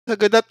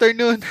Good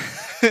afternoon.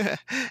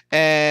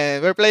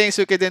 And we're playing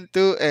Suikoden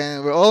 2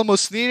 and we're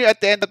almost near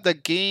at the end of the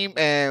game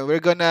and we're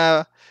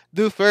gonna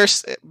do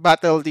first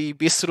battle the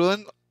Beast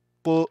Rune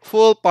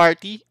full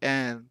party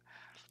and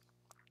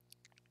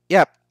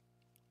yep,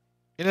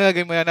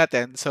 inalagay muna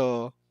natin.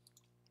 So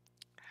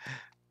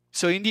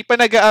hindi pa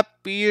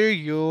nag-appear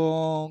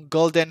yung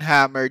Golden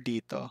Hammer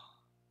dito.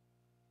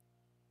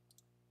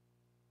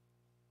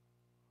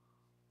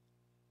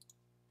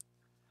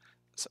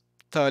 So,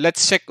 so let's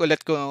check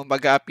ulit kung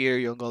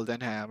mag-appear yung Golden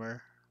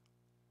Hammer.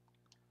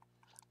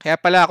 Kaya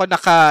pala ako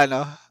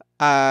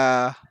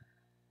ah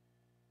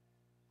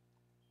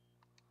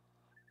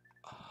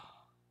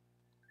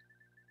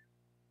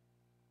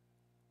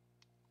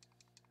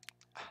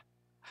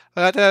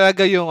wala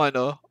talaga yung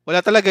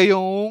wala talaga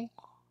yung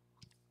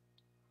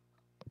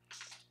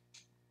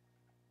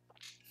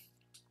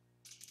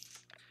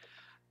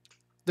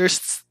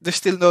there's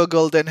still no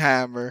golden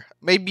hammer.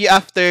 Maybe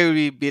after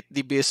we beat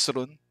the Beast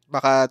Rune,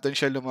 baka doon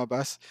siya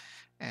lumabas.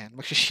 And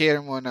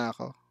mag-share muna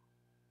ako.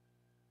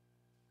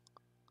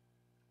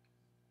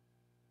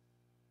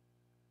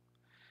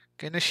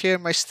 Gonna share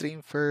my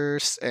stream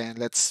first and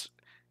let's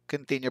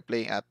continue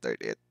playing after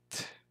it.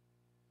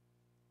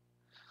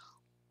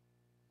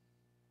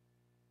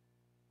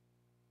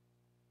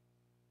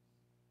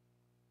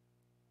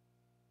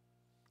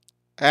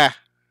 Ah,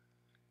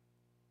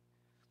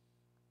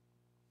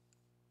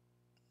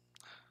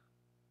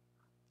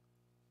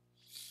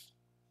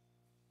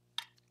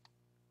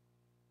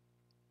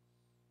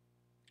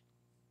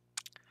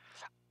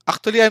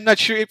 actually I'm not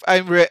sure if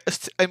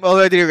I'm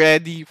already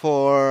ready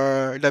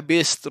for the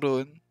Beast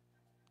Rune.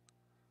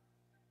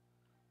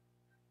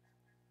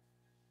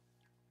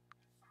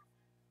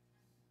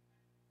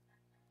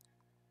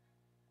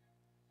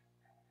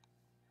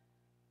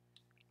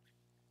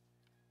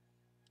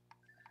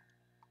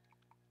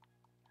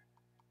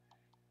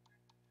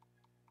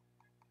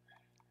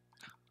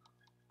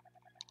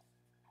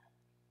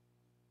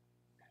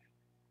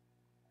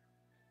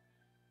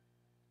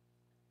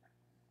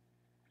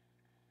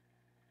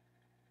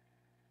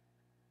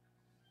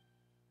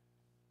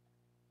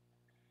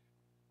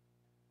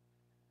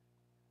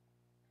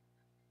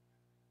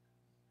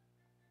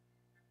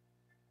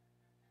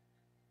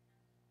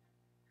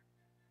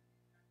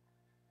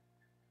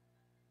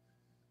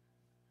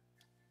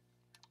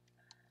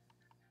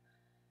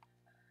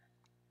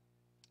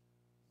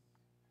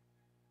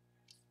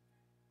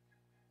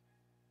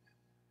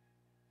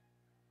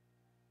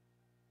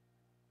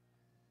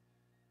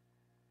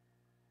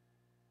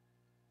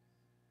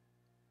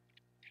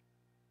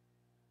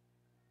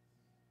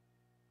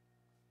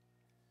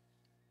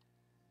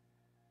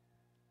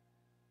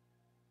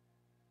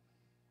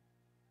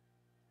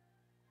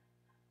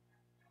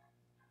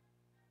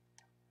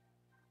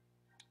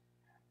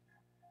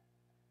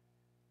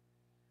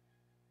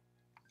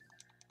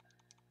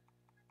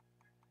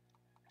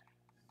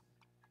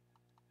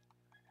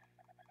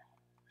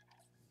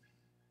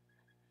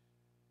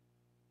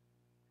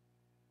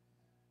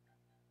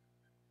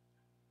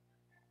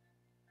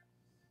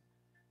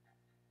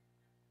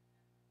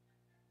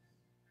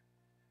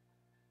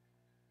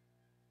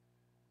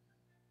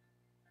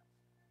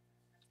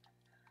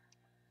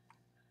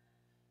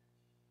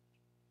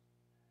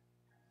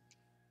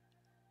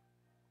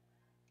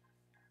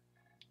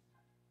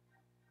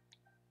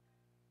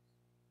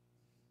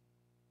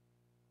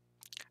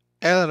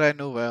 El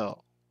Renuel.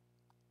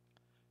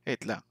 Wait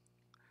lang.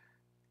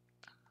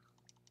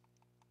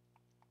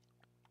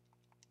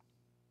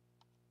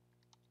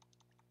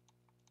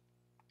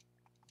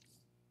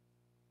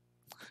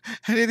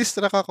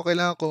 Nadidistract ako.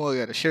 Kailangan ko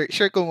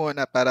share ko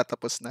muna para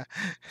tapos na.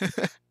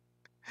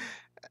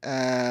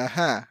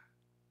 Aha.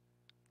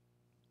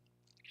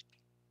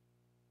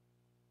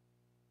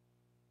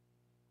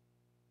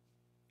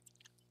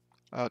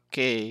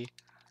 Okay.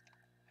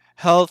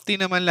 Healthy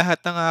naman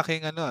lahat ng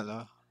aking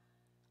no?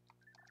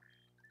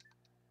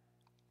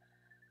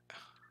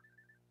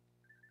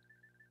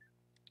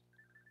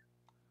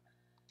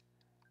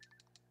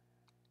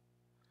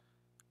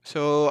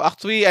 So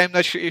actually I'm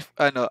not sure if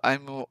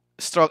I'm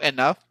strong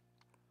enough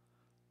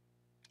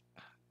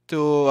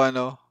to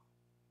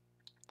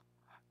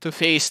to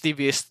face the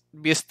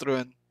beast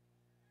rune.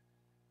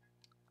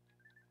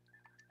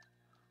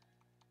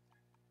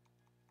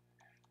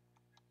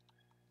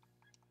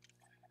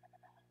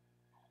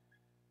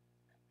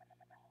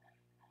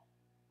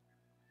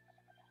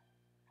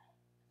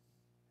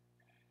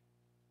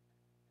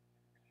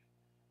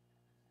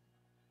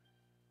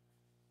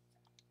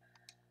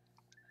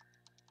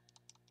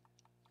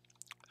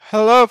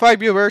 Hello 5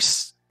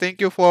 viewers.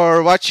 Thank you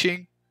for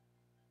watching.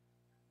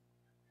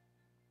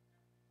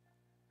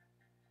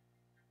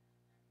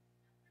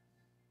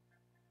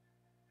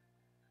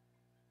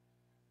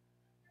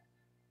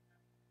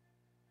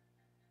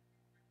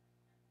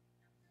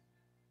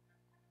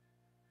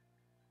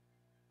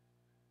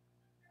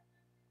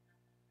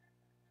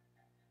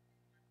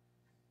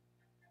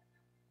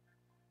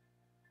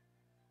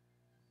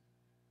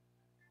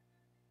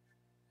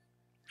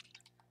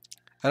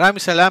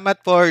 Maraming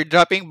salamat for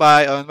dropping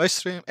by on my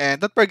stream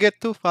and don't forget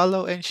to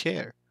follow and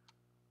share.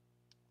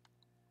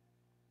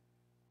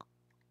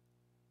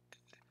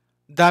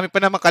 Dami pa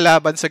naman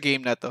kalaban sa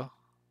game na to.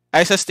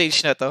 Ay, sa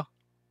stage na to.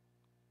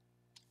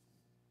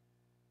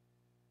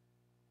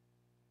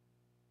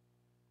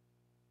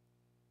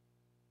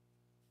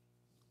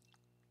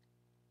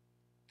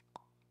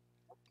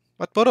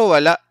 Ba't puro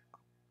wala?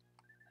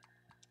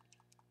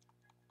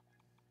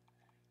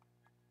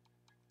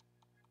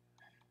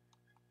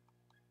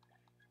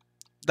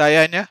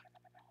 Daya niya?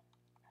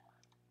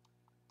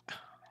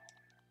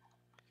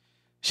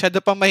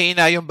 Shadow pang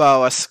mahina yung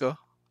bawas ko.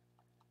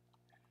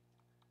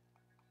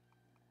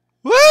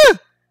 Woo!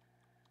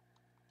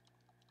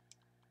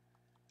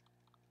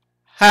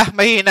 Ha,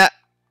 mahina.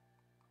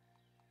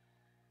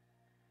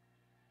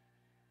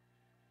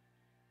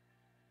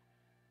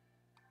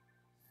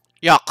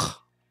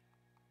 Yuck.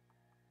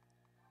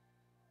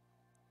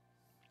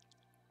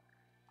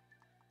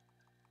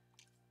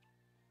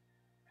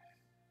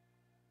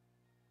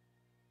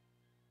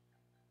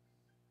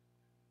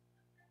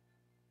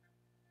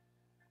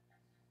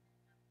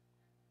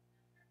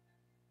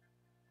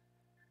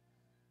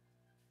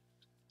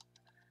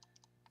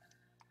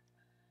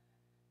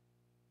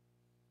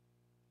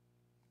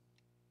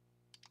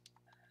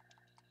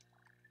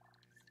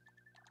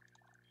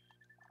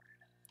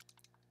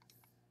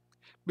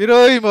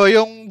 Biruin mo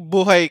yung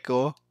buhay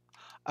ko.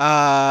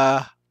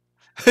 Ah,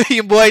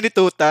 yung buhay ni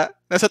Tuta.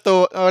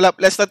 Wala,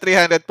 less than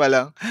 300 pa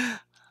lang.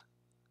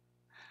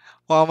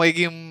 Mukhang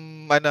magiging,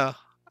 ano,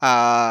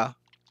 ah,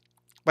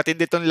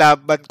 matindi tong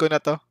laban ko na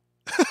to.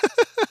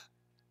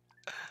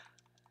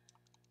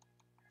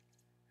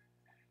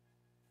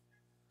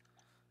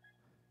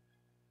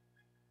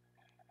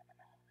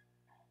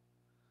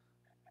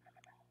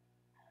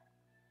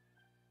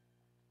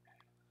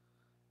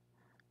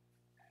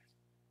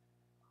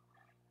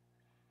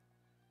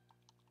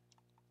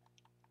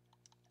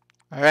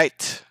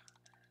 Alright.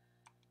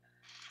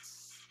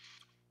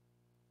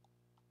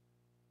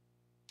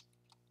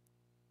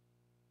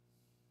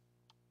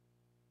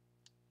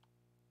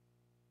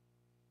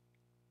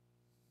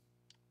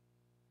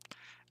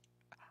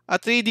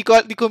 At di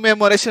ko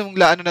memorize yung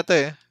ano na to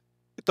eh.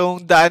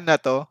 Itong daan na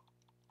to.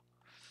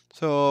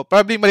 So,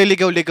 probably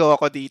maliligaw-ligaw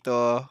ako dito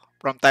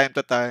from time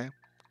to time.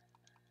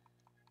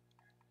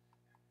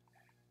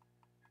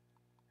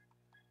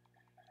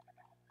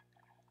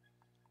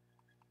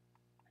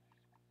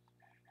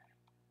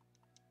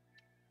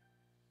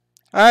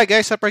 Alright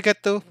guys, don't forget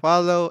to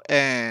follow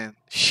and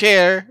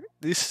share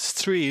this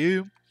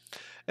stream.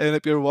 And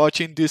if you're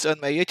watching this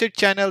on my YouTube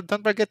channel,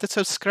 don't forget to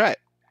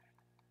subscribe.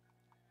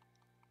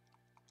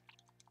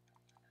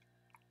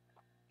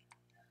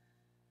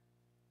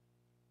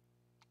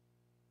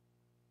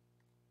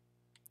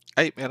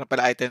 Ay, meron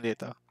pala item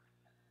dito.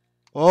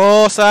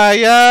 Oh,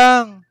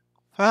 sayang!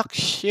 Fuck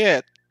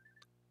shit.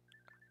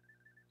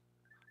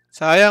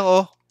 Sayang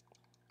oh.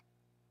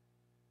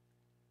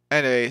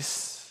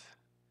 Anyways.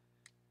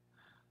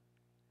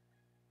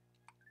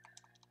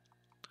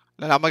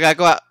 Wala na akong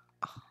magagawa.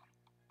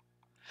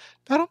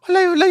 Pero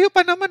malayo-layo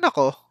pa naman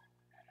ako.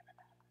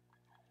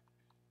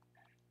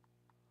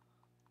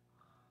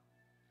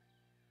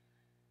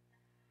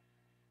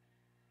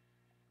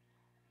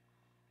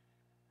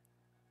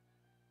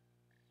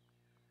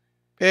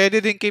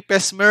 Pwede din kay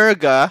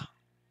Pesmerga.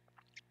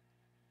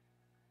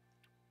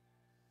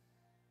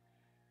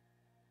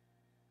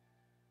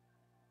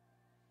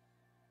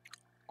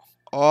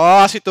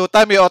 Oh, si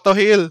Tuta may auto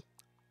heal.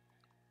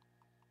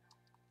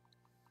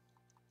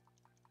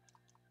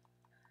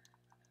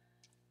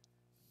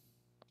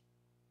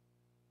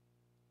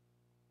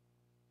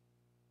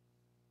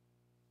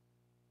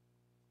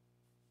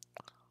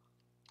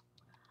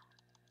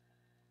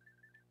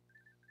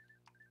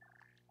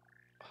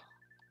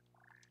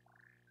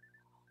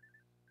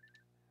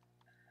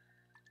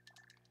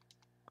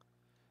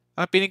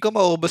 Ang piling ko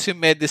maubos yung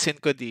medicine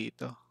ko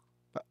dito.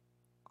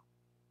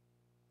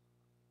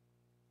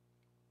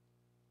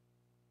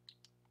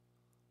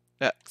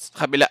 Sa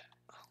kabila.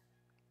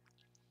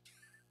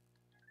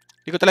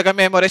 Hindi ko talaga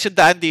memorize yung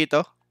daan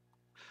dito.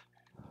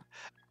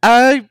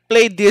 I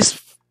played this.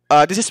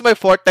 This is my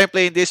fourth time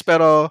playing this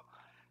pero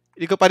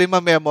hindi ko pa rin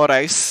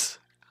ma-memorize.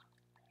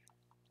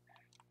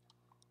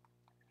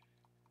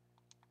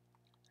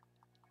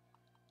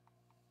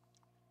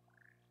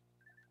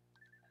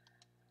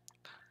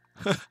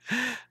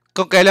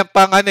 Kung kailan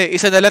pang ano eh,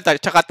 isa na lang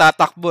tsaka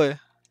tatakbo eh.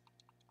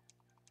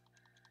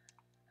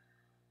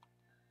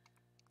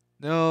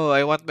 No,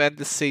 I want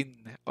medicine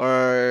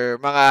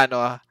or mga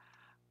ano,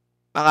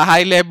 mga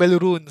high level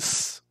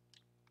runes.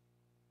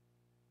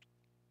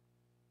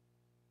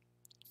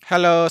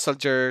 Hello,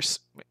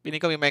 soldiers. Piling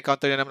ko may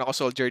counter na naman ako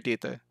soldier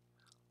dito eh.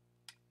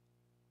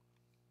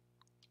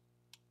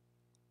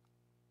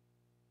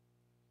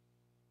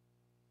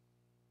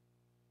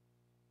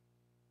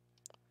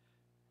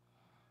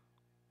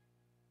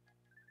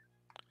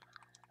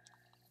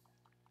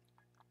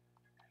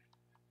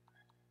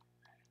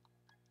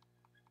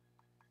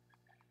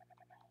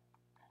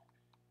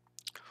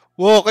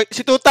 Wow, si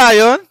Tuta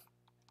yun?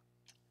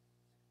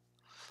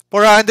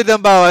 400 ang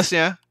bawas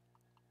niya.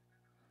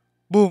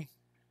 Boom.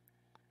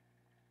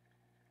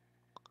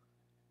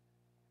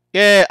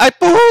 Yeah. Ay,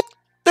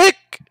 putik!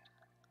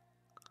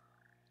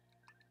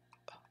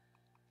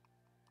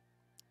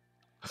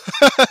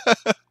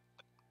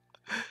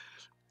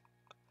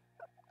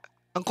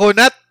 Ang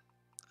kunat.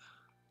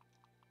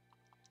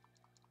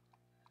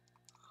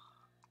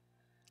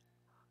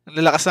 Ang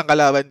lalakas ng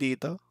kalaban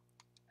dito.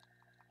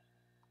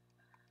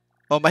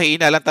 O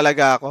mahina lang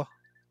talaga ako.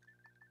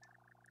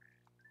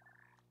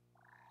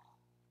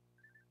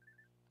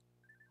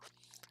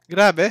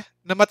 Grabe.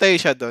 Namatay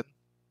siya doon.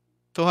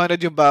 200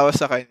 yung bawas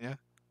sa kanya.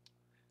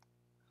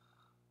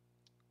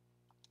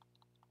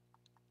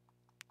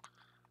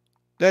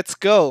 Let's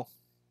go.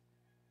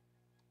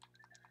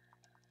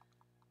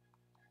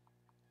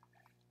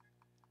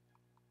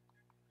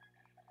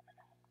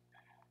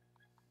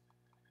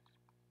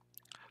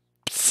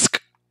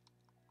 Psk.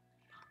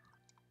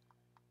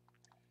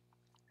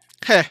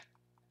 Heh.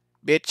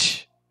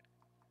 Bitch.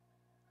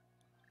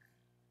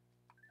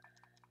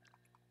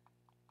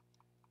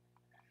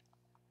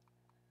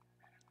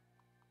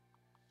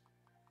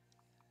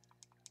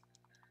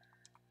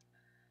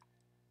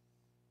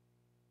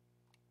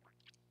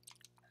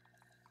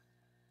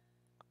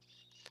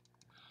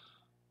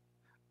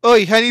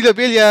 Oy, Honey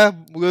Lobelia.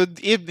 Good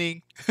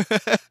evening.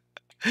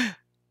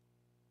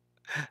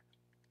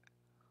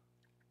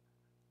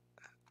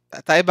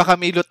 Tayo baka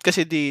may loot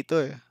kasi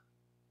dito eh.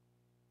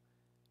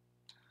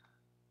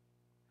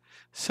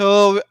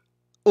 So,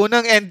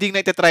 unang ending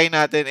na itatry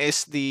natin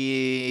is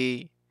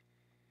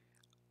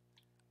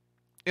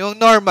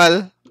yung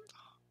normal.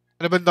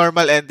 Ano ba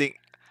normal ending?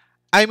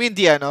 I mean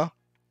the ano?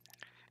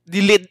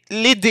 Lead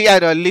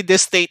the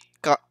state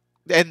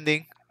the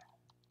ending.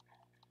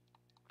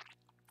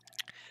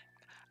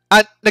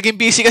 At naging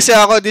busy kasi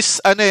ako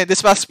this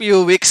past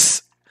few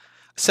weeks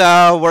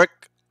sa work.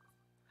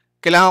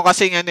 Kailangan ko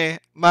kasi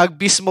mag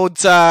beast mode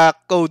sa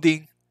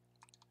coding.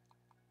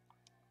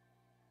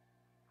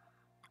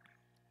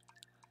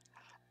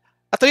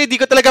 Actually, hindi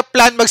ko talaga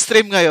plan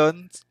mag-stream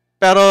ngayon.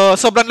 Pero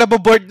sobrang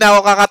naboboard na ako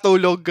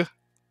kakatulog.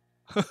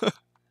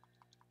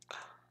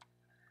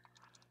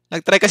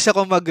 Nag-try kasi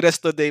ako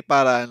mag-rest today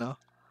para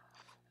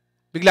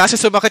bigla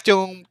kasi sumakit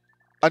yung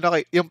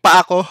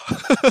paa ko.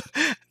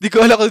 Di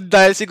ko alam kung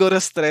dahil siguro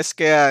stress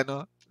kaya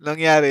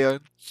nangyari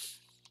yon.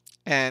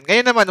 And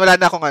ngayon naman wala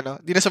na akong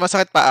di na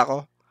sumasakit pa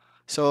ako.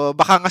 So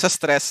baka nga sa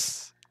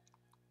stress.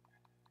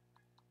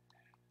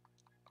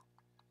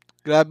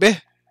 Grabe.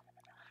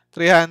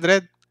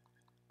 300.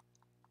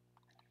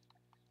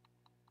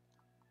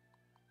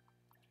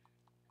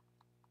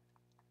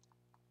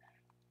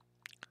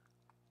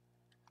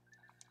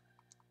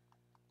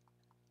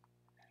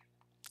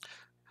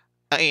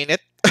 Ang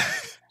init.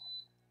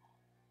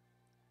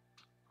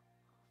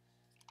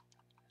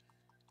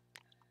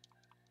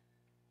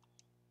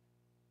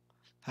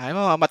 Ay,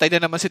 mamamatay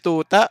na naman si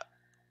Tuta.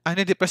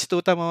 Hindi pa si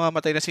Tuta,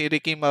 mamamatay na si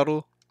Ricky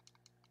Maru.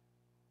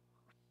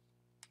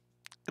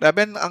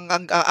 Grabe,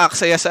 ang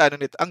aksaya sa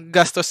nito. Ang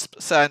gastos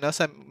sa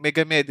sa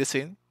Mega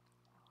Medicine.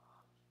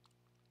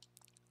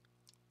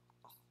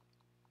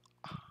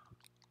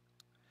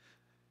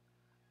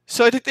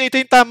 So, ito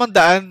yung tamang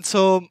daan.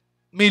 So,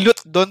 may loot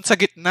doon sa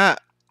gitna.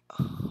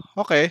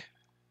 Okay.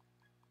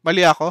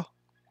 Mali ako.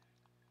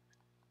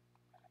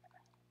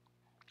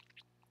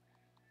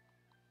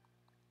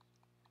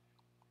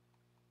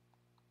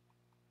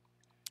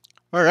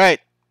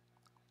 Alright.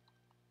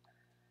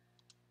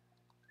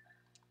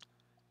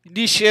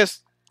 Hindi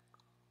shift.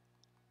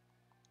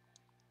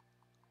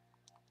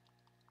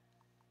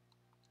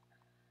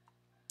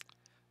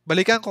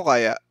 Balikan ko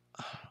kaya.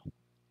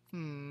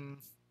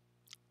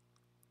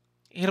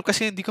 Hirap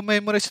kasi hindi ko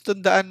memorize itong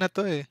daan na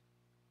to eh.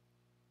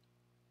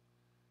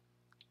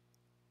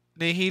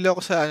 Nahihilo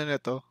ko sa na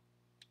to.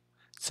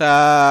 Sa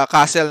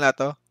castle na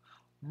to.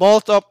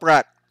 Bolt of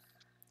Rat.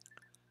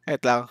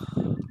 Wait lang.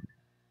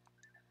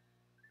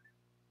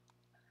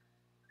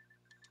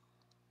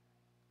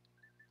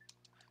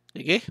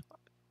 Sige.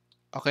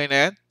 Okay na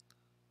yan.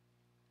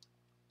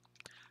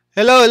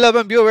 Hello,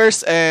 loving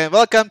viewers, and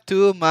welcome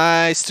to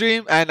my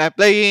stream. And I'm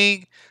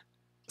playing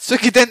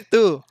Suikoden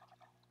 2.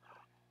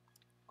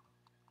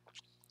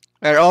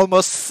 We're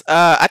almost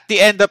at the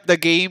end of the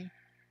game.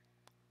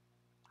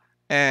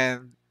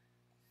 And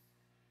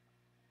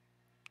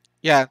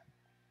yeah.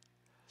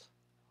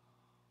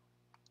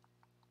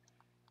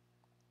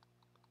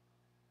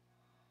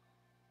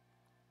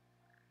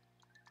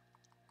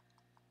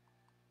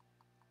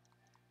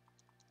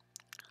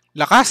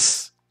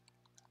 Lakas.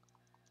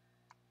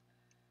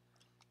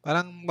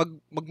 Parang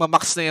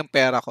magmamax na yung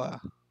pera ko.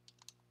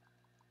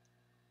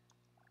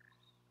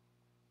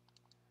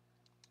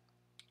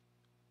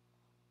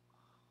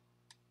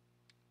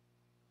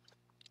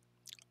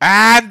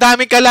 Ang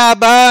daming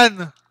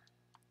kalaban.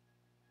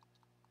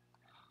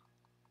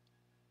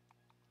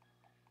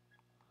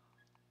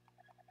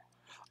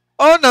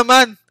 Oh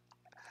naman.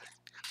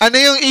 Ano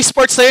yung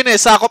esports na yun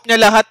eh? Sakop niya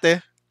lahat eh.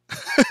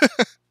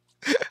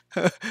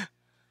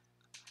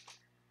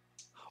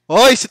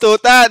 Hoy, si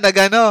Tuta,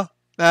 nagano.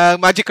 ng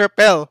Magic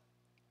Repel.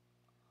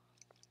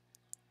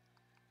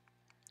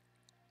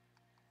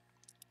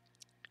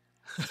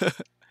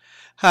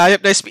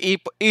 Hayop na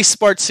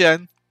esports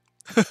yan.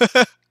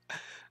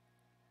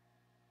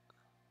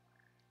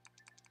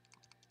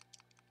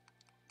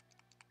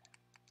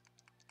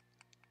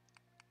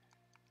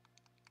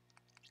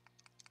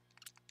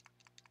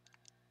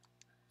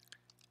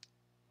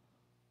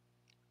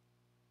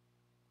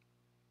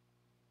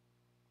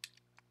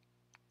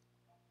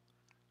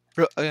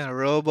 Ayan,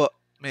 Robo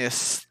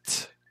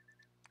Mist.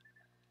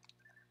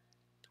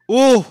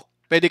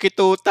 Pwede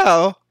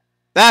kituta, oh.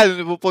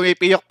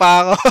 Pumipiyok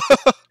pa ako.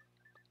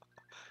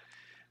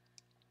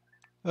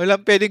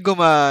 Walang pwedeng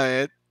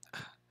gumamit.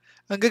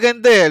 Ang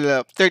gaganda eh.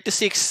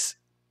 36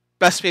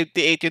 plus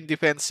 58 yung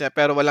defense niya,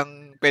 pero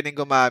walang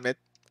pwedeng gumamit.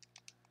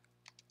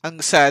 Ang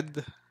sad.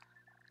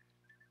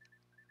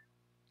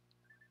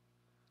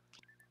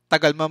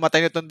 Tagal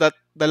mamatay nitong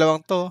dalawang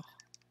to.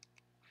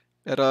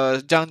 Pero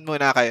dyan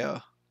muna kayo.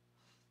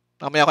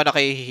 Mamaya ako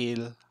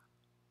nakihil.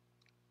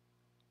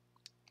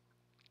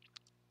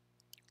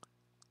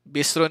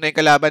 Beast Rune na yung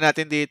kalaban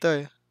natin dito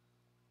eh.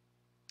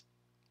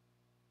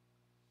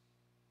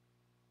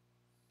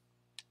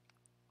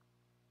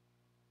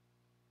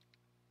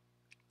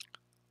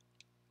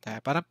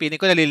 Parang piling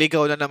ko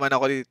naliligaw na naman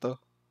ako dito.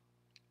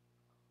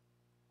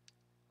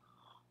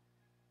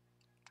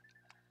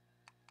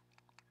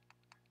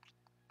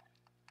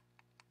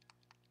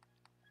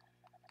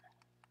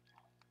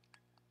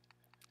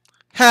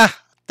 Ha!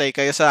 Tay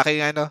kayo sa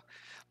aking ano.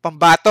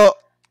 Pambato.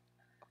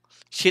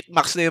 Shit,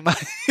 max na yung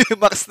money.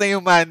 Max na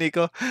yung money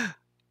ko.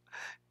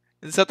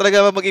 Sa talaga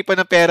ba mag-ipon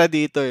ng pera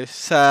dito eh.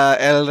 Sa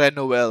El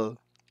Renoel.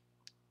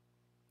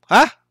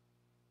 Ha?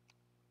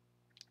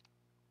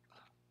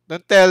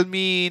 Don't tell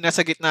me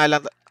nasa gitna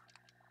lang.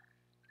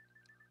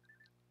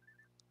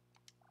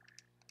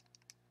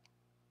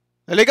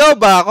 Naligaw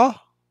ba ako?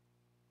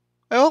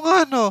 Ayaw nga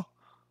no.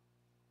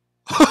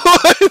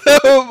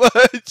 How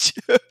much?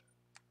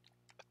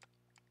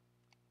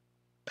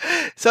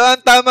 So,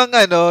 ang tamang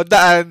ano,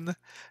 daan,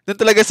 doon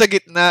talaga sa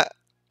gitna.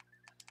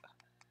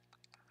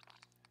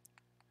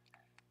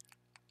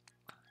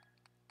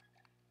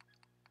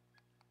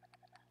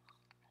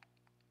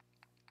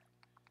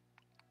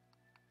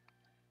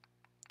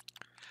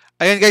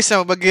 Ayan guys,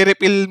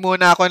 mag-refill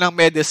muna ako ng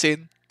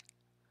medicine.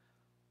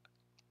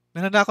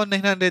 Meron na ako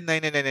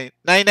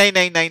 999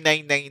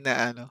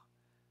 na ano,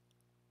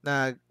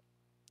 na,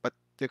 what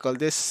do you call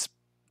this?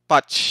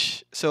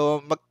 Patch. So,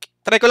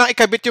 try ko lang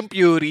ikabit yung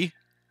Fury.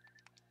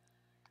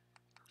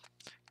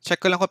 Check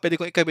ko lang kung pwede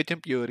kong ikabit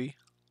yung Fury.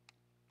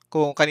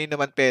 Kung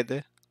kanino man pwede.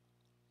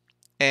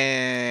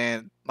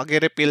 And,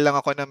 mag-refill lang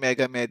ako ng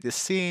Mega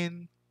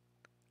Medicine.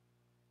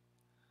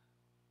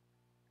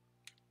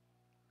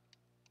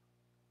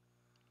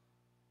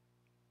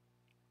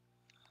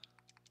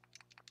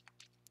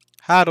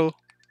 Haro.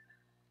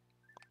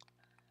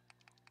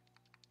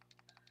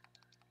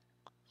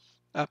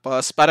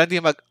 Tapos, para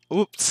hindi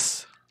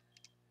oops.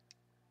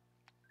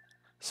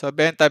 So,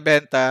 benta.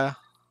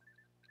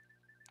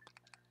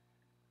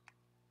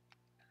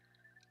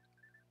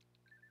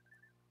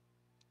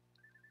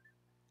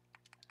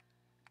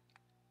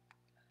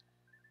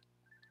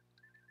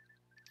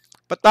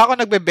 Ba't pa ako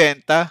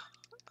nagbebenta?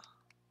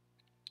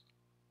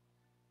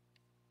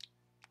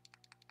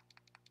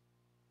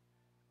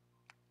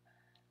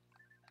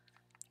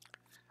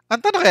 Ang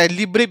tanong kaya,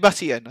 libre ba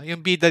si ano, yung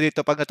bida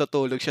dito pag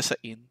natutulog siya sa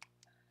inn?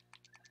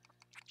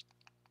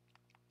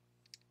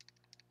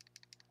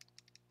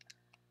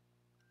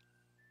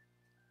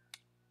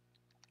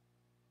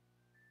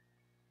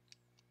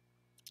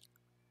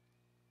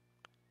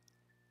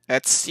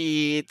 Let's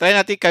see. Try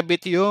natin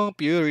kabit yung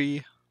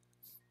Fury.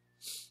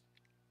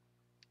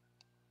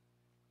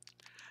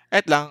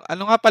 Lang.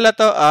 Ano nga pala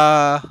to?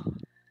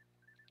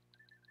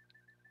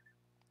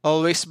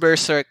 Always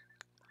Berserk.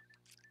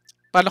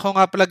 Paano ko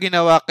nga pala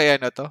ginawa kay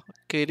ano to?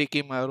 Kay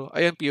Rikimaru.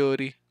 Ayun,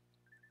 Fury.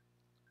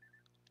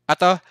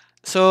 Ato.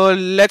 So,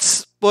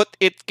 let's put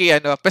it kay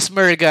ano,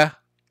 Pesmerga.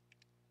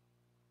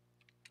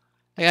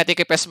 Ayun natin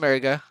kay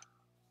Pesmerga.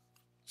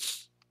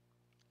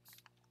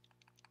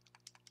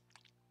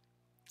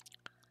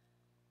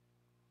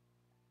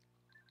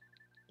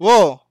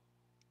 Wow!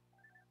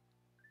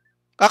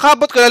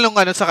 Kakabot ko lang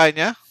ano sa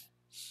kanya.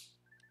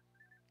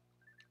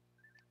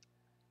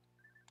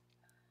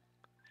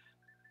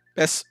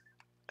 Pes.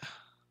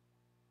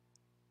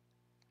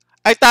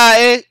 Ay,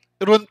 tae.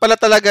 Rune pala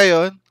talaga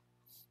yon.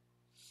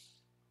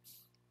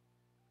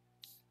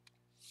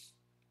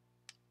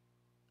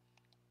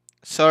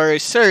 Sorry.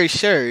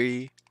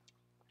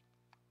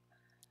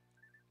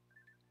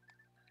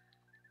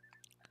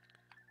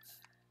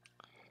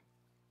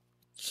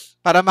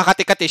 Para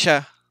makati-kati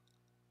siya.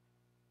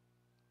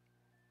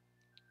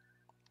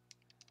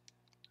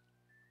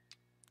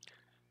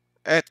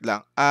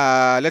 Lang.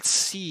 Let's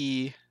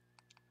see.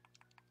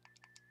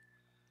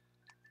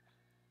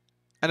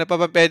 Ano pa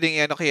ba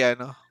pwedeng ano kay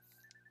ano?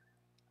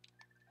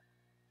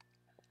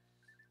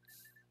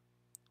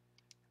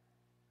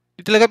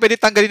 Hindi talaga pwede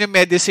tanggalin yung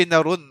medicine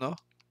na rune, no?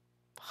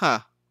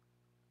 Ha?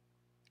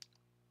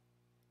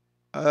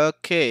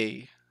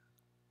 Okay.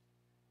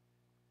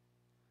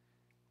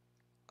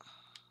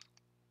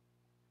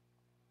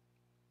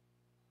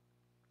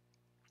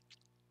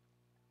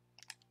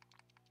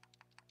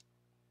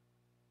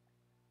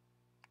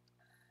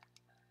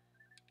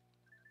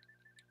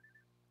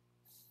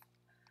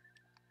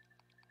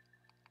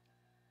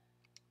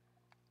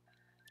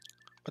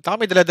 Ba't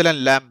ako may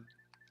daladalang lamb?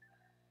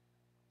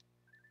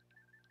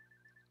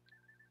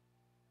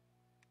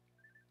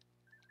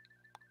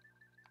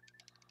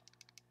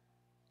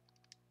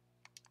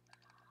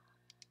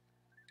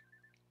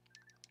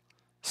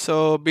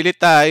 So, bili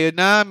tayo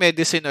na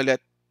medicine ulit.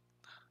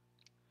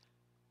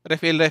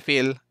 Refill,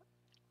 refill.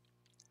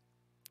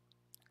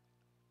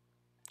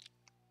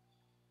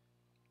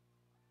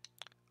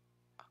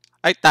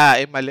 Ay,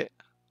 tae, mali.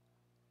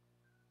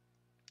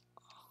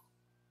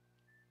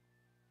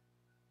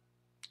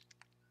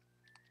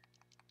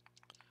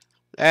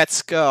 Let's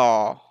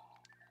go.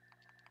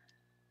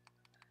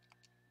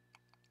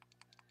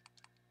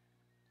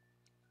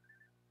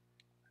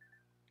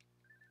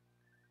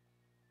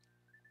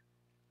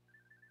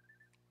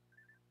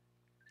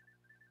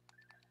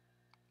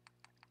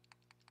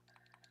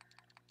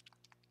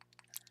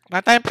 Wala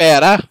tayong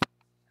pera.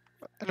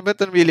 Ano ba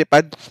ito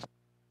lumilipad?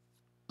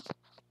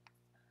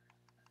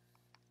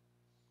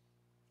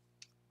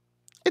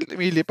 Ay,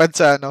 lumilipad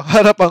sa ano?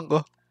 Harapan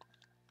ko.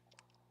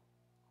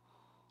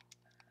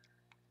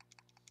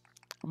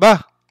 Ba?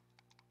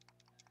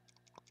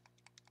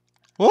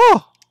 Oh!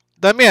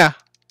 Dami ah.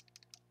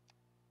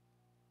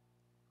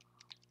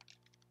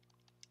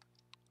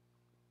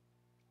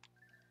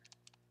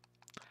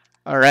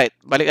 Alright,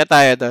 balik na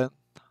tayo doon.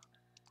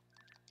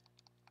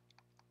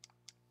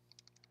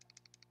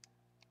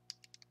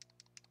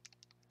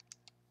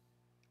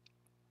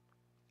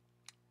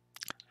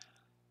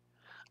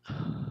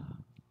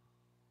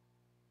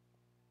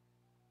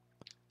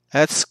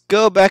 Let's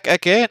go back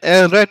again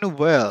and run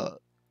well.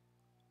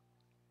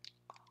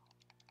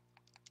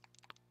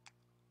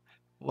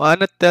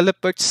 Wanna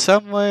teleport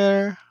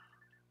somewhere?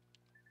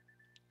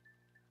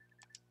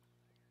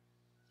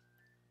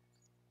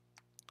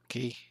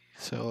 Okay.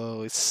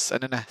 So, it's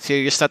ano na,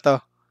 serious na to.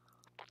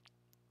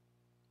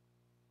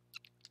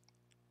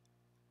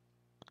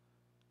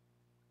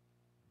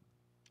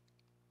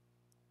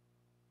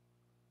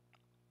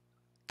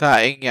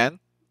 Taing yan.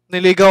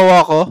 Niligaw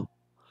ako.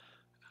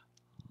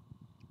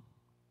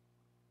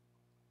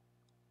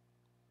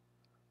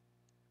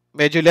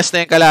 Medyo less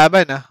na yung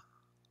kalaban ah.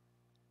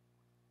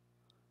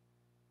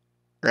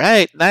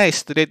 Right,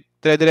 nice.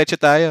 Dire-diretso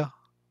tayo.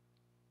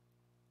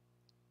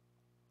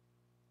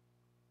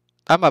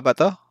 Tama ba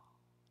to?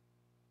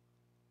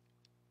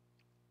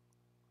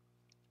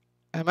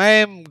 Am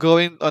I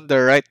going on the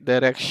right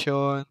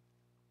direction?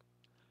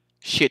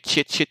 Shit,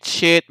 shit, shit,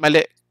 shit.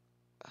 Mali.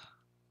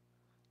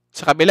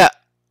 Sa kabila.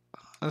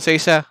 Ang sa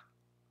isa.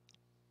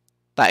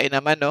 Tae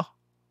naman, no?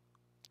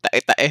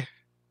 Tae, tae.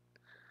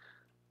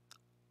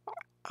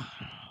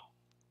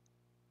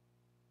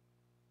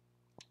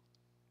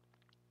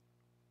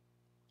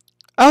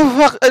 Oh,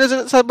 fuck. Ano,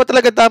 saan ba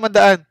talaga tama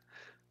daan?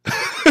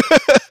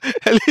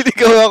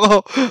 Naliligaw ako.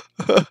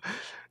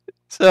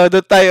 So,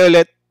 doon tayo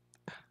ulit.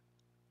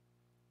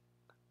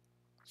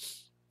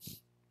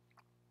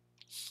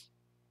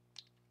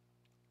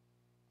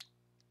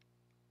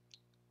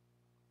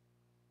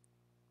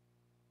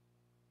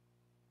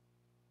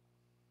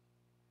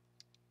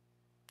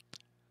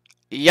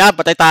 Yeah,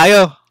 patay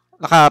tayo.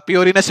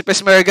 Naka-Fury na si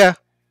Pesmerga.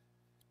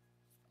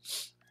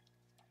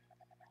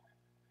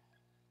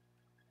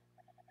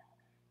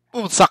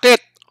 Sakit.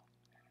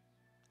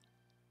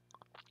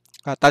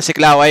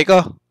 Talsik laway ko.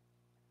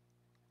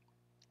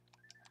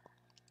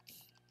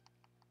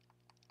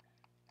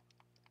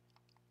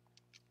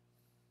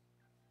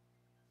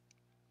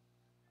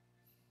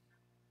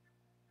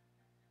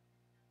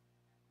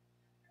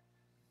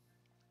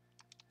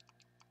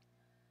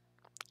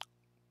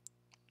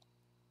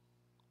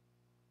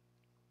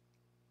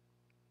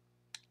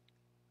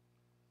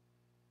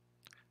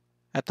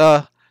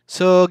 Ito.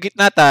 So,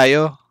 gitna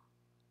tayo.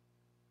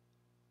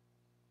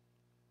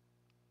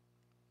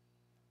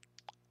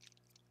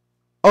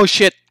 Oh,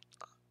 shit.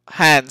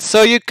 Hands.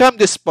 So you come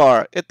this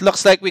far. It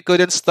looks like we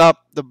couldn't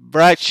stop the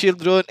Bright Shield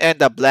Rune and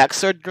the Black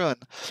Sword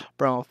Rune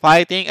from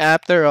fighting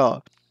after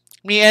all.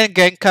 Me and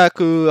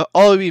Genkaku,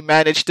 all we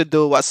managed to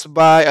do was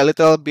buy a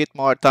little bit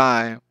more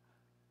time.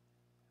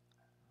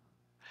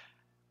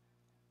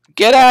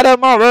 Get out of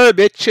my way,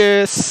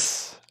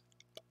 bitches!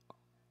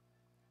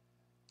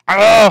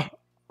 Ah!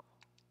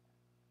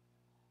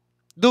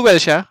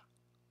 Duel siya?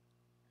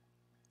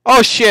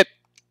 Oh, shit!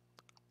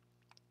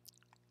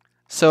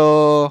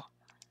 So,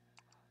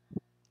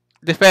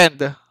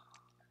 defend.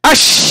 Ah,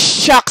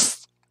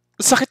 shucks!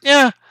 Sakit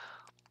niya!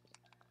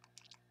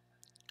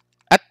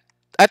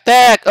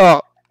 Attack!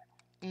 Oh,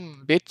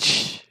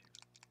 bitch.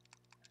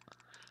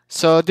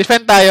 So,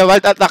 defend tayo.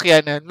 Wild attack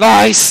yan.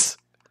 Nice!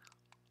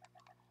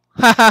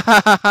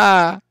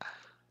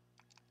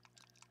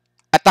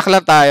 Attack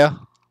lang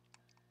tayo.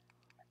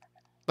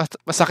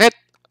 Masakit.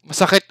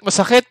 Masakit.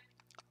 Masakit.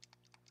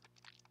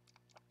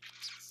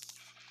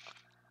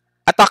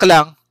 Attack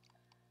lang.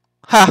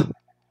 Ha!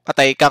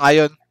 Patay ka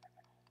ngayon.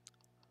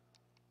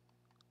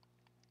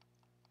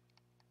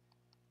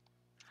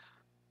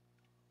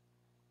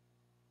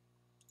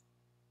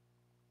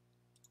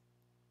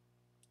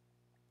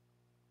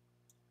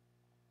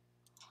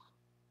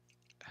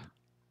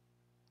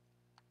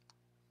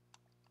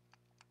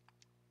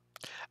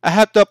 I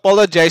have to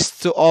apologize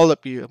to all of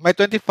you. My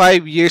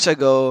 25 years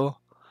ago,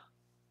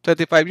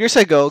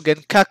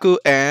 Genkaku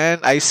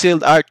and I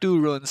sealed our two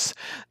runes,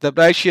 the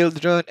Bright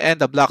Shield rune and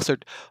the Black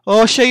Sword.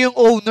 Oh, siya yung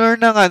owner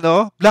ng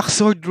Black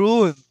Sword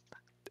rune.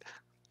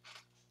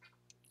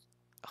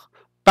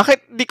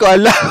 Bakit di ko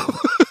alam?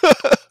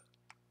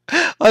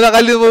 O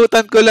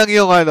nakalimutan ko lang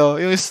yung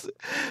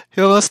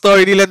yung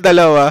story nilang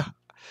dalawa.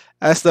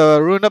 As the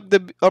rune of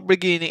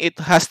beginning, it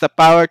has the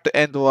power to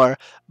end war.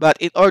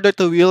 But in order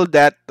to wield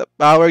that the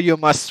power, you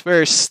must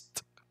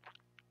first.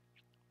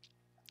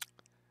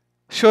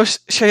 So,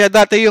 siya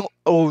dati yung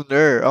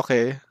owner.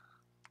 Okay.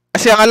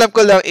 Kasi ang alam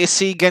ko lang is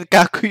si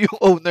Genkaku yung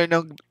owner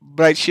ng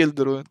Bright Shield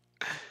rune.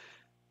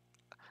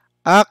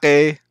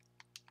 Okay.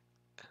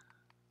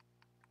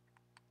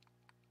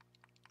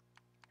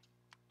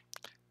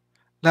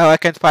 Now I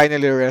can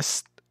finally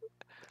rest.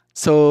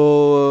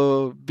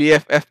 So,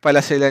 BFF pala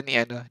sila ni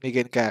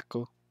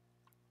Genkaku.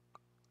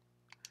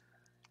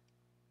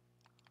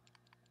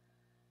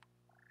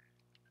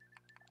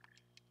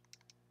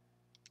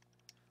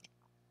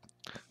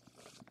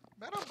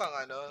 Meron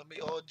bang may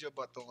audio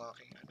ba tong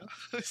aking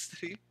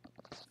stream?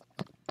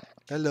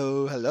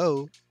 Hello,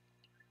 hello.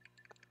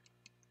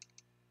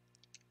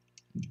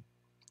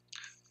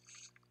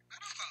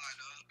 Meron bang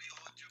may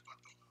audio ba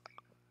tong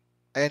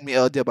Ayan, may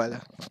audio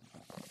pala.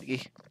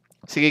 Sige.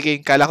 Sige,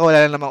 King. Kala ko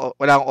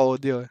wala akong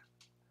audio.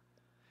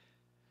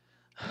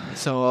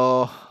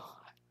 So,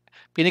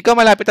 piling ko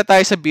malapit na tayo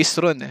sa Beast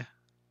Rune eh.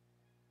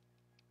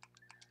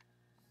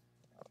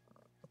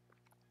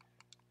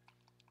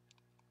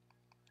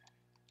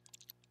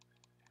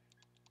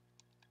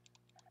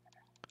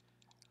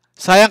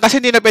 Sayang kasi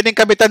hindi na pwedeng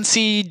kabitan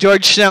si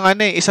George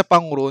ng isa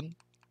pang rune.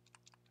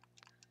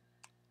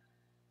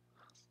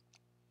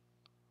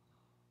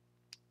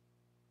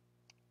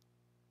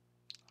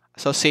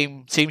 So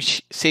same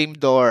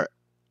door.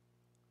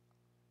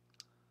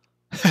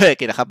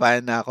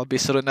 Kinakabahan na ako.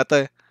 Beast Rune na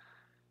to eh.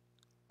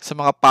 Sa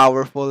mga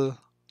powerful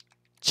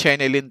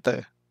channelin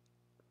to eh.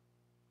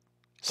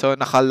 So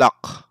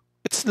naka-lock.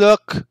 It's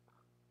lock.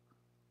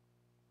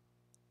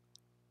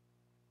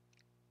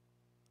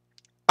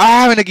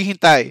 May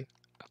naghihintay.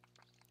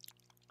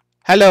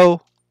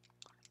 Hello.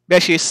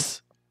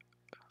 Beshies.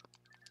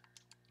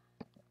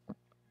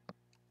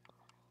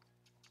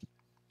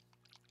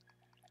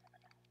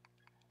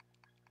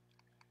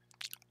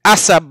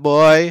 Asa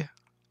boy.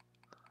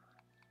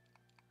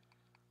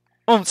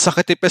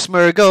 Sakit ni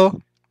Pesmergo.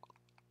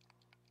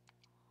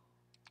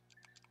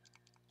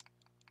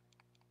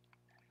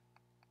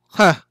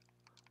 Huh.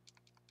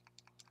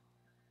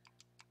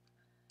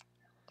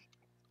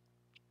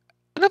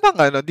 Ano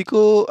bang di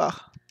ko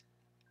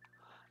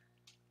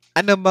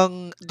ano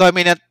bang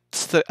dominant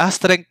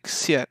strength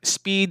siya?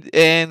 Speed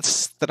and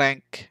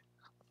strength.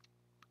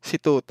 Si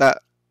Tuta.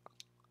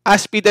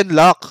 Speed and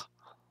lock.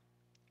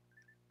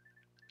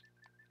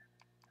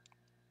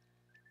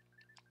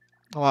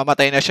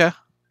 Mamamatay na siya.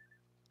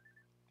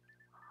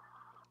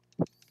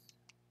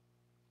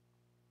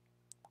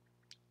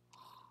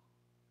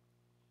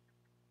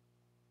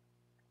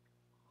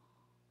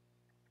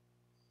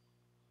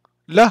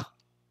 La.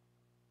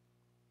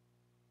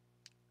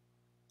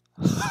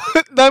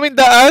 Daming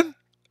daan.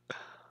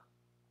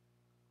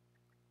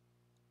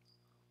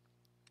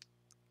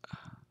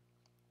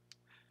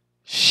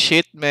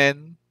 Shit,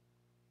 man.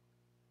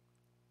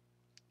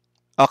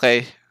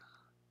 Okay.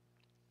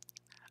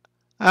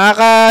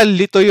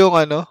 Nakakalito yung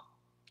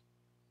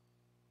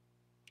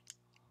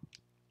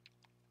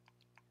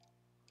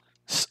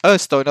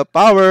Stone of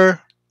Power.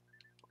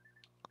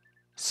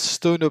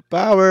 Stone of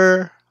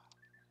Power.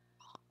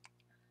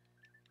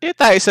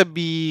 Tayo sa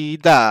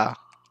bida.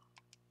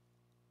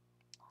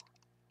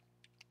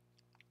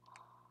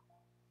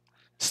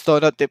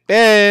 Stone of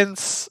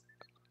Defense.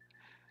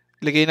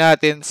 Lagay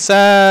natin sa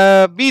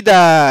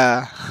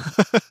bida.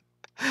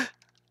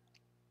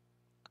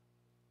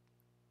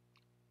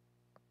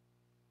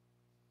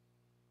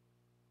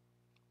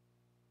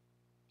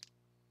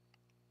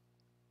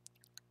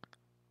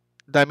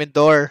 Daming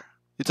door.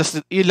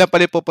 Yun lang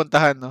pala yung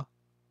pupuntahan, no?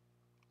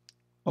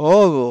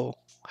 Oh.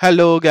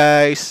 Hello,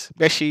 guys.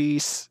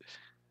 Beshies.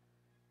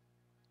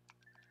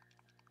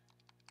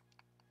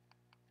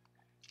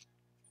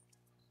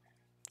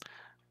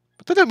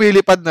 Ito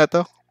lumilipad na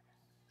to.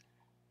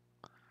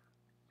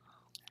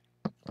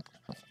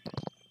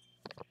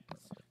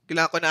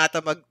 Kailangan ko na ata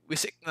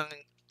mag-wisik ng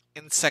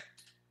insect.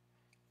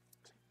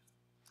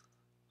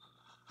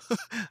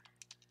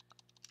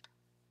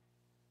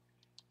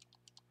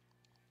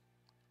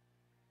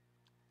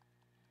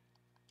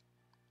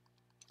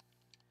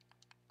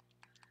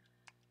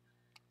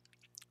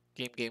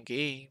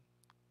 Game.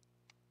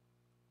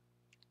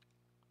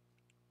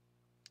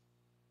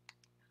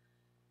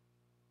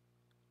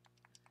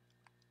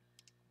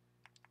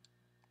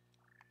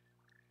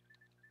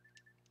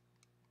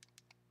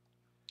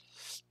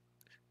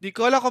 Di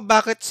ko alam kung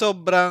bakit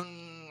sobrang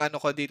ano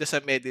ko dito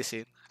sa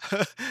medicine.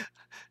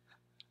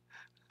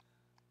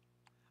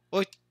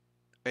 Uy,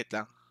 wait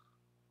lang.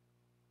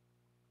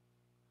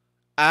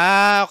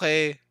 Ah,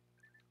 okay.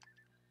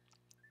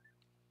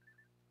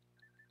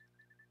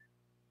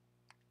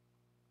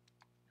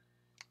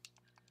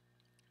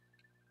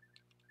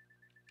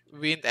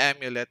 Wind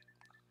amulet.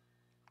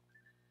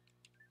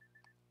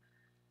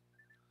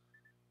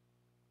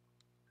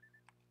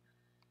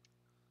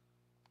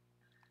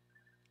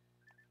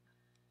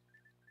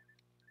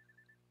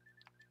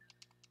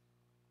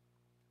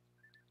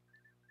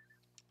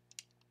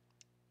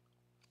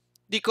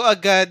 Di ko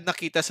agad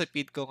nakita sa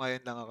feed ko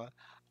ngayon lang ako.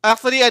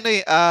 Actually, ano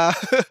eh,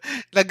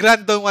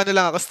 nag-random ano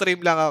lang ako,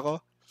 stream lang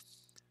ako.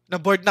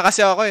 Na-bored na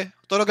kasi ako eh.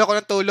 Tulog ako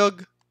ng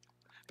tulog.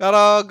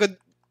 Pero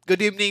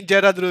good evening,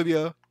 Gerard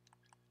Rubio.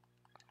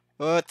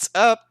 What's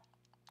up?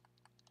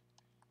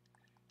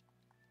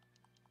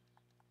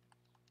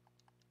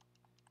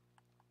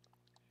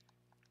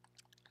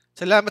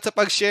 Salamat sa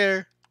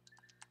pag-share.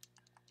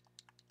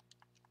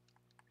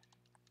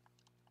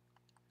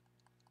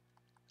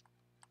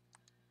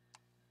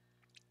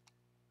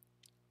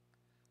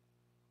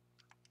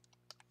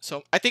 So,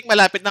 I think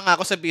malapit na nga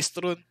ako sa Beast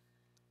Rune.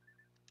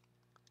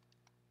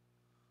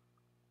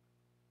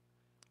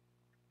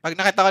 Pag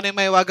nakita ko na yung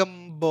may wagang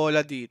bola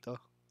dito.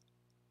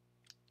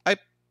 Ay,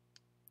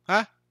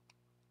 ha?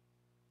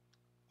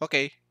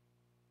 Okay.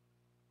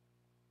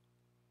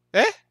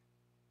 Eh?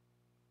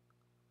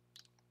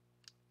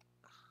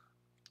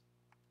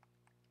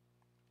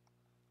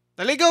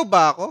 Naligaw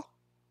ba ako?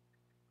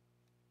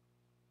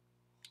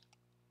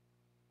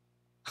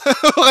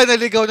 Baka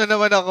naligaw na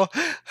naman ako.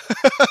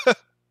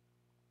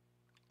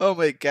 Oh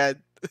my God.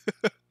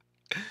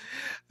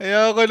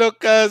 Ayoko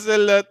ng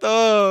castle na to.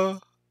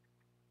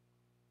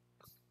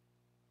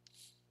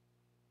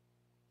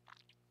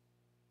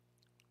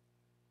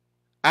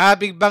 Ah,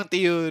 Big Bang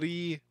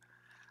Theory.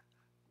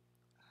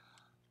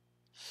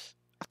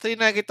 Actually,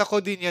 nakita ko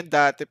din yan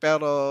dati,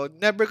 pero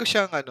never ko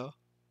siyang ano.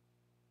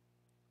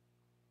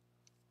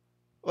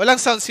 Walang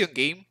sounds yung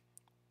game.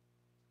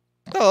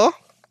 Ito.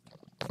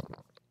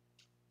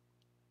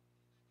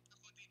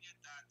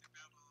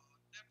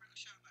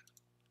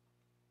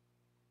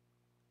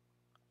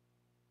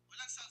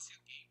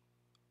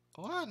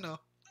 O ano?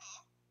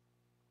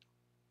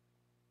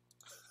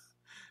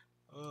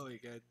 Oh my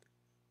God.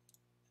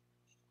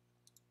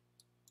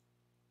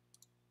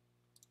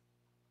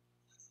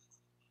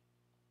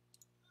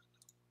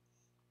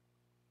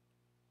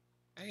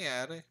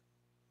 Nangyari.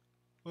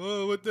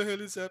 Oh, what the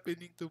hell is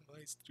happening to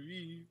my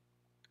stream?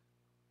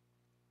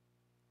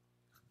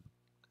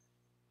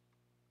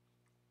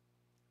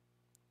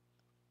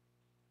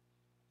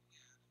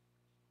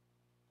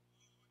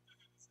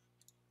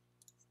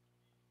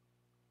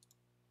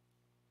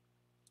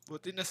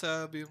 Buti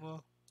nasabi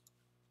mo.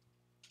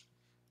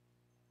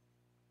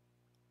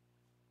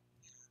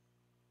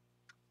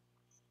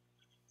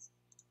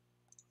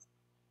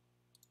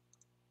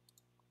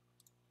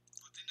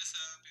 Buti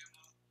nasabi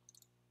mo.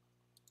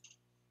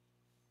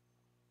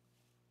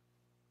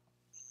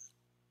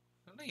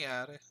 Ano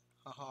nangyari?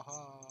 Ha ha ha.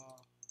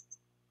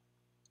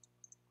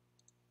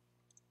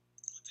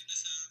 Buti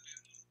nasabi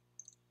mo. Ano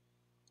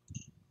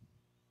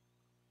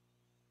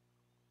nangyari?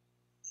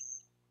 Ha ha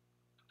ha.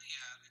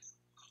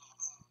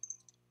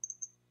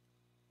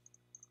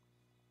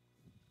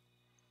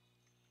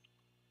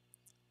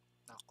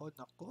 Nako,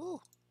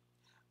 nako.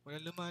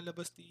 Walang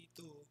lumalabas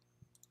dito.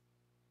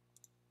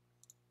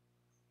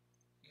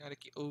 Nangyari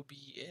kay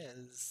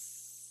OBS.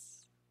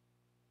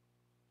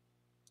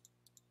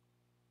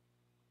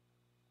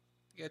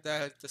 Kaya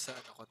dahil to sa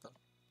ano ko to.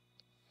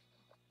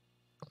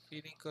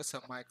 Feeling ko sa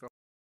micro.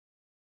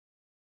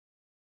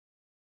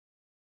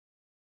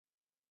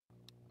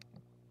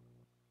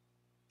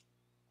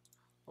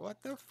 What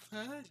the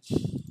fudge?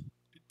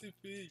 What the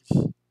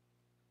fudge?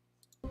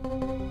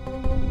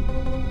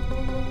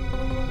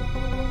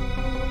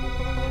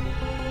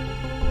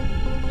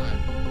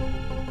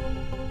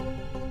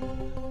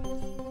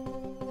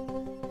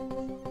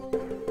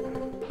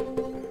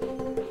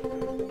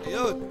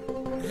 Ayun!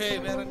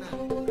 Hey, meron na.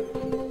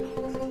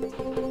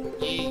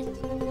 Yay!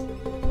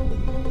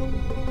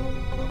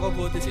 Ako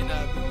buti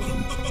sinabi mo.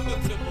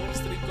 Sa buong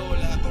stream ko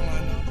wala akong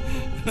ano.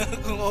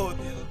 Kung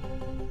audio.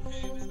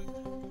 Hey, meron na.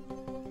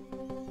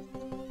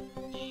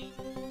 Yay!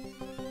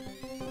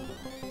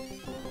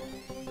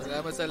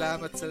 Salamat,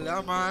 salamat,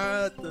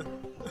 salamat!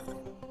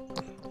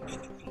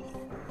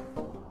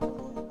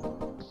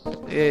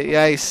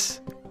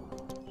 Guys.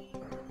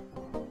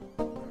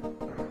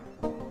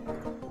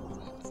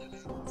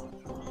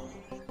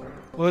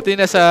 Buti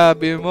na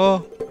sabi mo.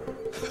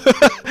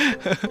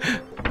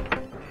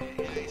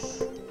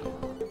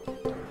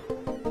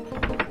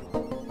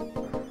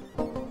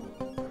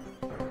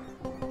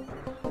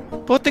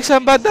 Putik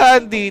saan ba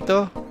daan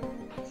dito?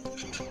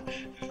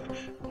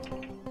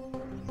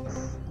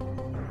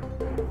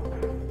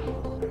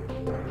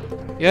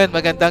 Yan,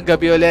 magandang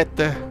gabi ulit.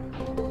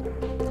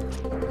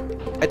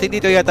 I think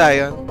dito yata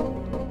yun.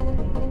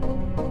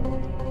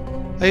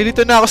 Ay,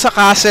 dito na ako sa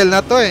castle na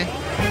to eh.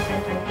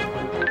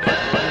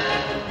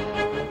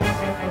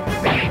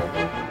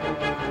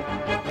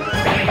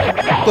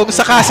 Kung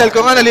sa castle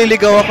ko nga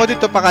naliligaw ako,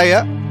 dito pa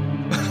kaya?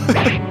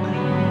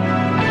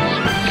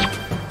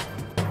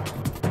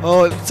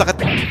 Oh,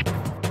 sakit.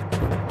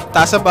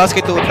 Taas ang bawas kay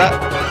Tuta.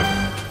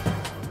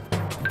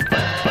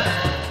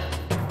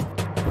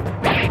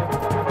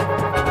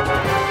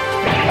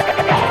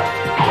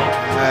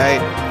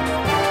 Alright.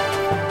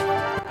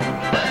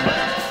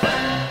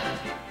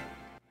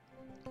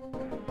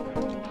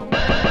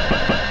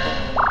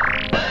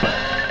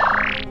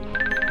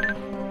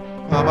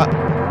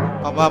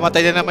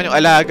 Mamamatay na naman yung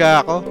alaga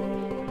ako.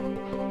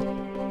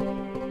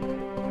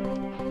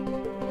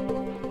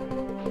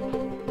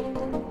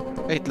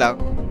 Wait lang.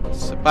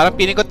 So, parang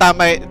piling ko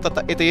tama,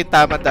 ito yung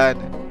tama daan.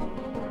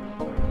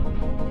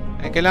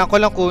 Ay, kailangan ko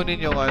lang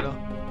kunin yung ano.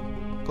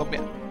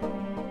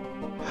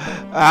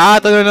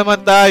 Ito na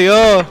naman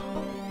tayo.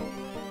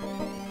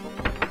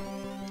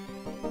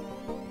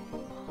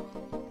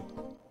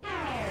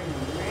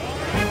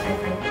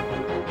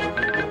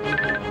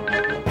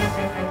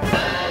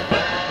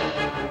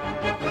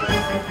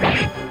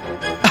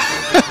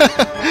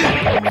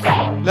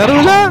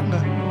 Laro lang.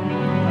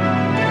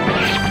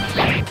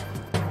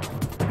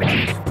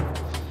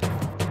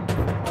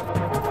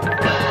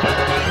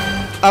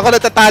 Ako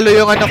natatalo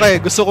yung ano ko eh.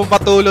 Gusto kong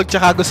matulog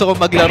tsaka gusto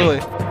kong maglaro eh.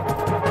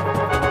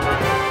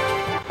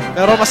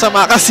 Pero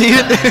masama kasi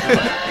yun eh.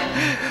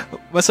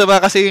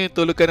 Masama kasi yung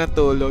tulog ka ng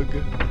tulog.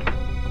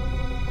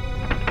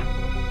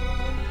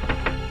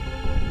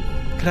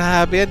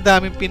 Grabe, ang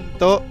daming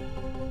pinto.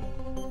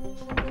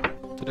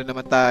 Ito na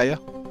naman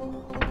tayo.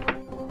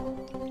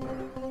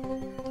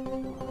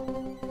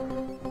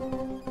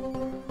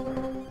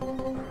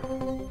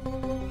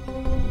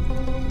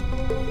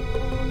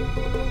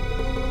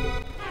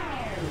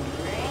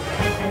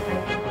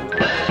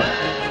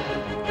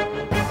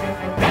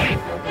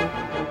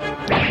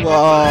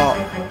 Wow.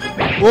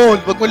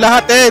 Wow, wag mo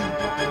lahatin.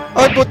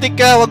 Oh, butik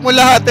ka, wag mo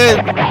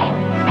lahatin.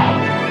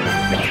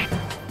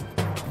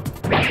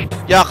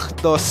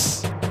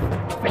 Yakdos.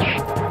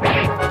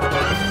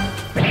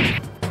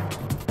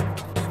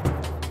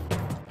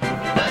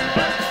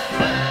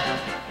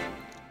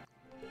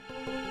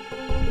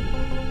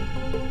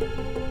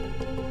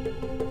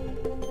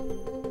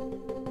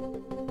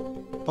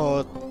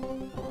 Oh.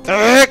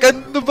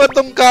 Ano ba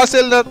tong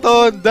castle na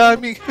to? Ang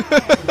daming.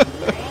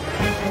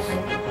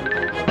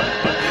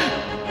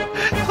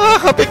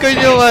 Kapikon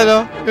yung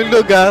ano, yung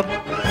lugar.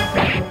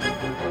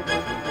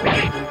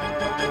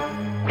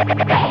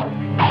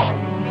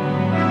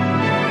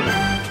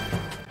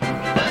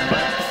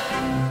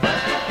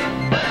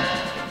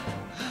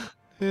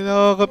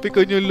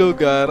 Nakakapikon yung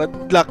lugar.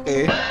 Ang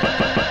laki.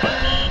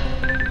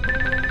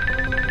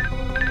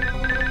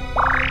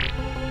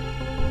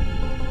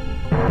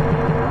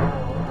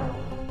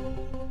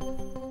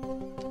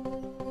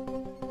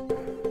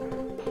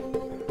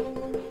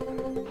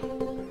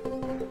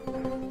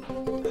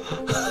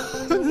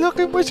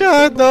 Laki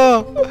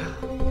masyado.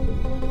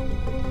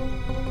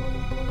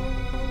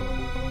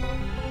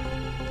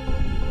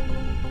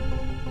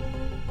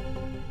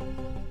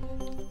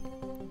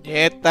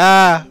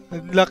 Nyeta,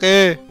 ang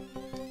laki.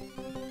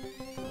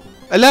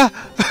 Ala.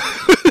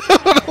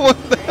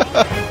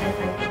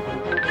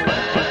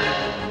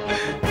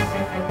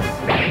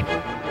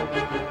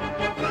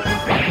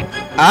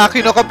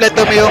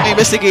 Kinokompleto mo yung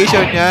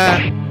investigation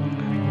niya.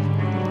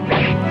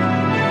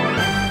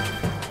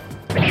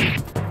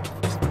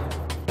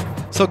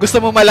 So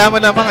gusto mo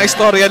malaman ang mga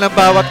istorya ng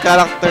bawat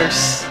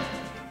characters.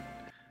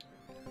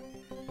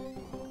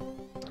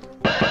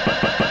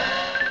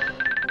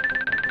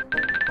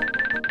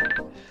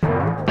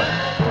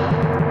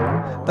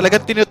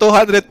 Talagang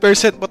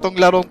 200% mo tong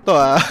larong to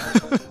ah.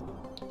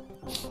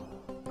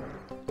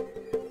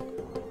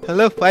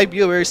 Hello 5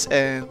 viewers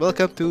and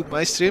welcome to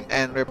my stream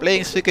and we're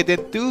playing Suikoden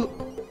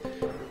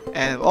 2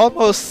 and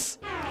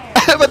almost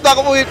ba't ba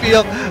ako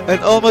pumipiyok?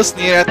 And almost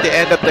near at the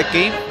end of the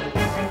game.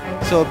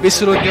 So Beast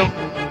Rune yung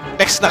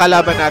next na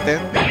kalaban natin.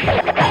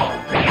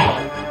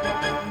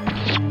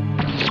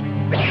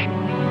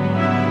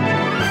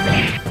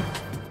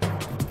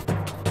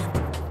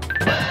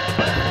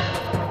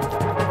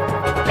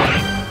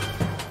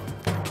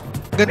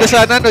 Ganda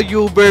sana no,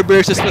 Uber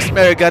versus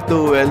Mega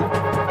duel.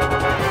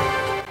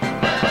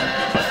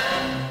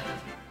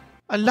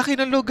 Ang laki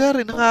ng lugar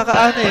eh,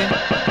 nakakaano eh.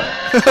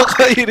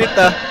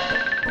 Nakairita.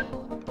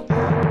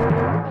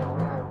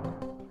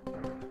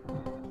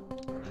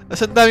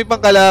 As ang dami pang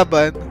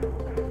kalaban.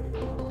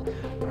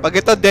 Pag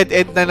ito dead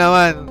end na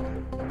naman.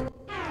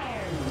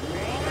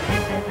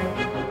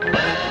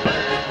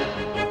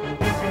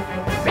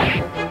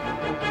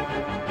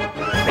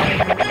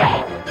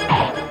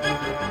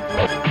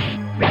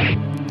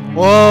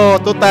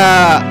 Wow,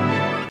 tuta.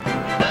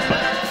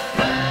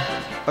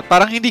 At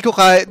parang hindi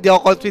ako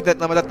confident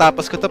na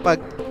matatapos ko to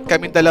pag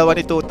kaming dalawa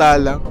ni Tuta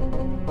lang.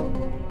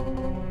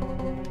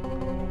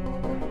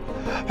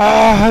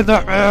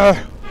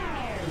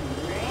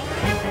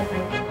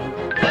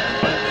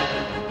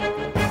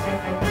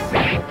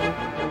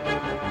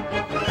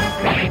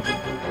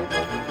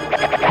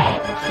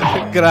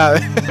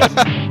 Grabe.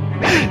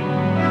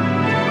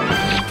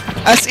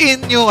 As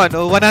in yung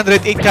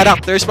 108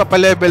 characters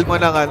papalevel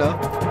mo ng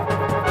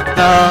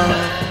ng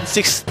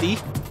 60.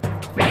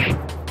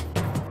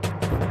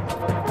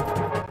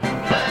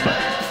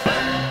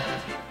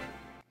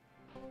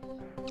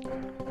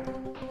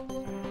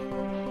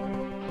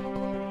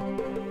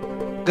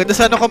 Ganda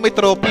sana kung may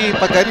trophy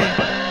pag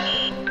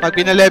pag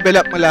binalevel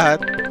up mo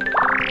lahat.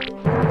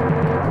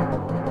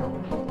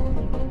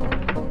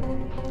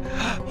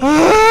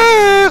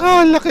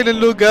 Ang laki ng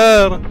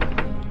lugar.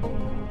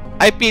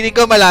 Ay, piling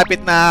ko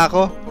malapit na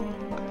ako.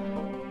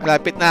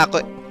 Malapit na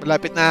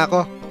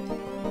ako.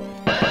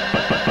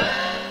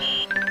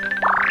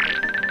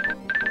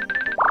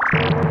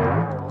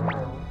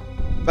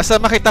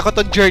 Basta makita ko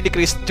tong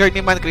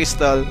Journeyman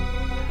Crystal.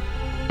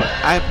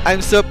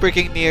 I'm so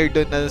freaking near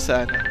doon na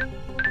sa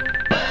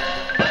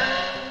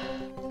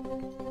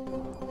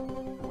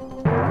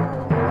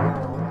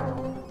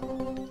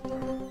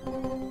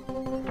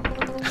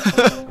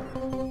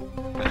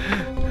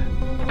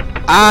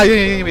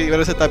yun, may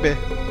meron sa tabi.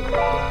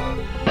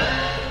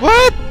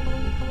 What?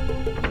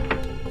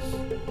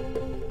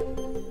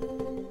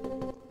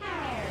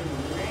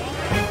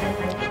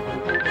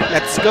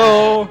 Let's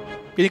go!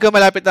 Pili ko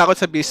malapit na ako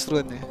sa Beast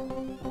Rune eh.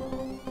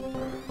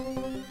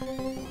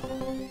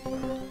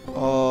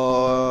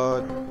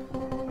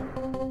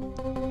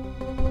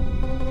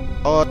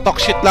 Talk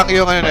shit lang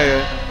yung na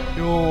yun.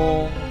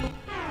 Yung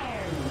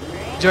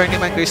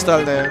Journeyman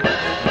Crystal na yun.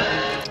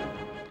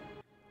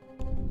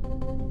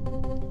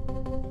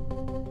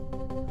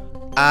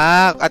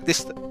 At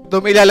least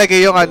doon ilalagay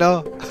yung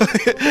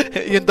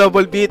yung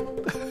double beat.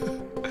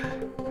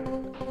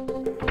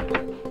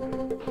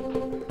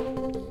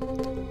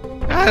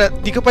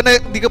 Di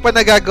ko pa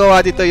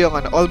nagagawa dito yung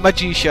All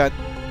Magician.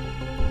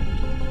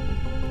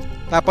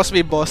 Tapos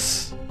may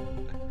boss.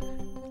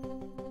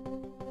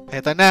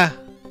 Eto na.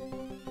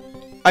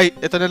 Ay,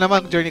 ito na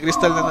naman, Journey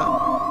Crystal na.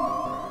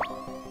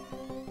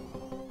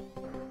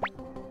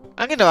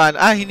 Ang ginawa,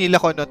 hinila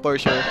ko not for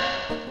sure.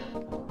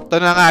 Ito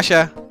na nga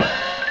siya.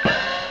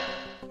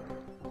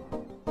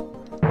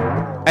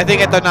 I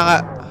think ito na nga.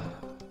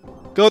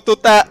 Go to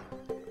ta.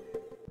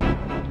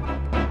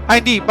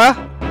 Hindi pa?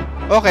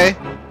 Okay.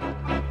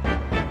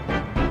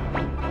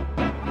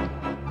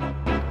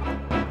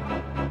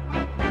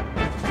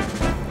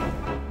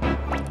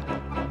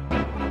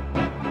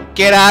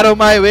 Get out of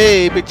my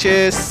way,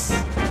 bitches.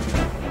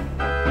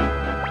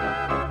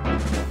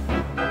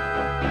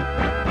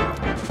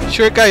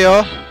 Sure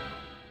kayo?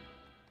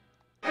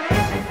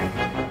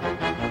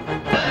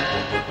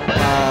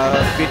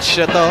 Bitch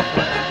na to.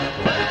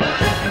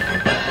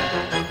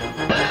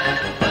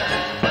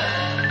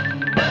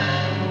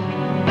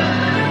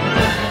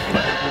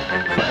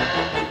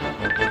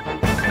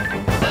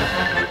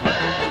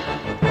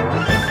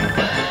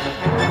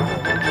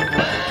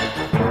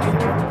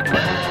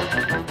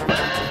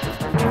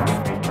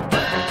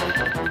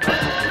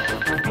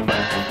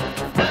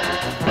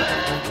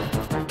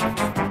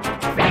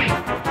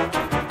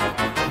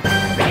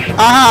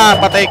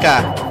 Patay ka.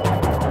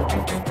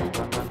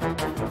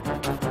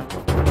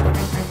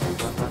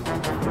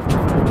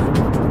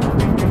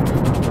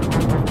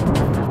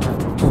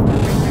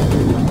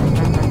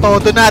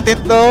 Todo natin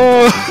to.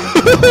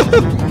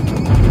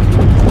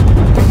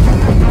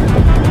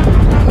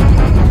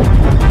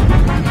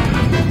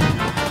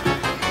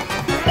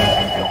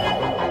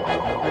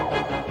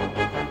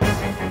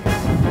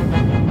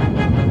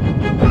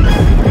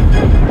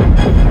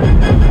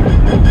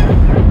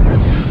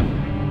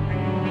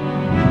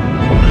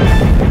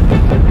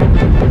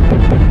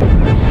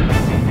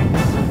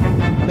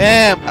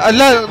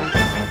 Ala.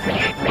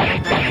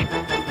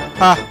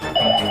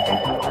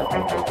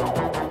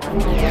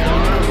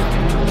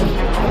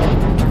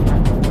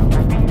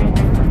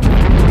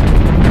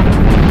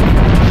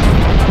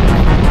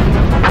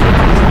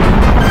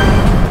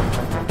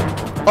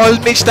 All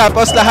mage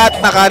tapos lahat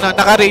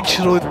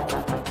naka-rage rune.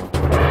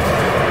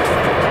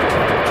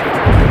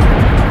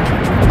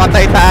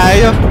 Patay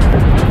tayo.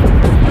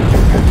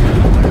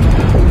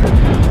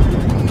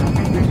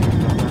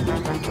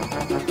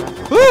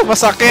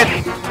 Masakit.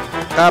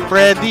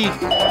 Ready.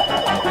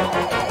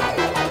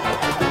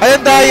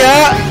 Ayun,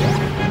 daya.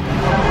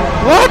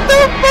 What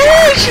the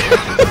fuck?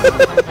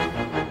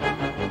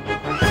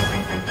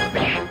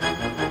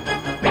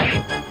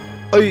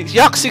 Oy,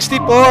 yak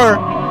 64.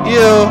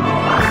 Ew.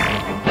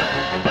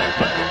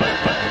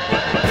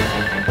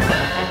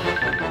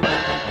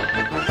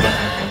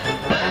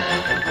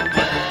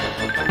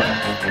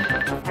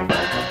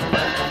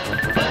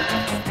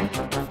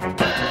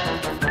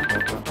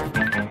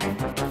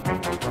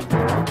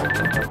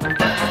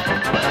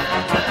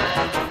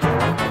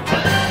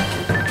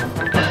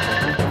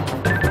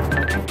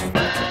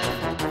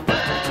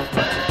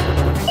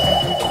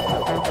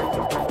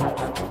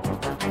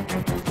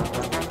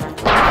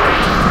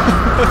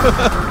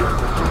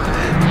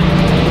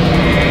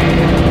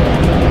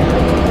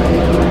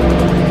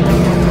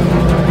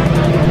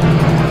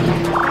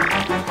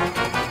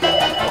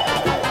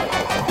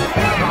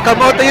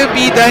 Kamote yung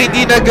bida,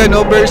 hindi na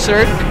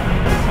berserk.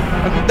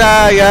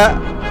 daya.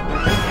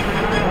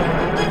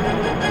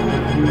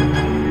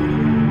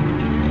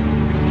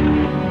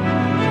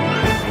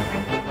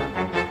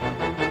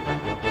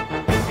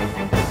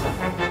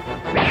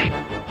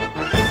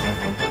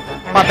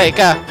 Patay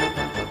ka.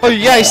 Oh,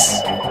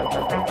 yes!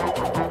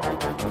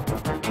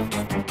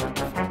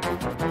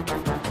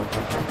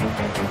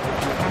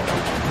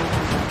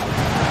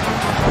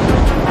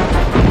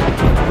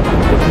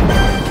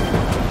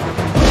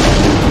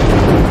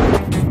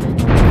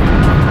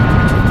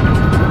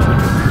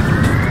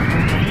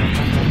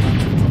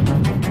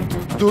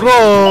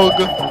 Durog!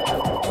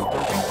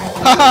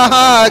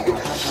 Hahaha!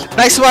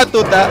 Nice one,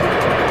 Tuta.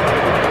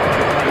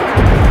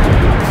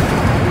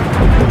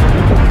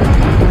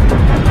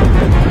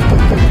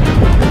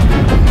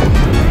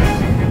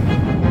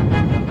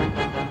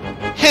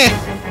 Heh!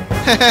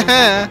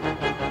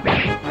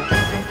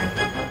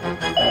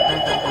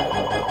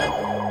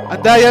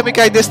 Ang daya, may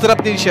kay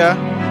disrupt din siya.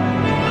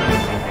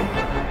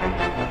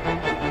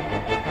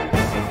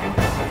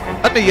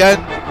 Ano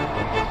yan?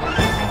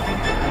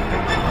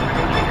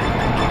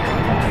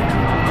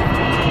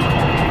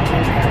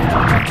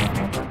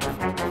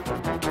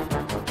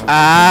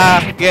 Ah,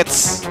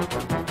 gets.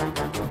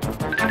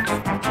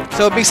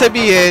 So, big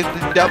sabihin,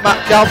 di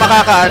ako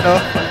makakaano.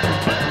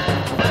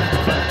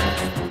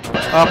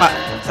 Oo nga,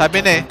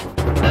 sabi na eh.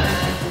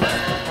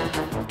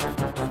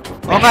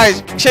 Oo nga,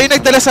 siya yung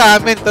nagdala sa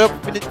amin. Pero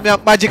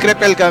magic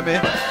repel kami.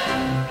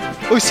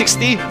 Uy,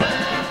 60.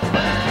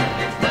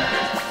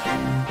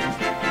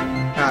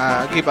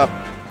 Give up.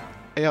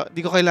 Ayaw,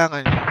 di ko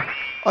kailangan.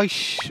 Ay,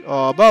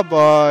 oh,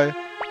 bye-bye.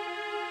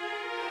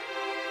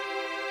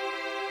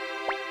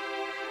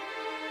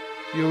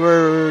 You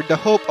were the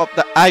hope of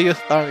the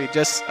Ayuth army,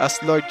 just as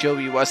Lord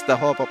Jowy was the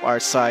hope of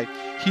our side.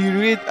 He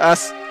rid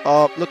us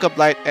of look of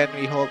light, and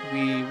we hope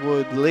we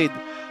would lead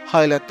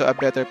Highland to a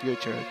better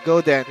future. Go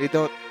then, we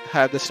don't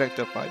have the strength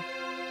to fight.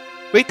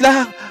 Wait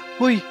lang!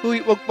 Huy,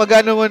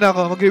 mag-ano muna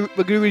ako,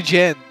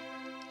 mag-regen.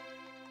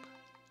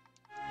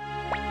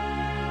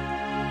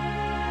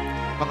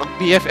 Mga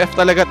BFF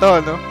talaga to,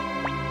 no?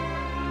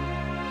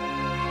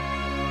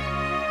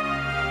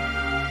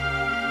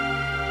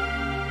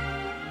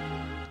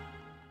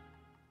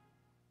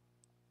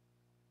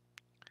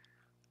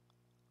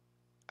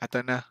 Ato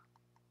na.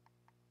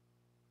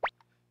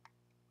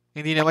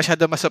 Hindi na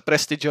masyado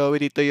masuppress ni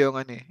Jowy dito yung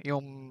ano eh,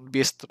 yung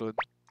Beast Rune.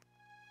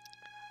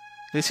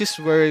 This is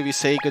where we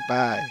say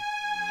goodbye.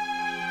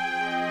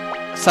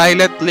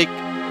 Silent Lake.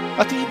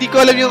 At hindi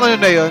ko alam yung ano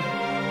na yun.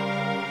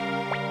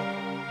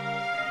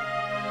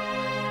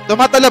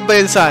 Tumatalab ba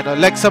yun sa ano?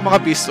 Like sa mga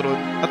Beast Rune?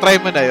 Na-try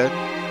mo na yun?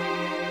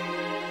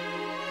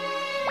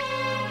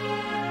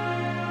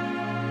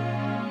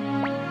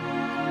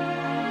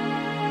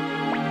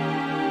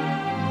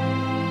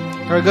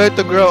 You're going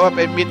to grow up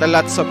and meet a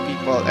lot of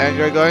people, and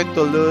you're going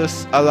to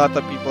lose a lot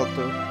of people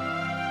too.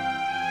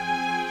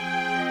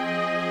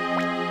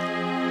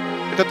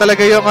 Ito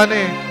talaga yung ano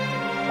eh.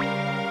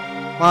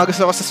 Mga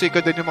gusto ko sa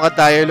Suikoden yung mga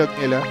dialogue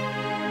nila.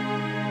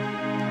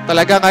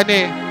 Talagang ano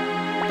eh.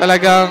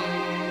 Talagang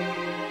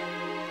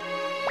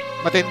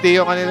matindi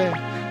yung kanila eh.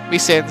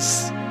 May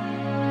sense.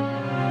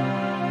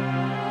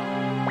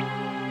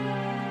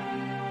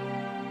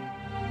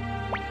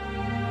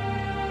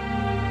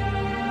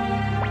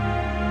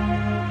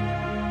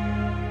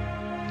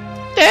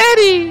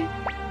 Daddy!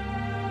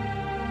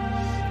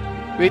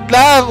 Wait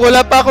lang,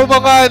 wala pa ako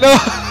mga ano.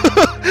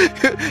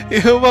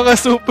 Yung mga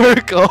super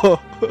ko.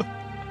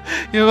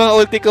 Yung mga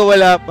ulti ko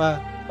wala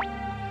pa.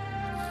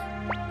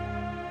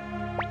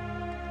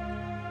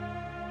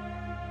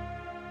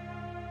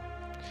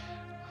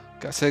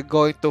 Kasi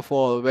going to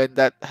fall. When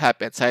that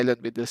happens,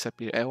 Silent will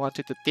disappear. I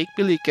want you to take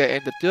Pilika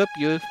and the two of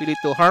you feel it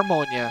to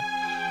Harmonia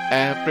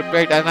and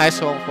prepared a nice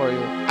home for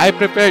you. I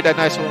prepared a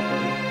nice home for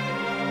you.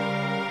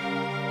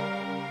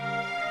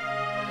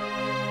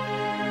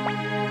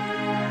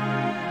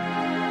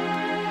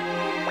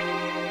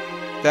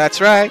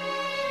 That's right.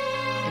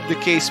 In the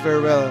case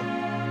farewell.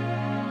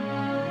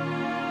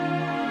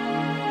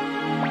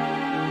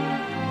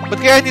 Ba't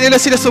kaya hindi nila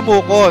sila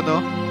sumuko,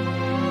 no?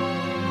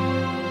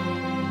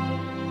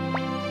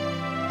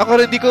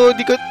 Ako rin, di ko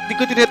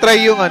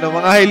tinatry yung ano,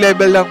 mga high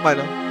level lang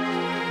ano.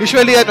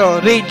 Usually ano,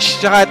 range,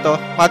 tsaka ito,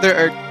 Mother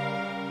Earth.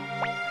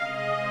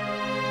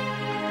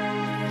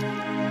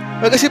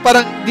 Pero kasi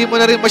parang di mo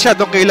na rin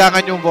masyadong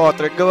kailangan yung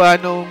water, gawa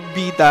nung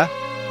bida.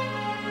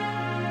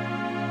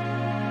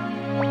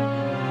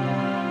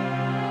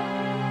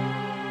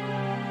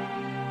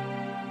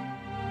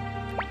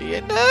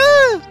 Yan na!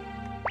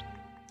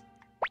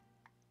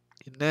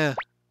 Yan na.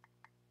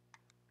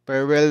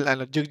 Farewell,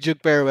 ano, jug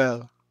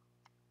farewell.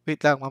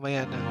 Wait lang,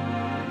 mamaya na.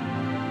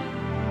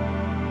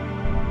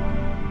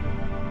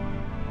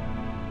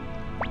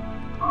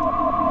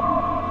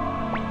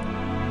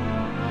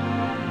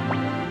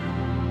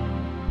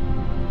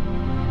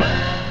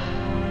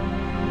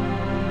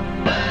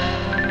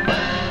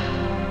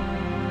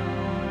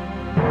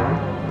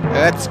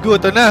 Let's go,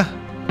 ito na.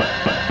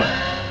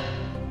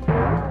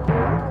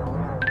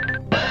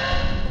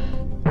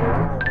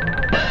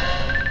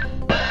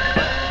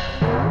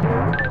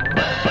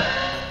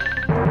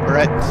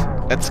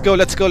 go,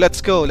 let's go,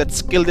 let's go.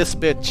 Let's kill this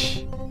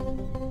bitch.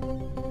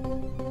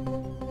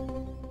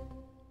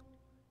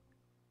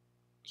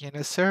 Yan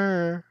na,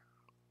 sir.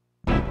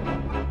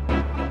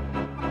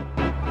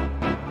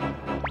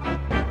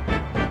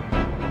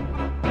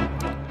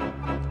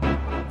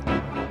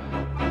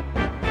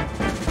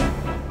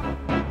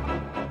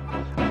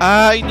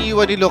 Ah,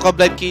 iniwan ni Loka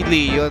Blood kay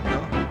Leon,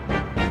 no?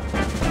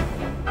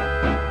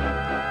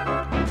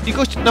 Hindi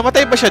ko...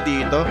 Namatay ba siya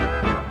dito?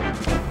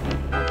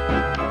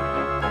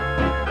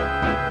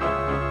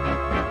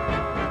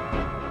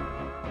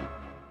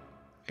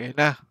 Ayan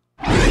na.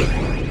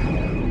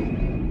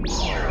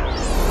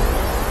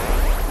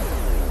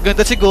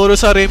 Ganda siguro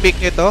sa remake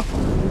nito.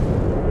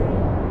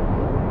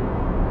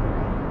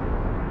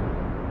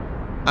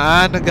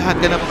 Ah, naghahan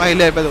ka ng mga high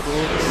level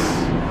runes.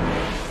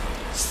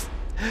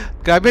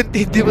 Grabe,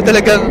 hindi mo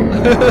talagang...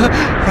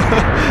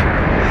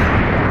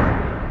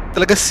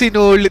 talaga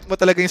sinulit mo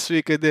talaga yung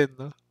Suikoden,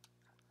 no?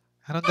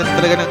 Anong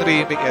ganda talaga ng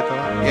remake ito?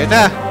 Yan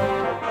na!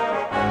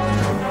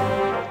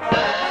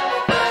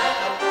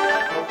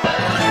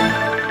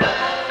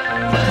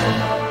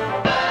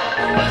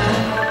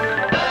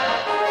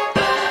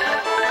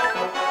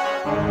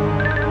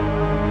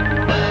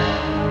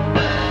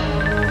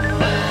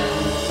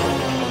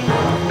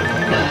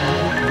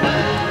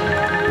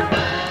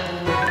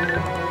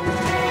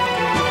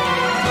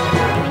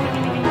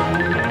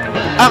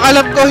 Ang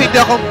alam ko,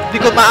 hindi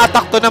ko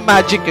ma-attack to ng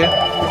magic eh.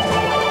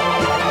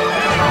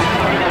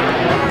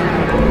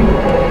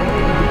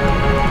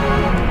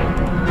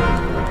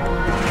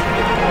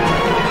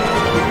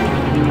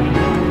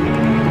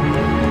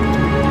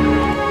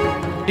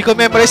 Hindi ko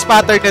memorize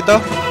pattern nito.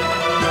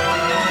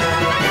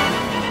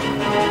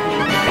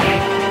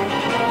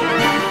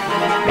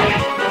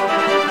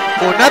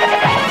 Kunat.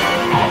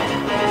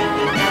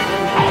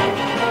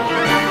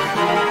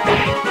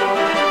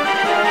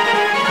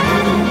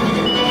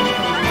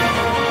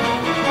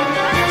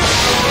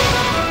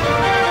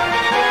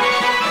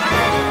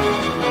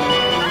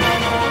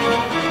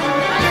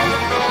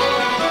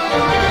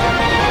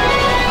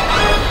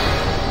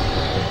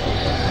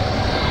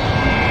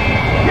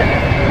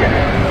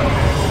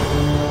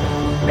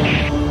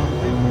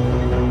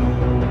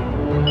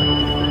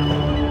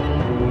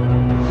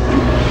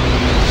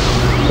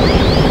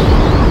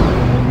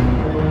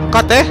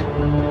 Kate?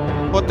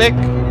 Potek?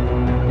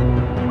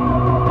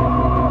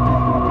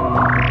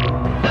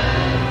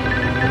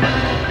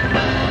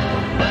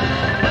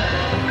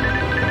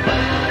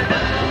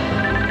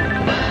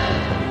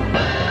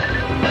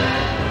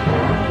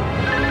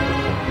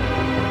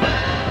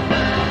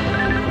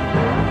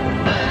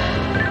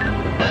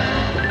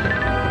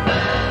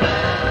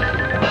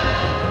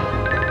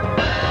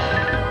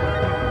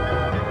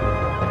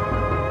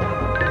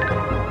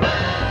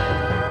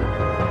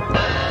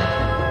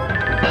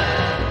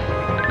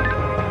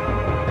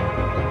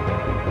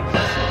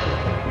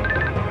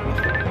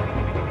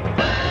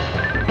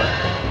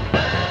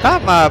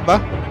 Tama ba?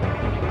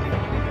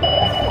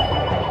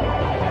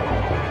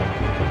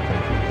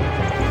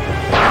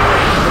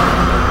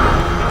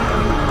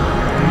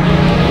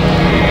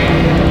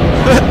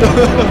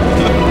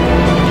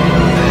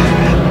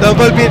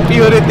 Double beat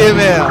purity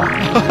me.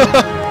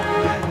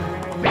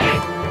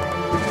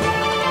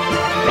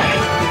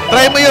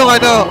 Try mo yung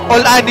ano,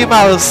 all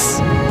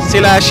animals.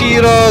 Sila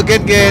Shiro,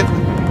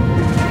 Gengen.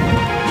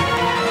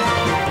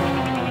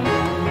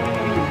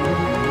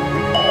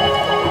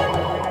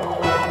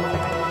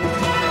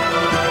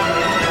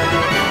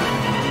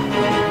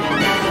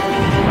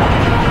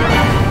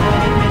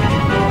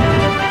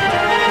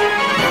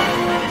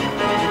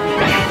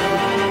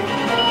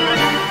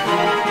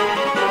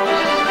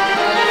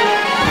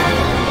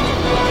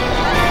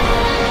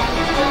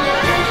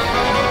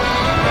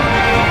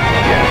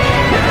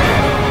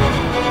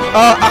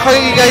 Oh, ako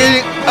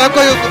yung alam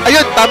ko yung,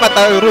 ayun, tama,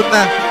 rune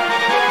na.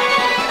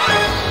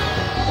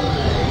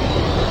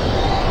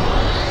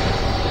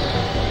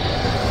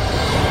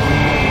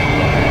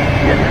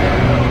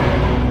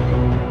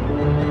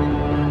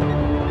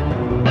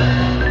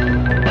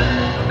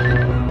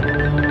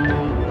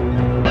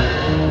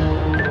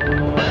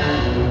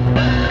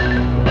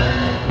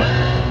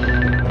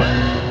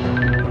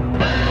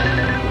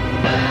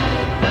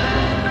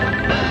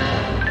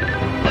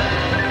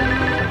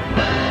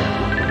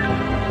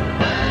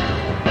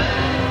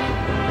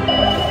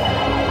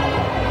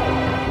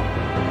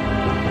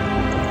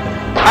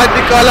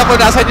 Hindi ko alam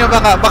kung nasan yung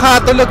mga,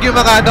 baka tulog yung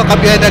mga ano,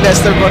 kabihan na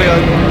Lester mo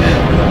rin.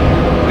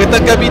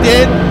 Gandang gabi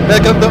din.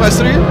 Welcome to my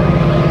stream.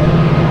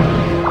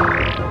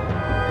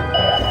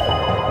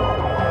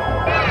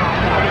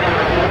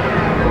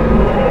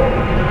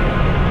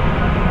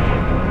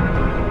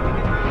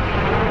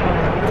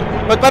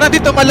 Ba't parang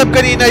dito malab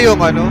kanina yung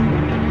ano?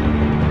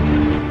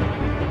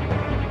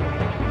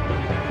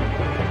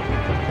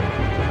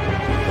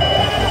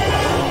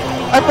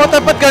 Ay po,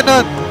 tapat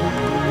ganon.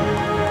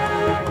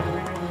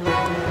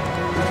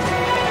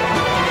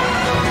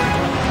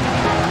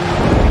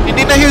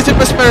 Hindi na heal si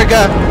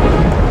Pasmerga.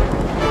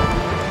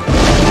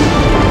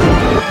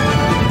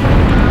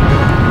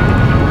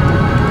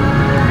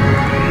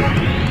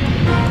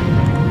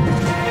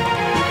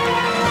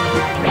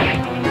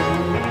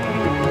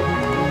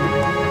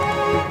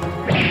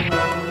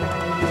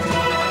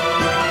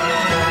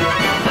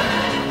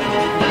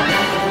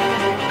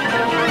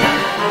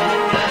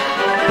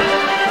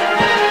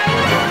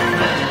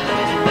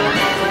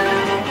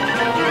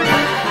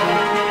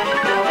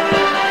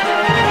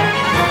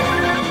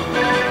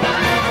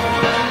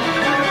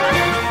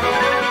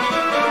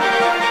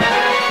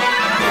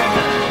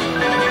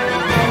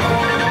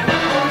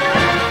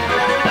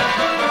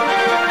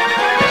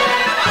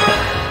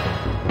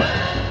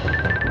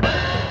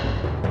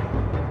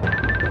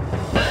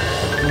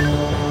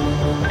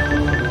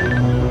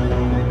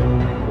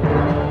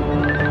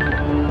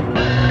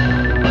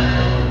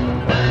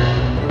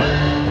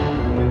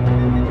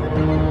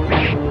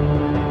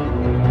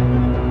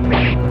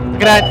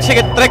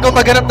 Sige, try ko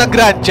maghanap ng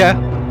Grandia.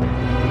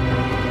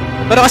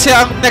 Pero kasi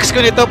ang next ko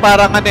nito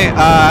parang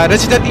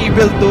Resident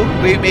Evil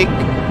 2 remake.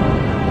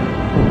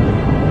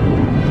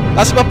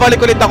 Tapos babalik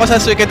ulit ako sa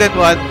Suikoden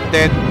 1.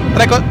 Then,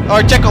 try ko,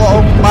 or check ko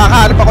kung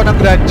makakahanap ako ng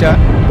Grandia.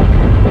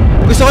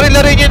 Gusto ko rin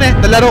laruin yun eh.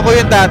 Nalaro ko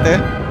yun dati.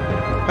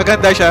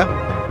 Maganda siya.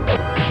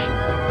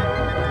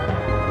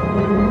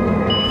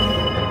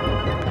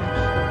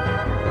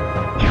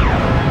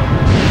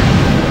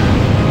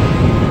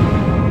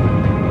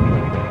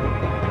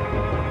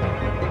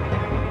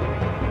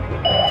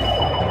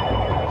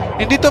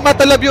 Hindi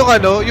tumatalab yung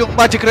yung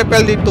magic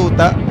repel ni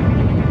Tuta.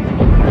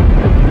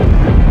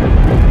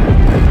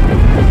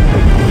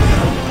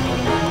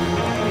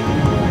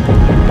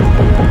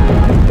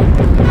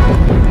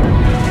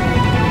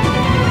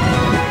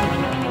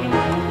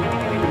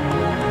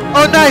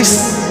 Oh,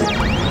 nice!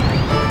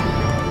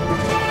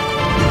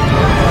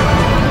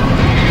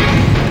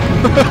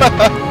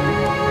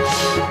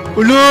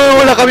 Ulo,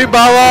 wala kami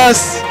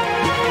bawas.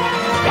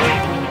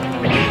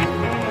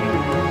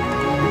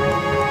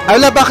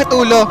 Ala, bakit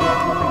ulo?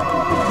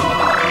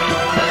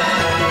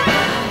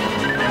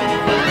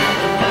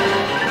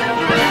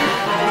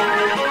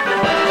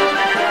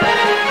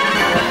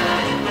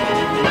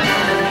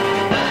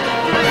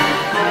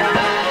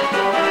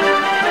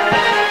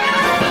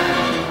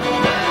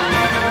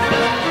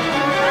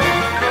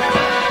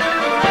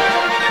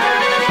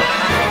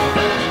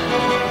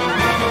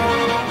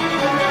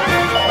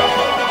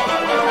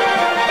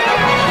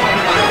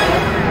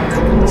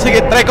 Sige,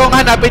 try kong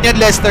hanapin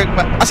yan, Lester.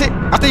 Kasi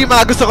yung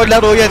mga gusto kong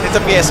laro yan sa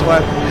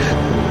PS1.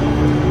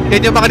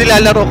 Yan yung mga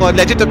nilalaro ko.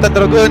 Legend of the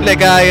Dragon,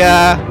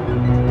 Legaya.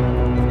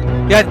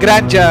 Yan,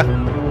 Grandia.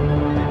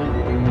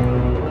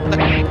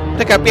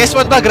 Teka,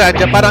 PS1 ba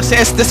Grandia? Parang si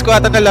SDS ko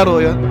ata nalaro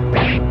yun.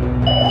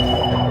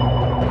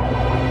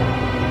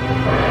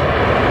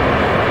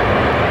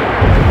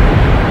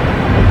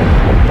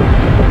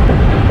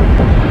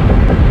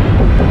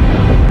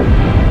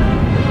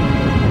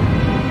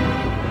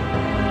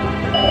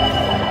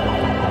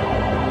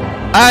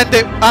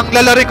 Hindi. Ang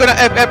lalarin ko ng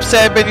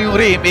FF7 yung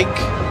remake.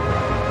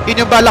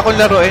 Yun yung bala kong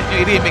laruin,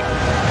 yung remake.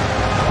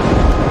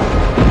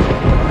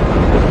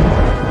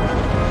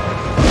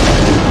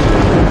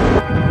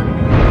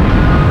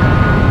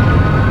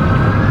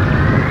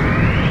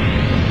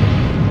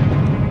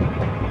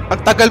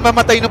 Ang tagal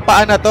mamatay ng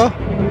paa na to.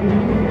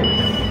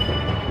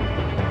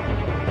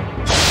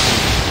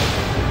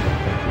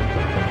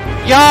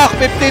 Yak!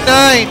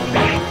 59!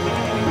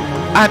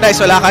 Nice.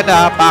 Wala ka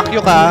na.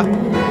 Pakyo ka.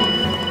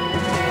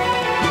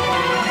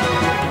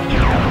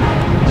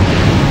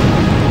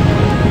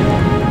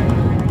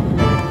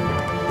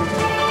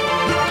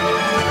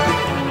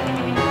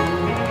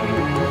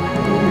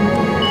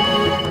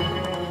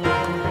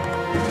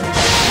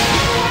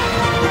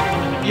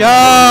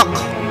 Yak!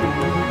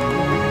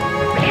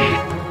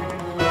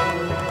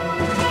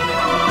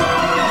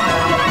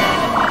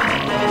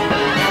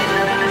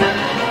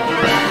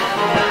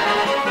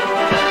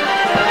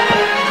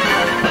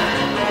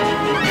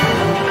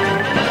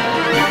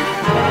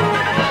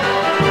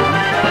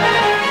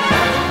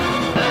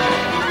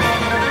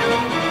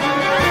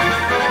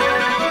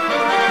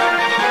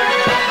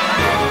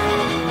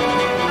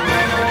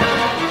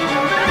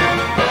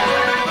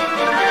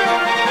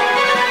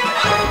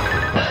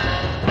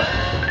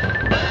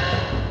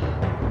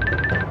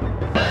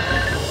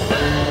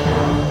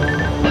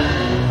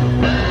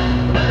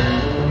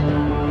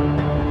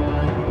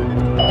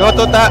 Go,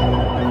 Tuta!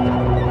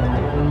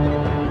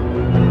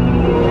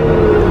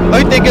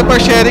 Oy, thank you for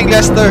sharing,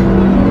 Lester.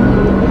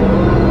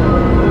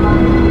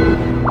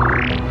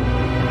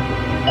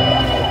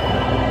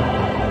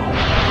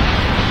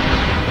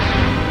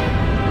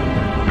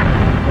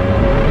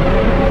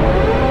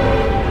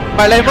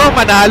 Malay mo,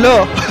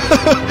 manalo.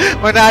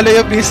 Manalo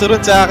yung Beast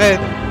Rune sa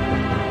akin.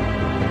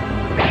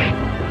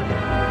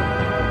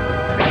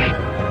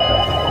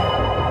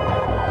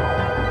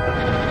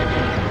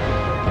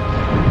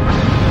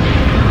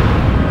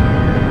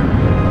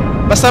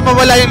 Basta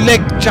mawala yung leg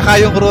tsaka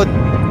yung rune,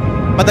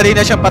 madali na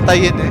siyang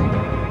patayin eh.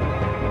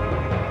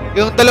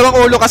 Yung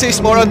dalawang ulo kasi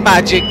is more on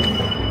magic.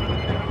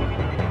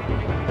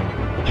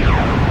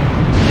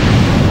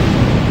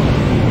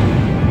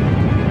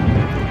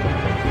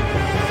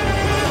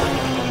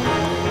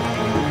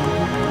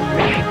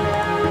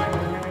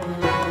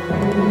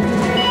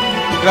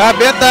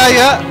 Grabe ang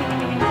daya.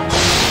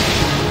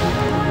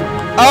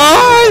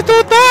 Ay,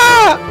 Tuta!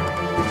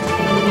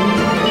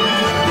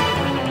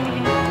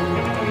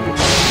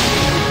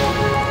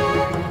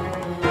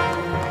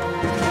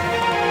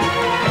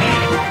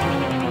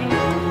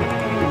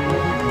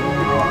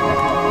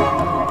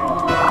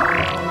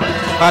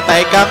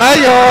 Patay ka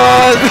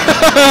ngayon!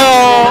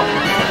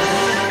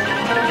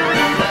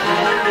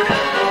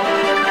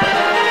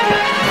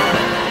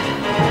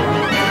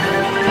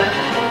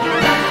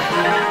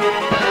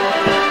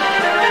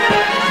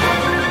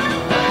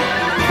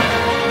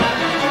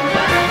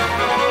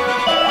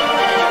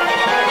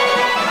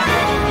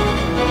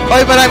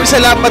 Oy, maraming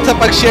salamat sa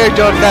pag-share,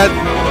 Jordan.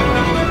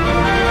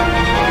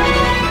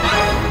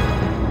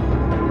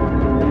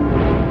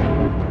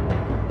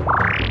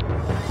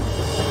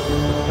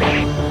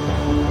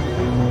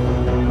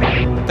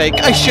 patay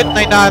ka. Ay, shit,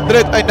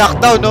 900. Ay,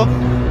 knockdown, no?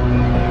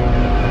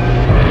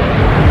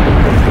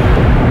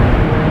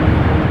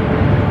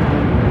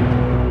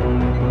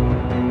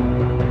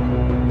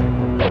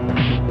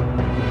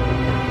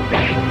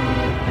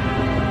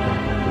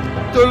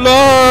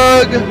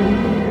 Tulog!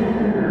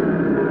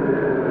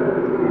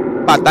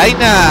 Patay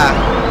na!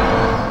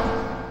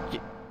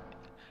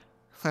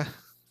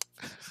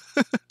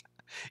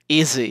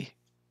 Easy.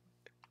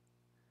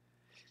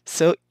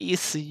 So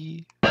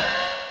easy.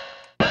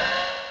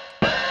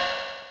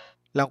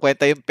 Lang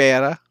kwenta yung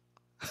pera.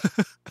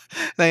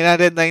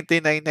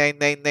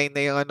 999,999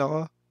 na yung ano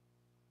ko.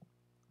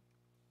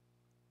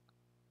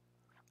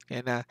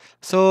 Yan na.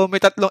 So, may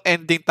tatlong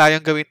ending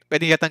tayong gawin,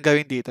 pwede yatang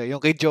gawin dito.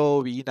 Yung kay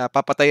Jowy, na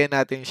papatayan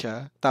natin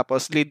siya.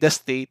 Tapos, lead the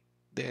state.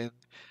 Then,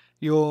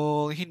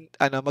 yung,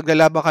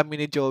 maglalaban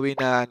kami ni Jowy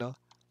na,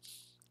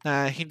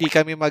 na hindi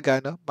kami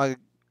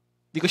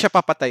hindi ko siya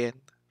papatayin.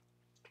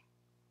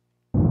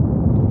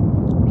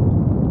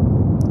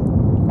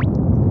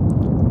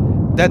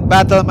 That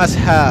battle must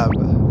have.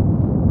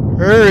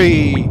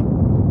 Hurry!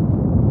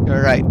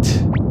 You're right.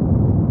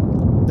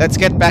 Let's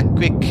get back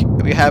quick.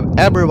 We have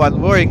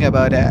everyone worrying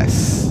about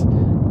us.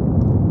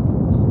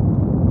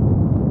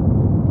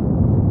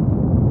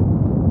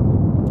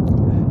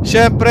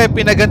 Siyempre,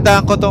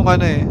 pinagandaan ko tong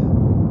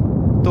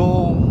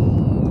tong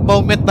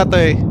moment na to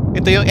eh.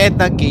 Ito yung end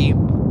ng game.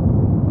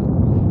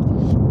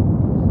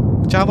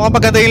 Tsaka mukhang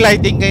maganda yung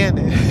lighting ngayon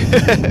eh.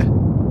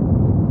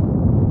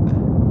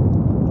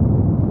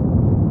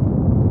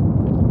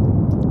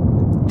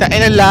 Tain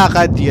ang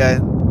lakad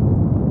yan.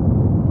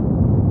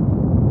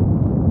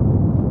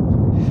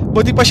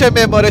 Buti pa siya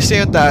memorize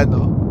niya yung daan,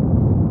 no?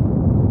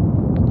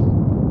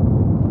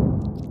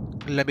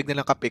 Lamig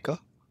na lang kape ko.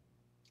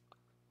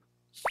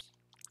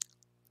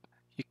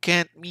 You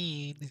can't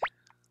mean.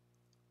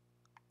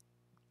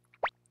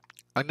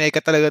 Ang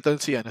naika talaga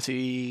to si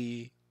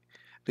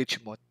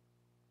Richmond.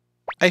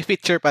 Ay,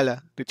 feature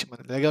pala.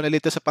 Richmond. Nalagaw na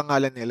lito sa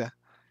pangalan nila.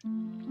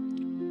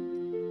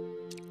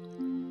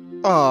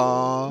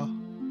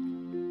 Aww.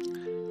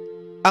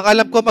 Ang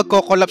alam ko,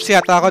 magko-collapse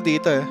yata ako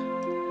dito eh.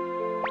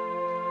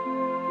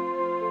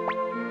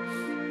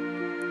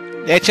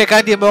 Check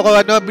hindi mo ako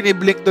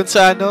biniblink dun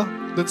sa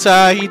dun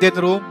sa hidden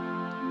room.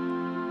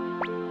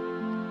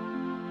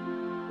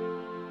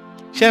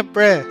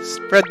 Siyempre,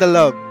 spread the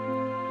love.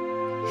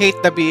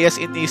 Hate the BS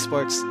in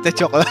esports. The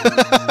joke lang.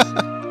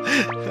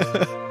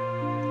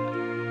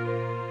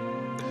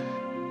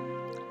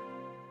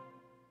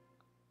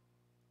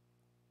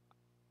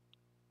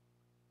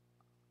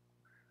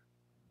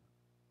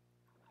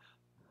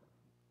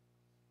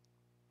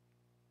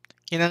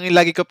 Yun ang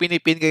lagi ko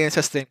pinipin ganyan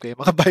sa stream ko.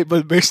 Mga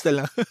Bible verse na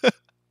lang.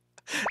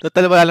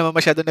 Total, wala naman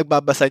masyado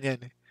nagbabasa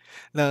niyan eh.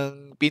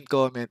 Ng pin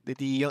comment.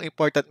 Hindi yung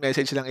important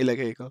message lang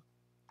ilagay ko.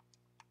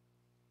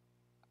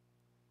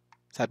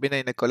 Sabi na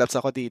yun, nag-collapse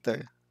ako dito.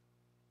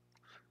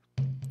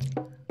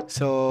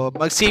 So,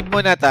 mag-save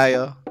muna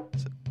tayo.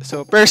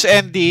 So, first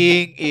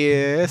ending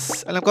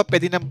is... Alam ko,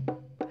 pwede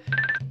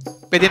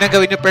na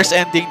gawin yung first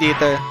ending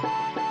dito.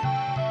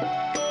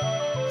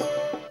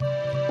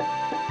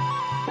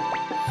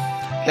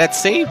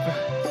 Let's save.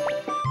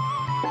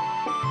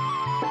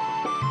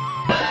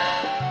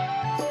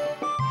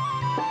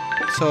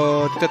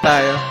 So, dito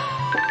tayo.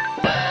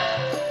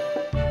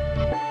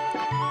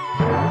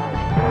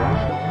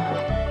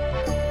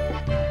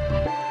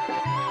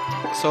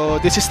 So,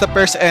 this is the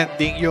first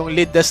ending, yung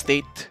lead the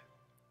state.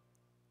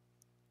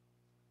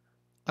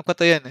 Ano pa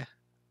to yan eh?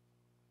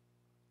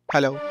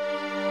 Hello?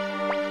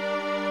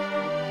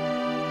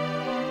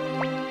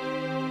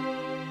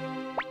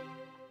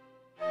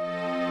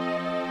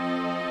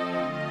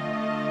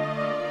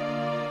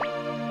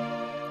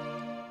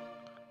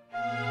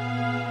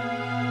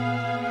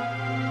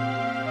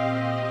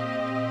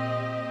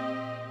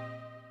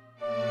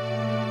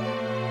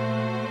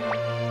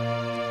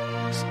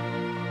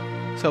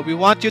 So we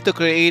want you to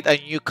create a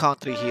new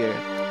country here.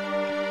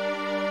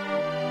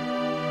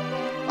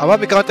 Aba,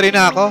 may country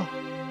na ako.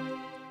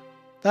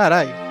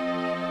 Taray.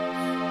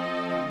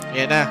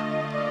 Yan na.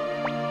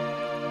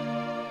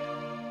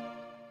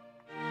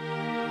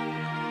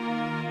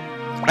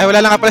 Ay,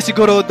 wala lang nga pala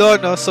siguro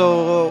doon, no?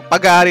 So,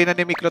 pag-aari na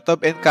ni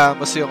Microtop and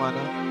Camus yung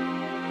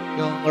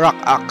yung Rock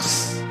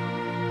Axe.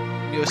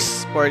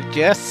 Use for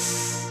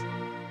Jess.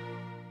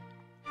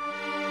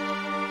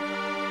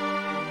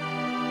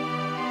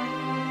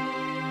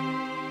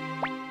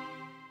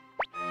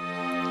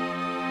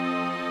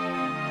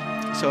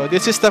 So,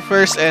 this is the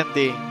first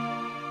ending.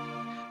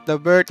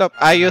 The birth of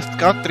Ayuth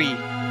country.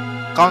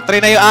 Country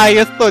na yung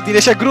Ayuth to. Di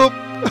na siya group.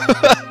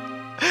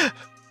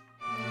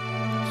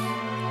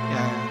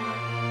 Yan.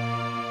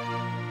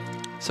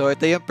 So,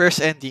 ito yung first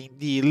ending.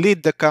 The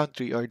lead the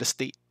country or the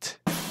state.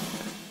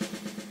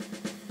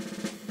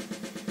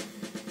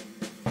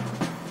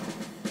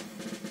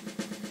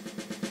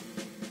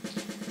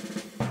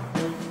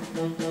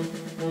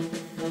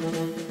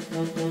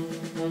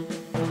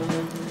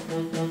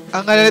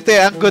 Ang nito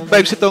eh, ang good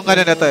vibes itong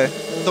na to eh.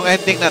 Itong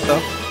ending na to.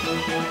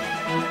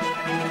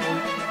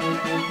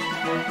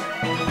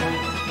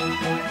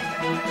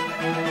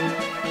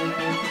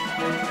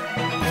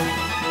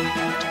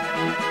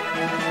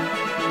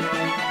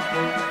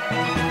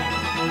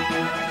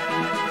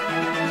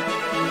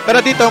 Pero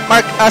dito,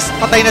 mark as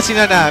patay na si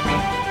Nanami.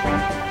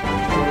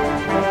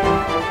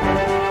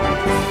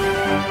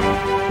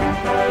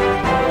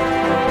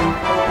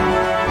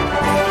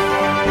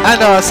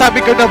 Ano,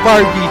 sabi ko na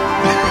Barbie.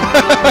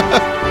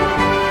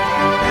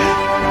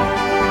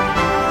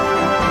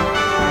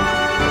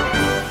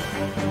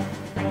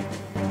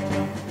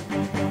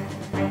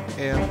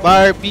 Ayan,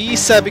 Barbie,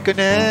 sabi ko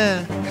na.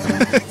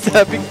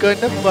 Sabi ko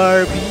na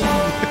Barbie.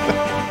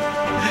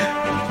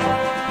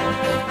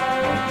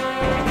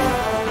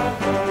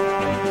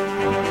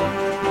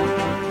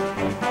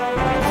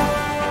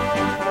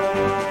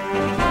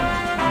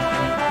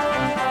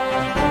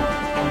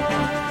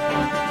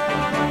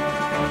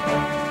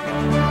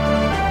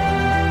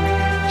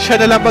 Siya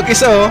na lang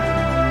mag-isa, oh.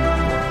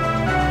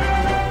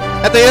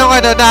 Ito yung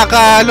ano,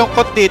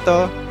 nakakalungkot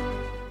dito.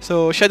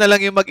 So, siya na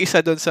lang yung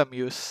mag-isa doon sa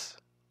Muse.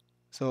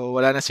 So,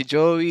 wala na si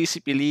Jowy, si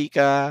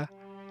Pilika,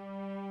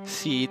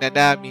 si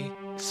Nanami.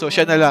 So,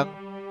 siya na lang.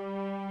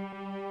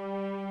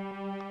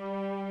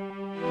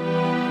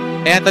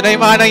 Ayan, ito na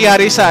yung mga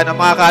nangyari sa ano,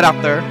 mga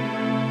character.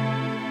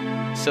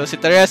 So, si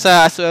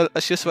Teresa,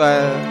 as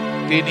usual,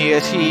 Green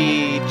Hill, si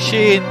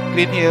Chin,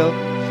 Green Hill,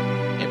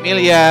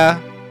 Emilia,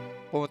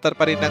 pumunta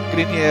pa rin ng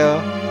Green Hill.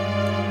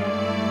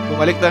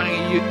 Bumalik ng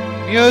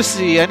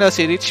Muse,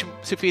 si Rich,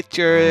 si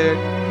Feature,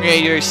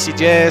 Mayor, si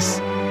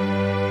Jess.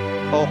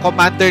 O,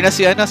 Commander na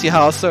si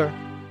Hauser.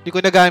 Hindi ko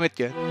nagamit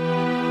yan.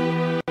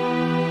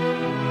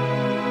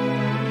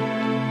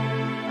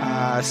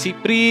 Si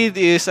Preed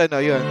is,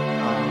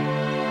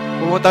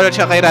 pumunta rin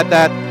siya kay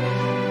Radat.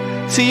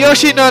 Si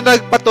Yoshino,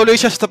 nagpatuloy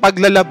siya sa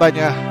paglalaban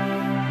niya.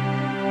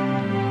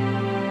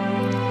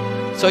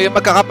 So, yung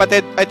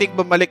magkakapatid, I think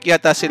bumalik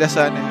yata sila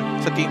sa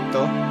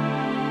Tinto.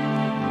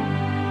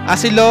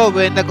 Si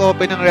Lowen,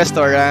 nag-open ng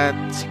restaurant.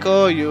 Si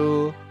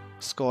Koyu,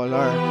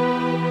 scholar.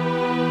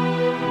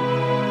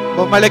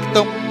 Bumalik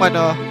tong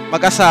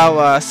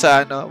mag-asawa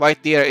sa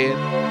White Deer Inn.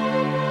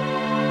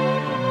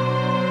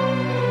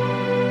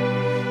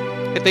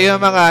 Ito yung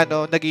mga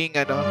naging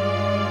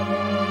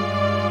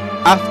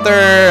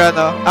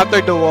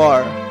after the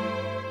war.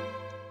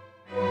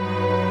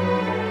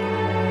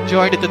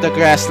 Joined into the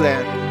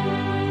grassland.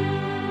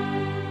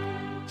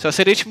 So,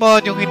 si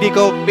Richmond, yung hindi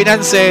ko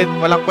pinansin,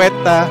 walang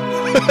kwenta.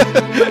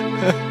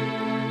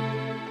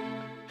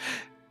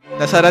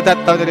 Nasa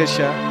Radat Town na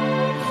siya.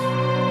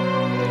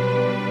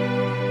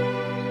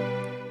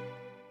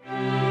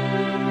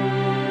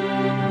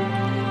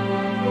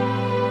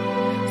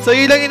 So,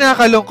 yun lang yung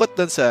nakakalungkot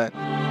dun sa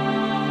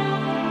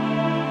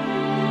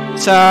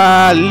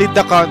Lead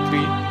the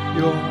Country.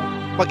 Yung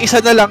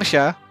mag-isa na lang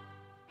siya.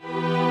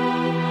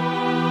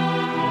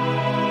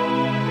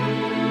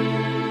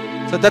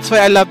 So that's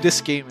why I love this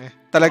game eh.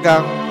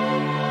 Talagang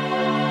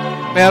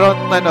meron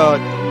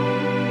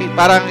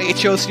parang it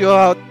shows you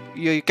how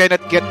you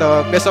cannot get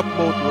the best of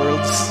both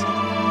worlds.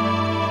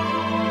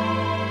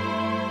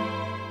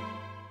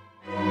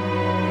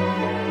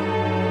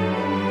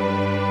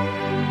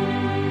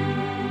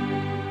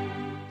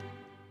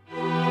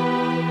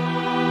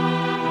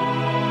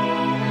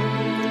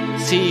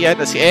 Si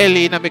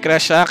Ellie na may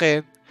crush sa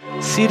akin.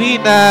 Si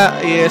Rina,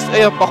 yes,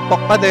 ayun, pokpok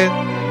pa din.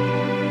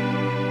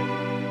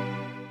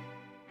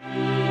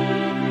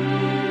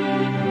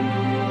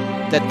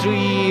 The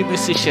three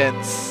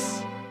musicians.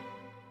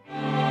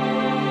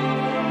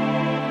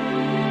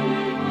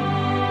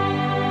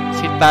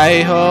 Si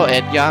Taiho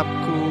and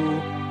Yamku.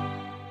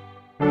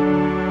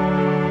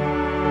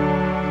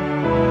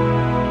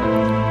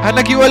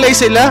 Naghiwalay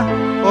sila?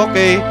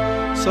 Okay.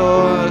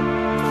 So,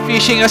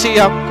 fishing na si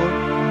Yamku.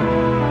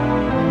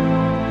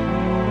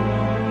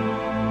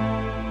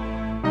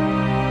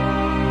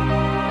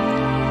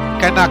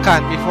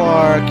 Kanakan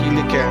before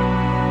Kiliken.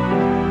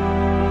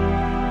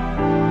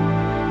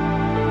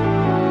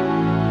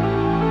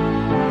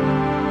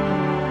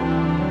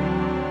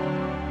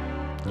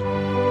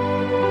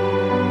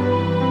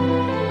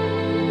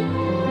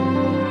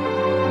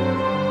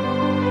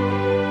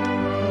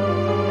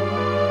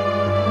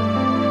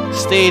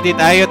 Stayed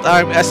in Ayat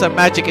Army as a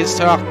magic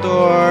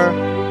instructor.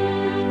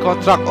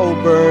 Contract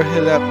over, he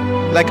left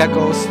like a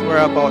ghost,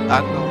 whereabout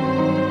unknown.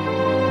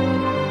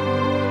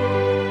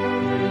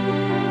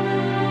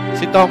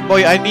 Si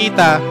Tomboy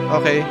Anita,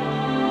 okay.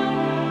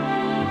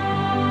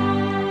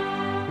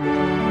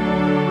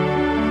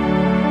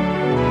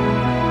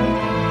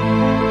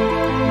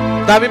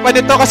 Dami pa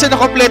nito kasi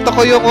nakompleto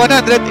ko yung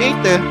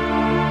 108 eh.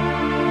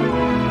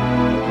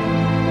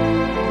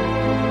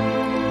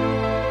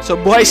 So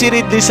buhay si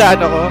Ridley sa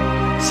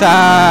sa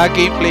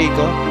gameplay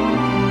ko.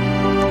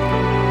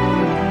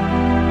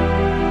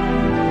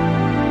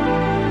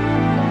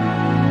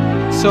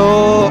 So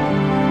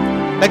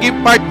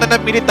naging part na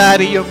ng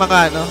military yung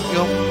mga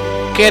yung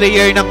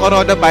carrier ng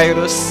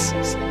coronavirus.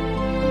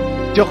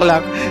 Joke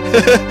lang.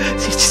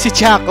 si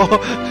Chaco,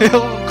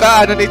 yung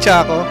ni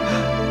Chaco.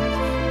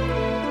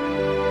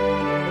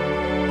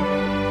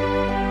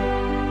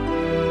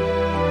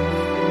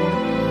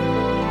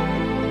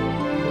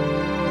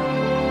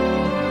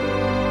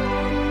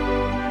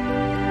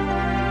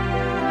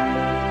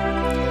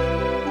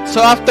 So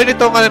after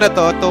nitong ano na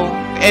to, itong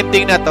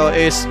ending na to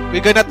is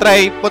we gonna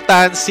try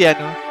puntahan si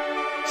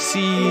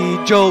si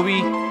Jowy.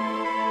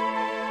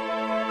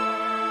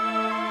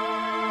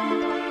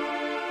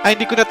 Ay,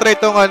 hindi ko na try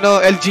itong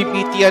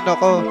LGBT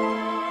ko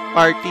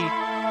party.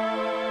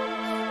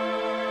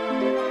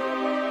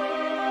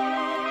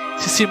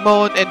 Si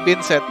Simone and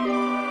Vincent.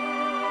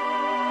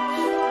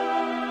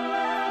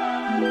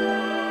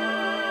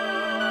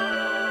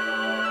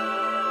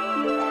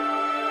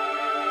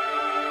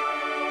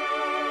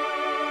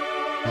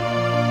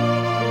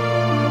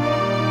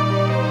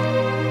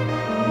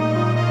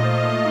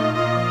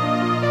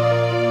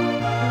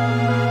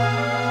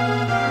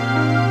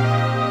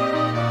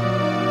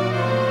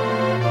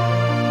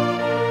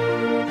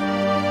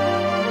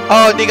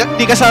 Oh,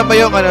 di kasama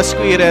yung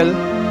squirrel.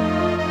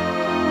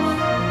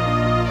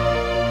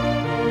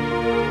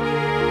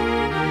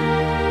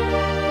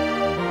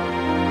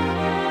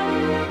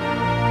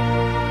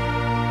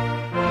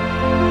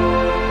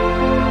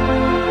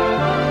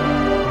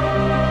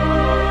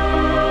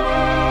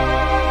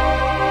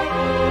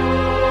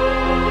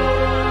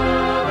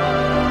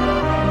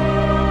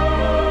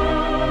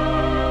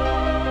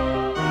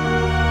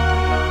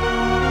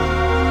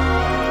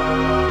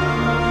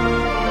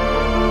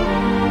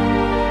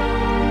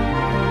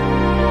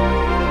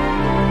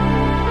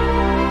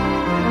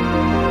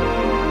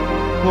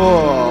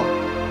 Wow.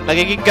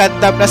 Nagiging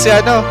Gundam na si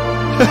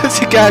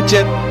si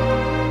Gadget.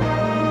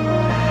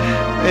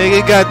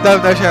 Nagiging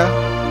Gundam na siya.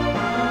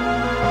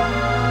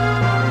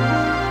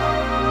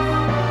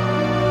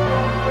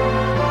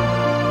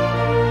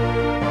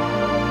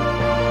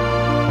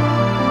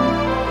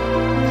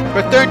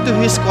 Return to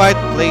his quiet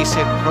place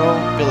in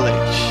Rome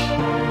Village.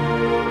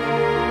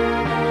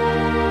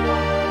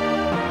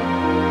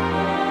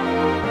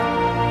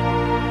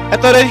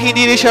 Ito rin,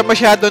 hindi rin siya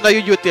masyado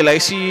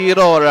na-utilize si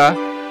Rora.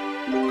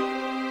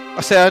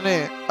 Kasi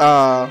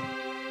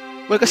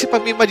well, kasi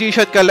pag may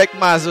magician ka like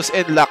Mazus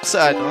and Lux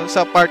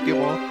sa party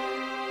mo,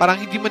 parang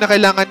hindi mo na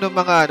kailangan ng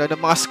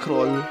mga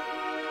scroll.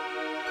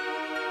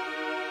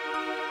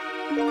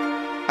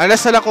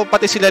 Unless na lang kung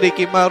pati sila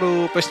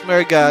Rikimaru,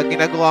 Peshmerga,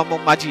 ginagawa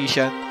mong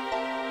magician.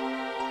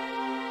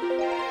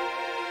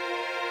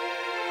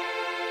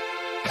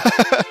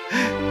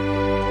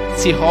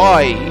 Si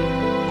Hoy.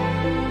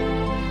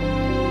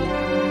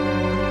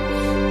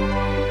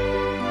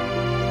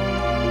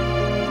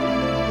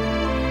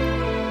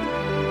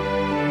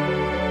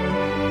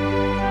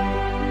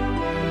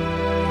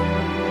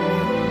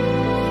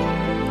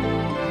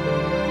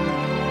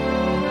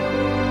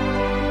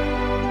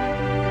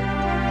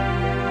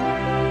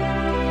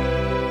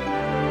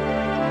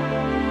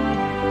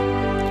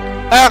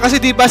 Kasi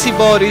di ba si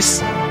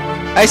Boris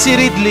ay si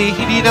Ridley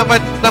hindi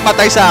naman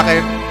namatay sa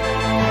akin.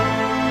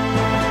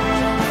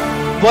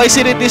 Boy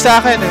si Ridley sa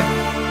akin eh.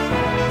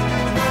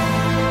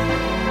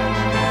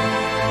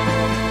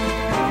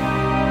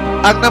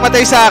 Ang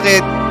namatay sa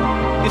akin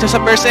dito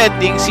sa first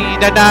ending si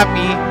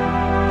Nanami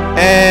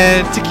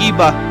and si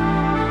Kiba.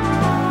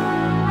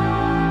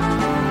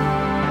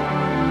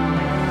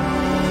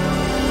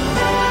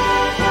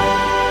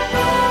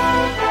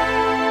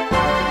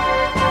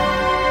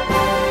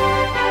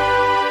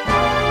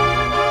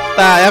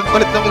 Ang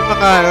kulit ng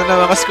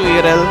mga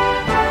squirrel.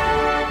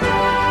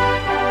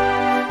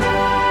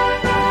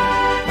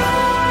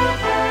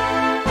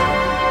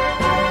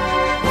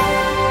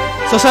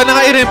 So sana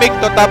nga i-remake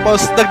to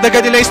tapos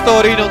dagdagan nila yung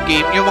story ng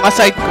game, yung mga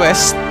side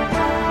quest.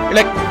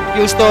 Like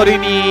yung story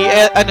ni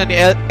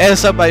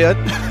Elsa ba yun?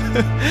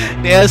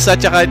 Ni Elsa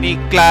tsaka ni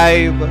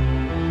Clive.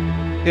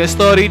 Yung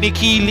story ni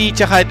Keely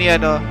tsaka ni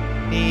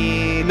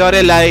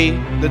Lorelai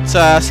dun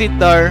sa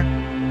Sindar.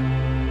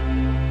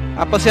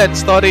 Tapos yan,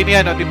 story ni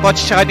ni Poch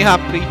tsaka ni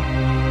Humphrey.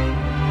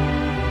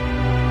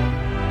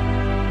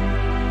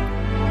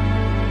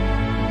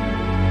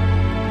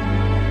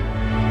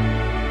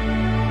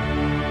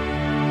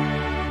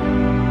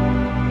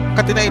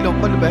 Kati na ilong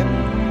ko, ba?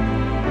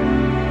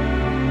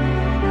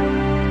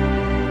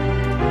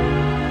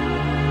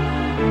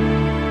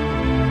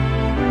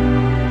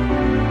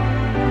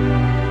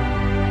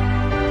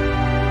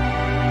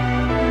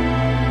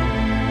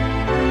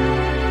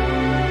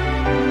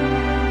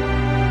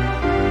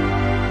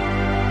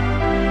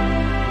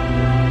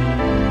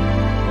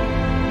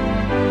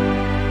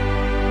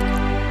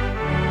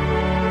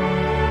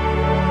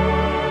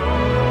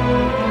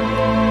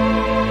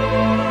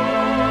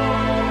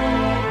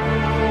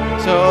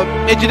 So,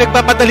 medyo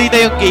nagpapadali na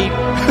yung game.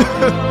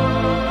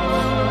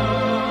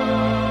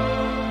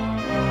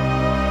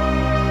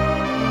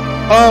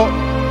 Oh,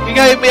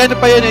 may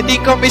pa yun eh.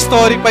 Think ko may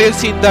story pa yung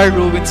Sindar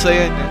Ruins na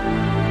yun eh.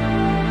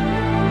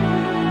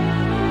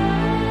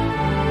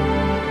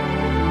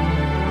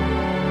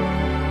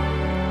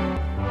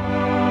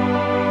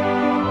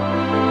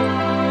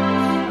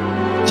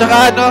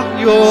 Tsaka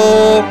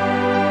yung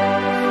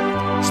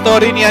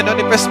story ni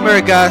ni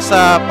Peshmerga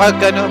sa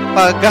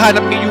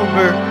paghahanap ni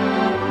Humor.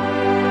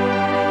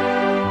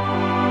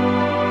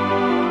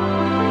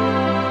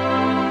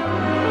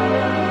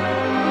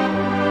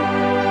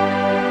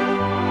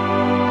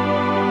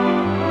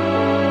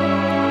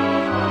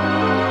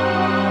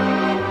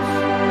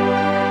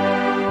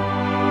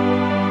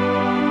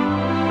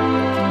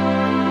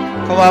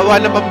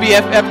 Kawawa naman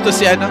BFF to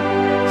si ano?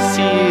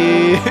 Si...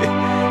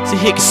 si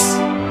Hicks.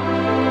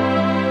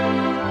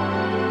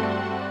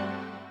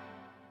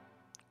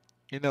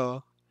 You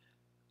know?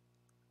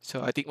 So,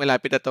 I think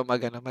malapit na to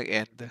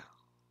mag-end.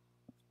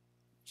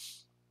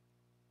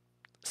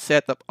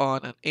 Set up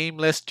on an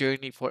aimless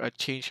journey for a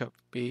change of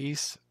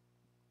pace.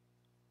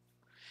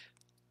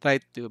 Try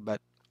to,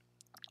 but...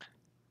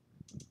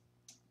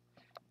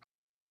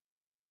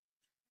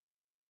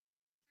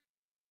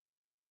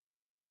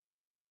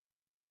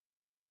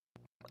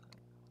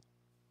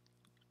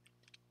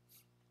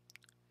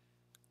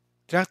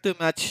 Drank too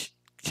much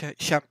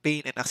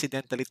champagne and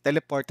accidentally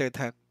teleported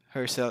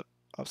herself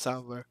of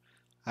somewhere.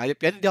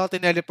 Ayop yan, hindi ako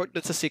tineleport dun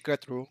sa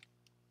secret room.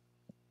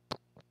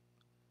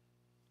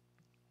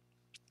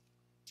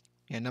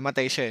 Yan,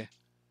 namatay siya eh.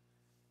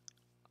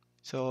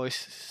 So,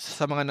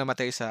 sa mga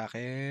namatay sa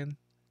akin.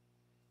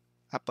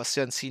 Tapos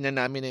yun, sina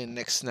namin na yung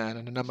next na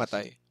ano, na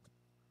namatay.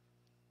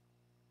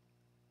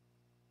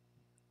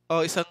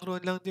 Oh, isang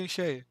rune lang din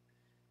siya eh.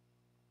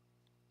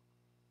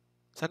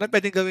 Sana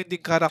pwedeng gawin din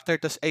character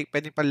tos ay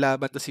pwedeng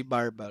panlaban to si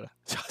Barbara.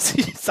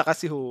 Saka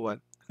si Juan.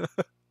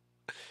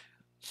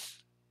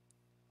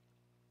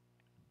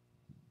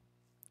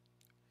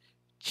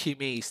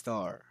 Chimay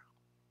Star.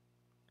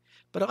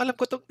 Pero alam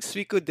ko tong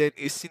Suikoden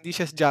is hindi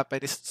siya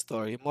Japanese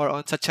story. More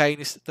on sa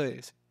Chinese ito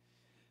eh.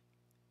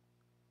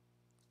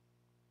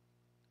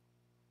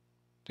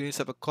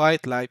 Dreams of a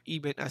quiet life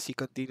even as he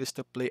continues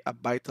to play a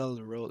vital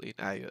role in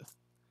Ayoth.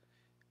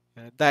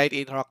 Died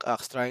in Rock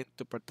Axe trying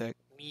to protect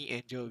me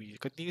and Jowy.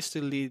 Continues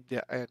to lead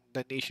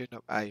the nation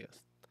of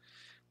Ayoth.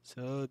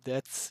 So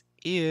that's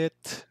it.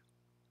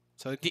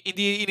 So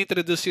hindi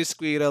inintroduce yung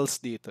squirrels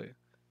dito eh.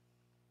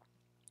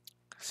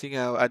 Kasi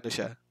nga ano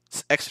siya.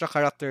 Extra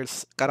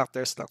characters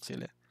lang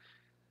sila.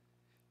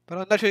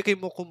 Parang not sure kay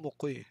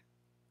Muku eh.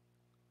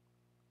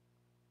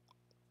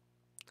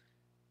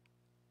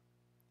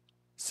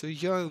 So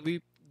yun,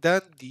 we've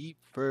done the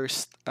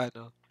first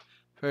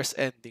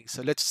ending.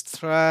 So let's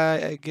try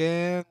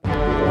again.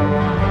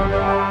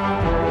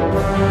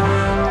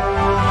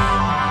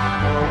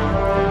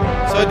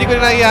 So hindi ko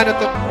na naiano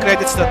itong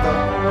credits na to.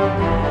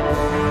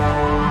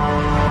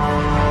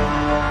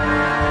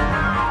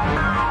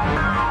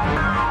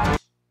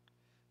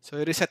 So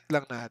reset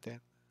lang natin.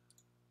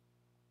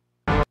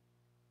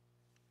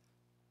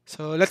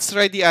 So let's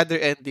try the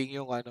other ending,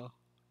 yung ano.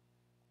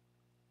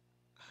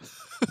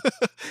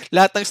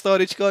 Lahat ng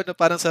storage ko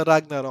parang sa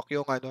Ragnarok,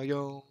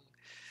 yung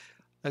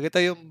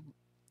nakita yung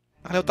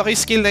nakalimutan ko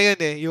yung skill na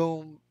yun eh,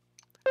 yung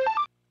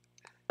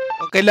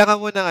kailangan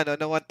mo ng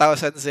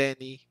 1,000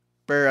 zenny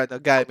per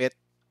gamit.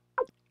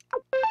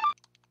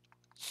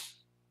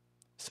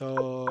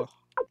 So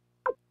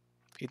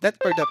that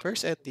for the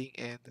first ending.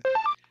 And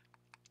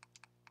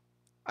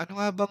ano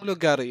nga bang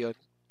lugar yun?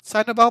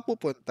 Sana ba ako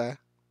pupunta?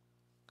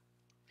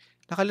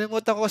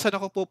 Nakalimutan ko saan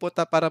ako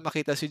pupunta para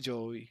makita si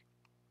Jowy.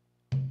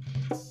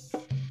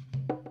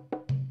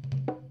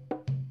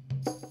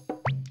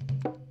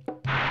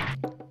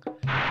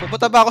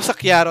 Pupunta ba ako sa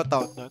Kiaro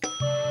Town nun?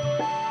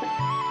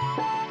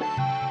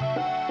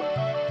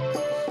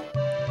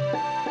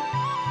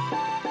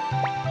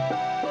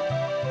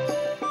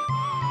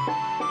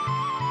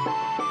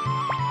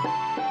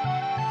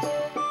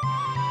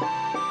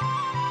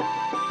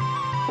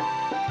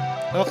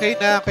 Okay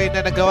na,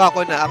 nagawa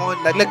ko na. Ako,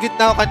 naglagit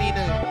na ako kanina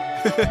eh.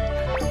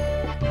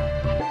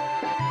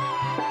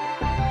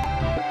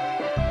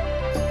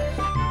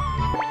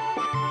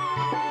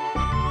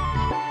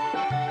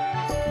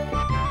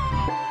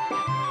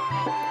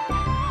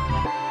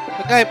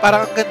 Okay,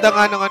 parang ang ganda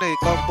nga ng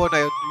combo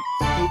na yun.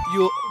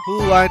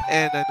 Huan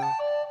and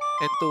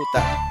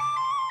Tuta.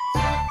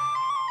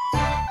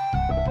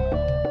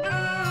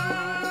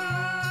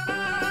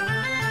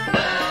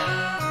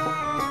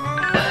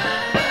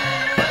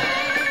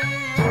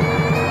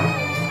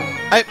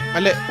 Ay,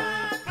 mali.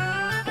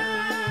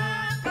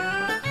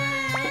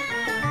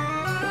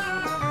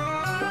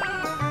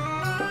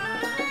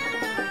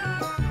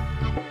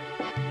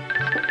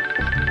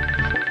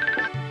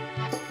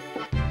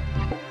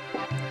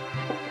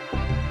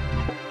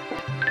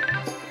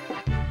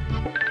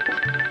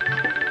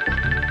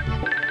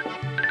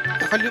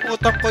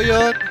 Nakalimutan ko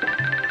yun.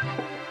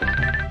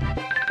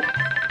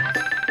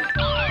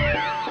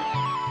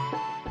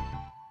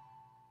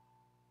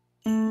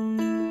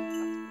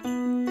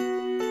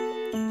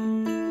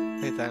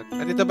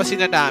 Nandito ba si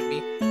Nanami?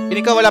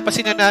 Piling ko wala pa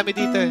si Nanami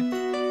dito eh.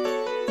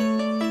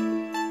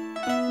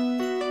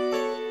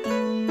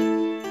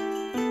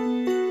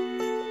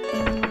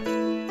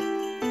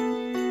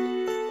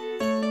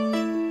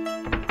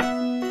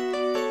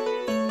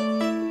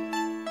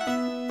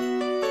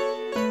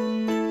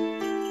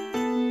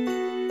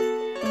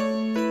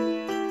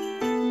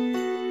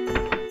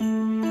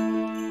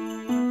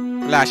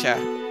 Wala siya.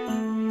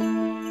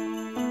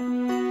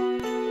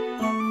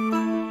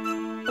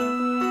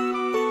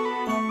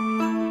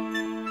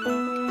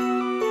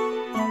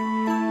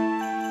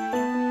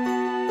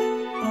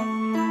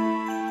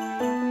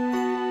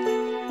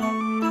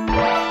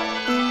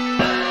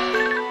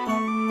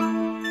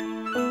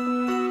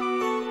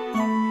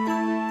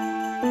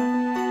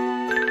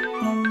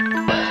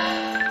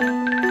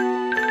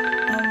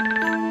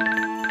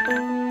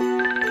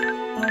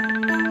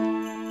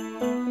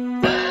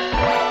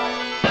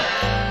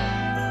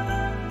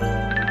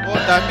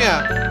 Dami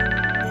ah.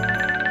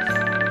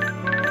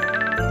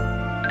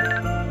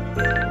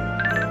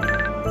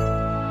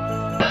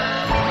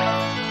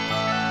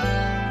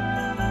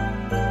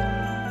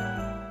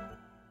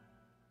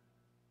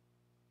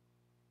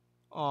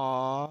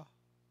 Aww.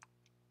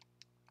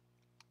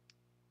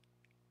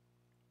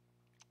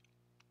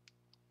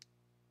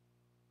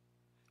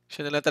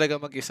 Siya na lang talaga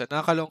mag-isa.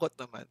 Nakakalungkot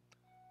naman.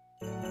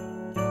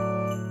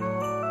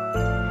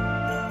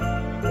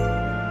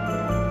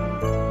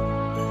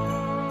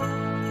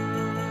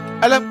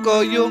 Alam ko,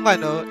 yung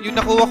yung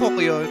nakuha ko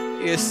yun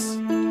is,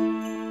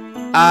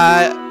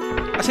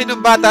 kasi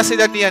nung bata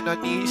sila ni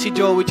si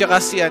Jowy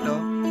tsaka si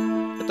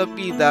itong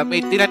bida,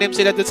 may tinanim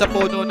sila dun sa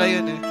puno na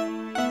yun eh.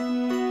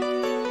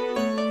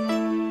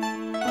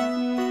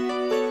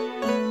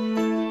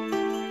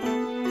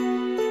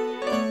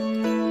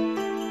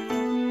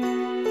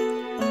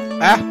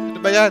 Ano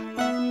ba yan?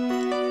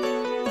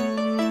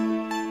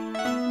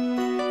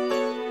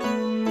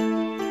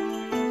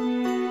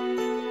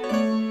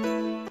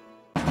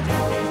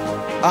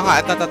 Nga,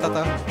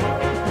 ito.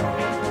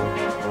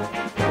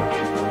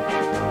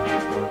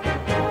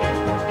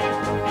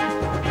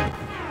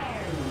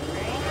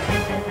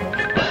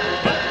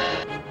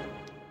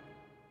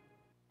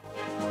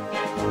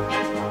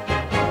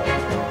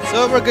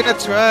 So we're gonna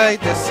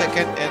try the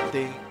second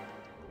ending.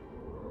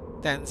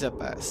 Tenza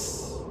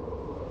Pass.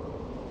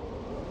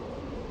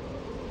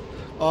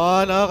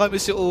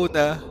 Nakakamiss yung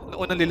una. Nung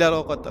unang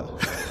nilaro ko to.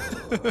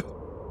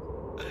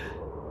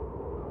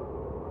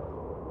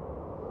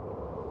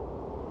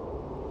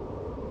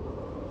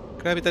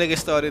 Grabe talaga yung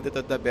story dito.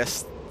 The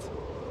best.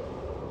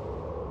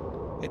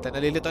 Ito,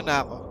 nalilito na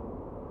ako.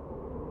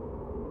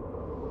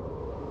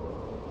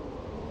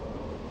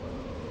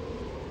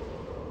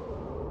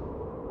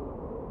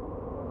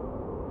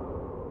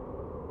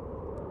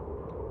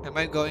 Am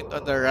I going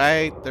on the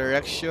right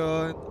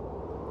direction?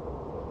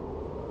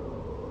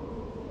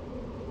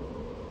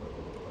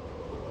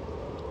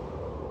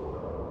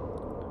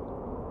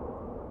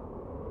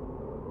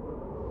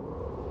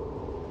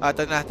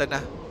 Ito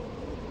na.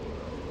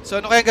 So,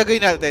 ano kaya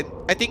gagawin natin?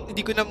 I think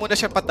hindi ko na muna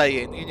siya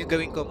patayin. Yun yung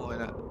gawin ko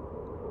muna.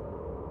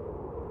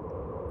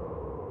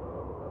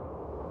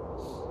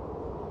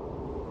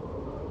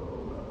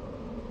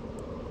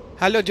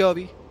 Hello,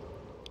 Jowy.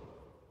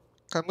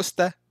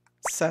 Kamusta?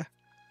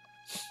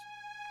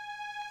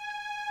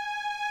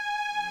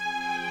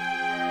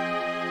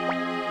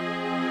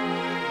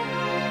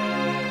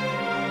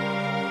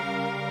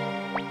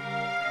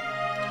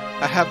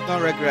 I have no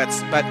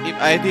regrets, but if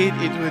I did,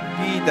 it would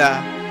be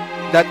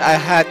that I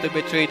had to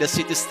betray the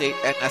city-state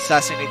and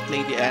assassinate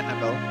Lady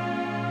Annabelle.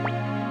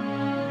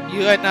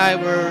 You and I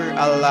were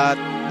a lot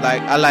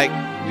alike.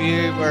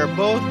 We were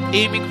both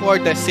aiming for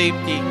the same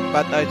thing,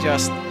 but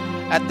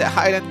at the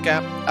Highland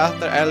camp,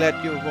 after I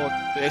led you both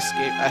to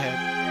escape ahead,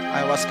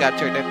 I was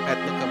captured and met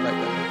to come back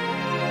again.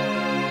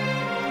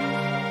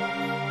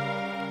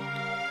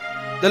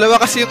 Dalawa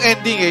kasi yung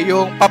ending eh,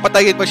 yung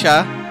papatayin mo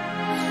siya,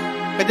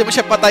 pwede mo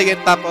siya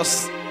patayin,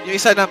 tapos yung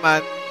isa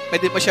naman,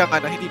 pwede mo siyang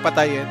hindi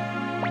patayin.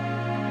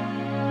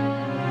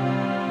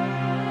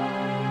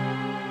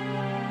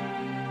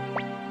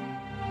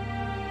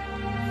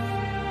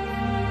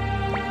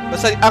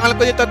 Basta, ang alam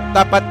ko dito,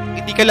 dapat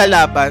hindi ka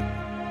lalaban.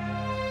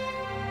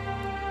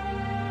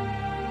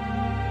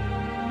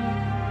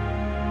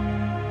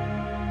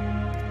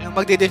 Yung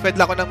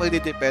magde-defend lang ako ng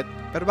magde-defend.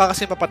 Pero baka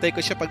kasi mapatay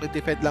ko siya pag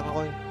nag-defend lang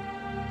ako eh.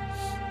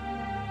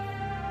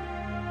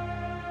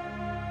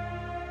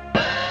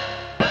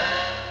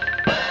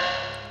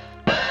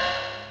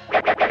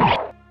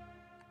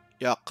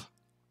 Yuck.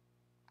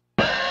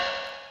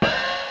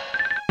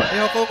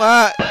 Ayoko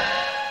nga.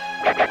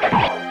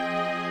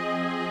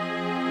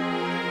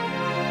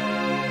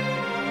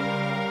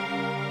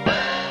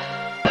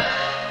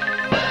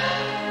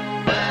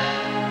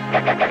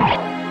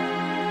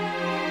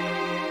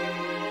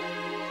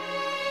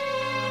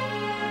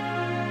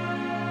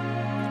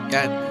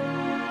 Yan.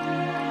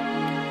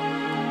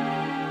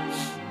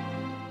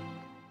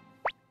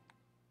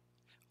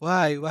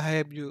 Why? Why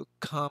have you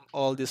come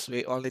all this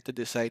way only to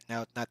decide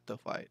now not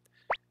to fight?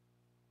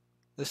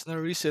 There's no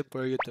reason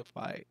for you to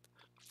fight.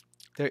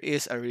 There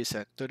is a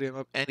reason: to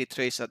remove any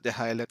trace of the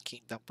Highland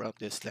Kingdom from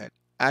this land.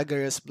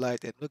 Agarus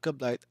Blight and Nuka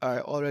Blight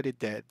are already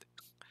dead,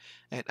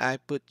 and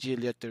I put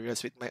Julia to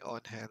rest with my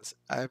own hands.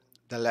 I'm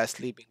the last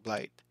living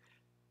Blight.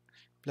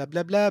 Blah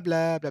blah blah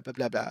blah blah blah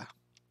blah blah.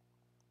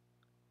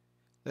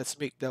 Let's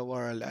make the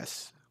war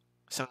last.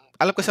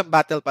 Alam ko isang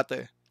battle pa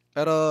to eh.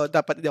 Pero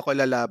dapat hindi ako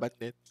lalaban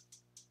din.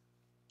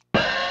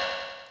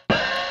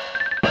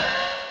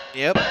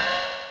 Yep.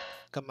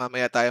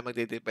 Mamaya tayo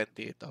magdidepend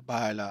dito.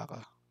 Bahala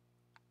ka.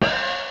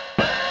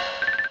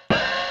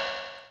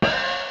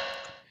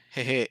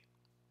 Hehe.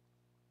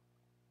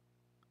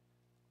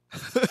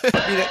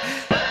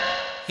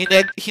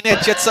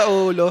 Hinedshot sa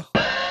ulo.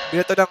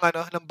 Binato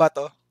ng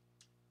bato.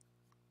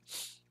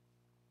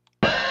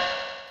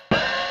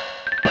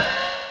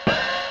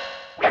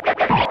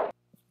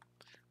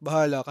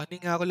 Bahala ka.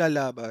 Hindi nga ako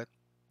lalaban.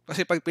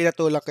 Kasi pag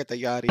pinatulak kita,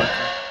 yari ka.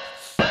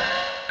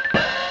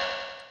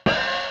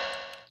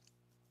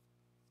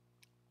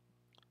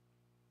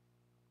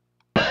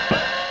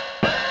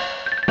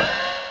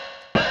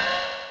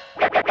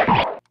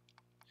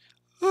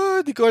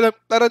 ko alam,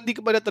 parang hindi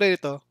ko pa na-try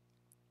ito.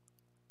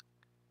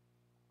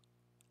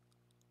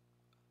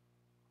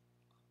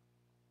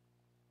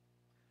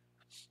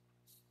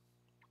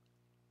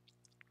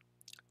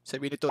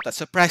 Sabi nito,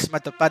 surprise,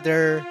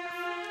 motherfucker.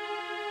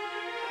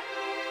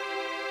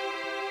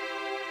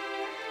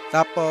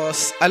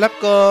 Tapos, alam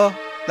ko,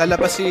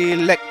 lalabas si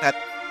Leknat.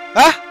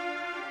 Ha?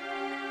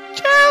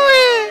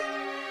 Jowy!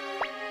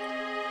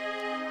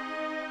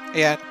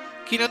 Ayan.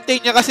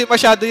 Kinontain niya kasi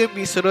masyado yung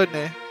Beast Rune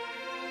eh.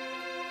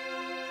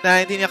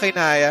 Na hindi niya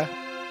kinaya.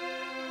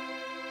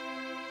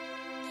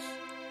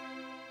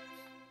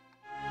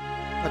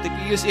 But if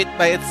you use it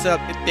by itself,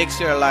 it takes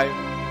your life.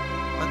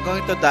 I'm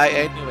going to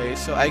die anyway,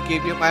 so I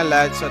gave you my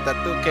land so that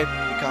two can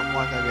become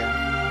one again.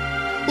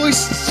 Uy,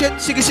 shit!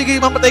 Sige, sige,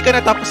 mamatay ka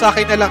na, tapos sa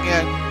akin na lang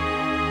yan.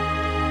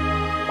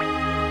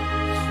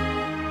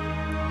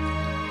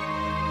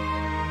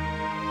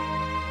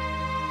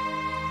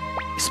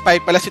 Spy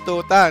pala si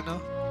Tota,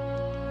 no?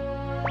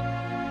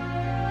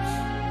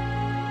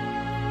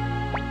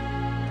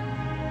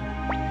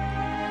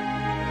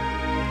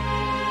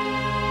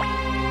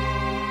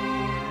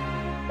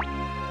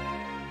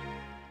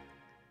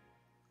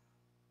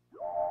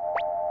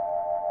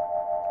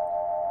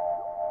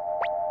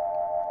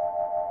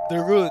 The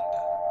rune.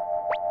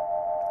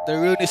 The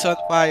rune is on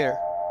fire.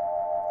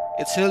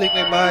 It's healing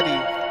my body.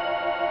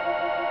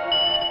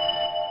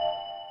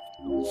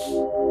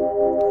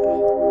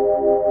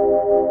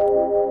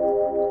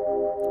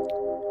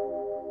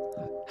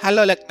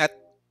 Hello, Leknat.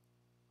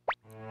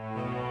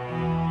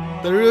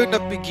 The rune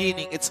of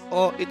beginning, it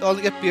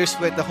only appears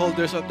when the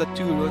holders of the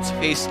two runes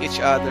face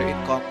each other in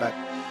combat,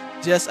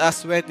 just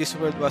as when this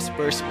world was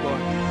first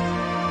born.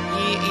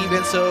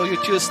 Even so, you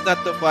choose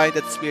not to find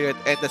that spirit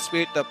and the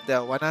spirit of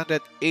the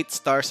 108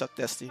 stars of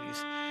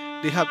destinies.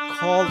 They have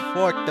called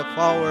forth the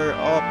power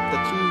of the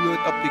true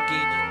rune of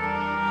beginning.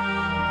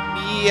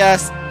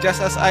 Yes,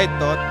 just as I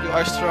thought, you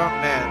are strong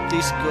man.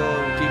 Please go,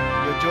 keep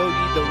your Jowy.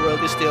 The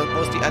world is still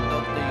mostly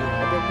unknown to you.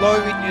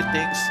 Overflowing with new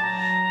things.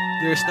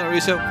 There is no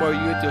reason for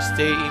you to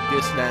stay in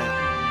this land.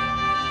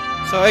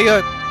 So,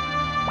 ayun.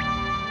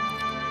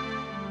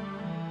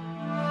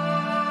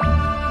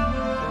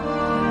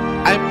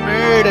 I'm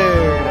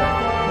murdered.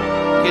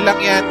 Okay lang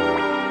yan.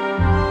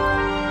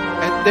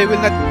 And they will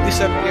not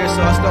disappear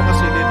so as long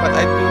as you live. But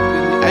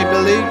I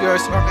believe you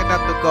are strong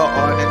enough to go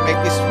on and make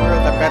this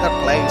world a better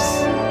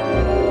place.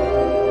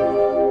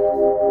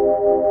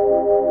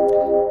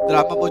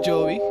 Drama mo,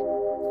 Jowy.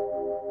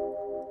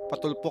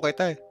 Patulpo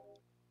kita eh.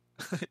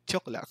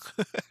 Joke lang.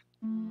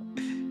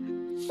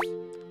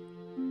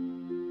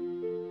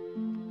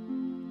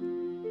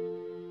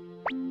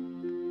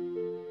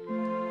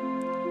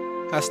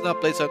 Has no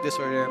place of this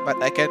world, but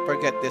I can't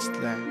forget this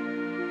land.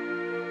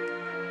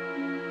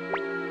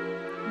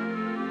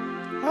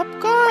 Of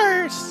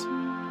course!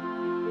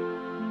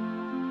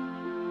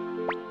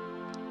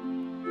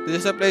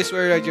 This is a place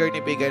where our journey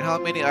began. How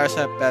many hours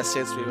have passed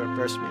since we were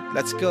first met?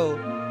 Let's go.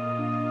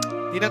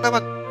 Di na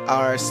naman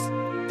hours,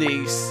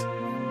 days.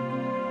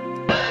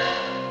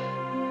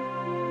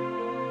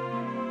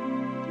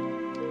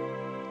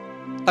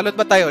 Talon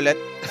ba tayo ulit?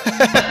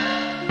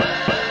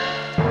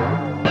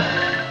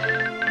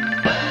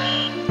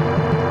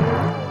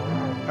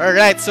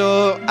 Alright,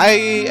 so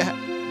I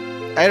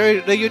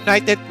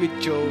reunited with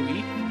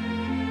Jowy.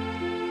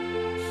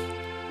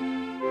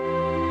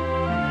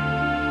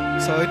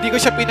 So hindi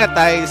ko siya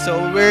pinatay. So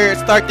we're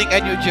starting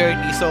a new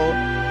journey. So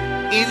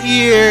in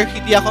here,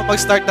 hindi ako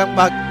mag-start ng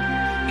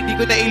hindi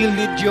ko na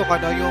i-lead yung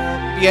yung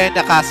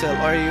Vienna Castle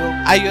or yung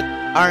Ayut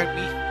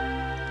Army.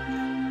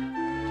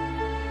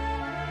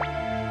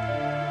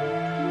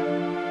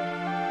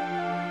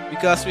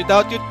 Because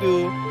without you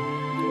two,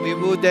 we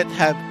wouldn't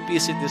have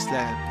peace in this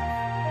land.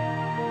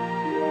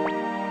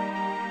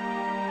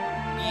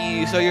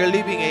 So you're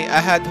leaving, I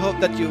had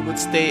hoped that you would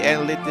stay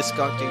and lead this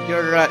country.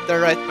 You're the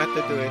right man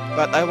to do it.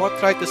 But I won't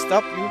try to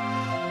stop you.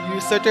 You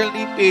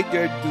certainly paid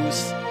your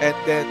dues and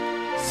then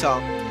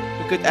some.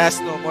 We could ask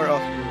no more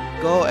of you.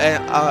 Go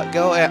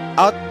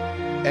out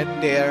and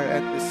there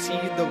and see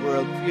the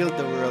world, feel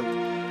the world.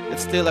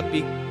 It's still a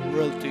big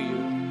world to you.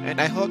 And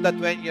I hope that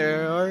when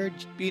you're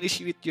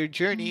finished with your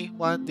journey,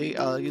 one day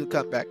you'll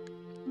come back.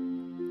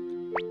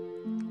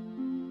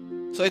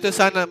 So ito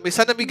sana may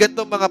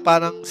ganitong mga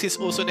parang since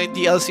uso na yung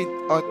DLC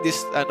on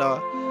this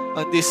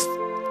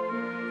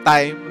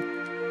time.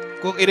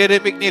 Kung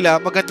i-remake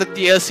nila, magandang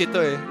DLC to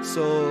eh.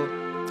 So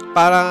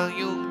parang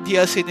yung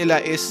DLC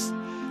nila is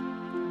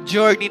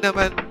journey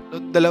naman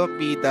ng dalawang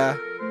bida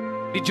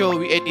ni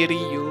Jowy and ni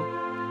Ryu.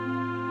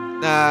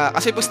 Na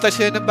kasi mag-start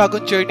sila ng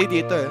bagong journey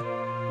dito eh.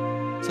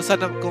 So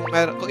sana kung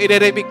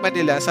i-remake man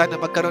nila, sana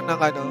magkaroon ng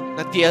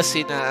ng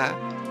DLC na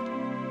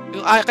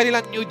yung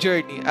kanilang new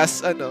journey as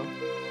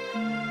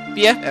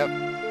PFF.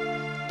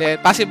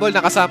 Then possible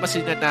nakasama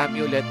si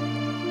Nanami ulit.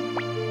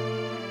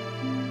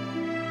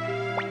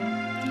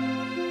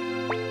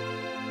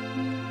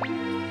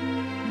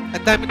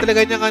 Ang dami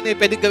talaga niyang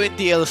pwedeng gawin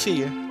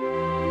DLC eh.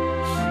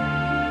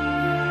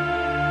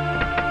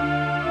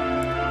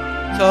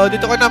 So So,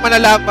 dito ko na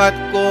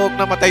malalaman kung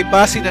namatay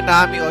ba si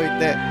Nanami o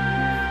hindi.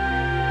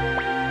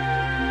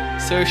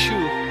 Sir Shu.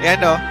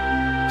 Ayan o.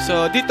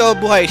 So, dito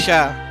buhay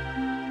siya.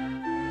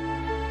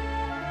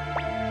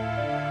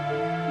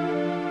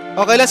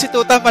 Okay lang si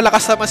Tuta.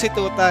 Malakas naman si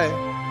Tuta eh.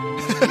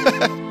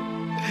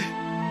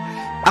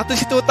 Actually,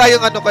 si Tuta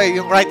yung ano ko eh,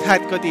 yung right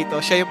hand ko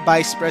dito. Siya yung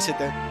vice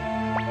president.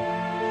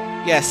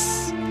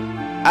 Yes.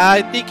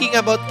 I'm thinking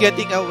about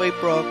getting away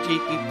from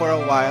JP for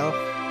a while.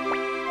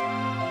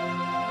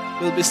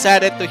 Will be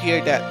saddened to hear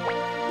that.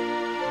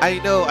 I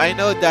know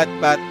that,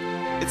 but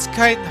it's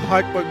kind of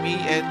hard for me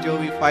and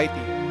Jowy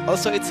fighting.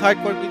 Also, it's hard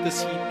for me to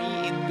see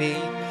me in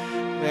pain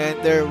when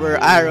there were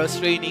arrows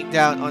raining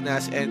down on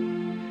us and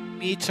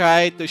me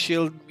tried to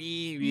shield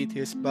me with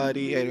his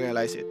body and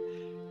realize it.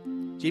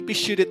 JP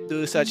shouldn't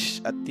do such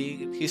a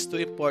thing. He's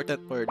too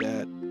important for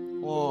that.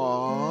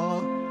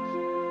 Aww.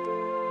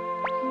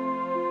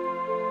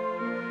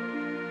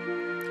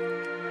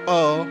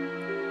 Oh.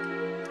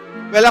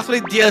 Well,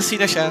 actually, DLC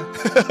na siya.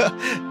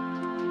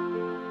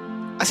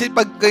 As in,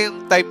 pag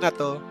gayong time na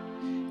to,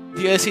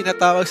 DLC na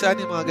tawag sa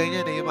yung mga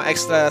ganyan eh, yung mga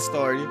extra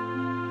story.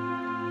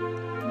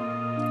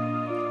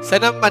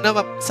 Sana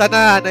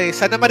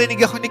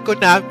marinig ako ni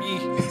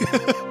Konami.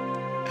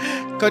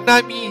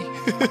 Konami.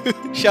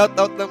 Shout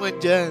out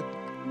naman dyan.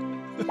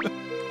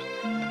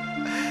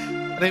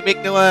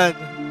 Remake naman.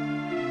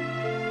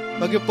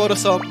 Wag yung puro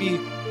zombie.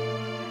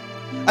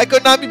 Ay,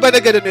 Konami ba na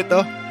ganun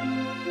ito?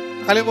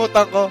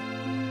 Nakalimutan ko.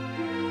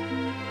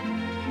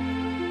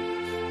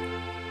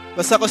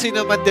 Basta kung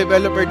sino man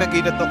developer na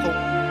ginito kung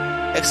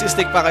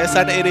existing pa kayo,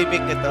 sana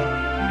i-remake nito.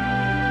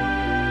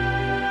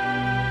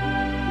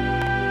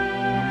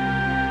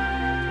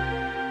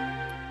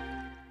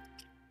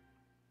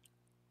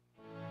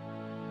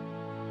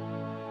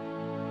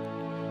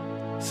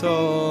 So,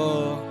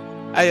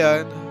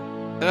 ayun.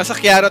 Nasa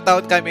Kiaro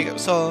Town kami.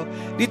 So,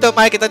 dito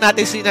makikita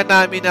natin si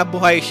Nanami na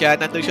buhay siya.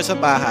 Nandun siya sa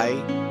bahay.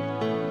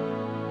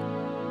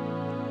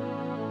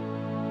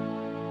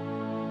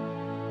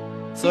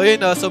 So,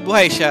 yun o. So,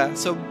 buhay siya.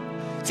 So,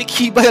 si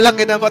Kiba lang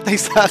ginamatay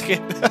sa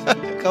akin.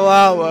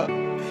 Kawawa.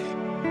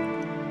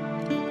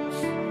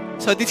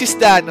 So, this is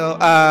the,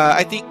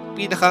 I think,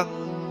 pinakang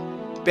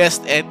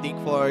best ending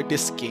for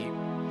this game.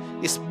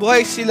 Is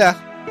buhay sila.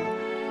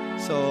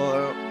 So,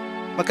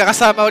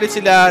 magkakasama ulit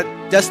sila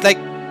just like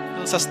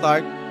nung sa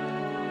start.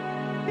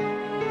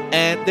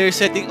 And they're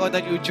setting on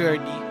a new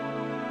journey.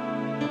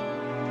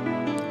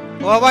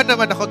 Kawawa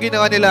naman ako.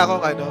 Ginawa nila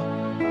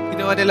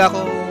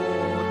akong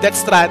Death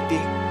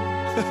Stranding.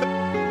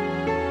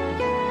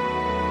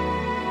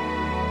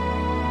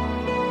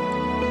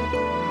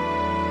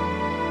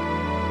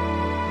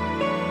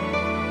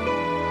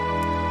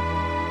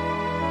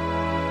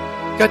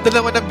 Ganda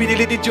naman ang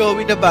binili ni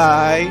Jowy na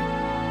bahay.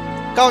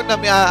 Ikaw na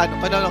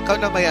ikaw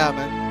na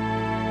mayaman.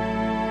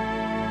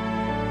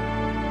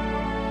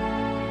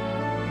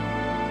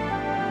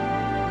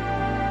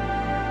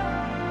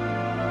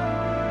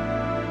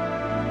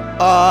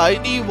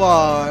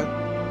 Iniwan.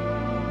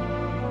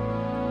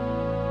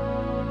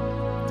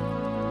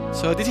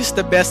 So, this is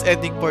the best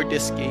ending for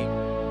this game.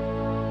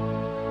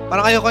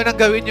 Parang ayoko nang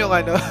gawin yung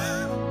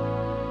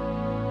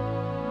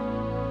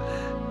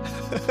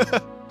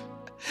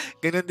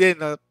ganun din,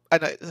 no?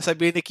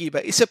 Sabihin ni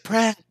Kiba, it's a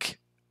prank.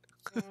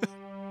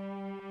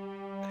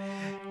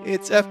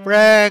 It's a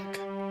prank.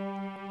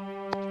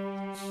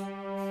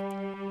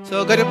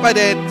 So, ganun pa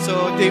din.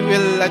 So, they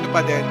will,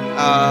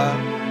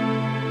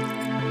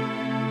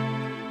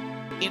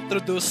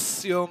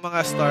 introduce yung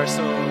mga stars.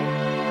 So,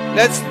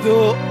 let's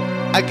do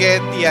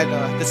again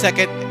the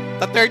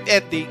third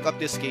ending of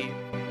this game,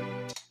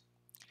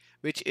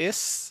 which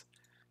is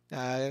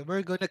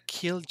we're gonna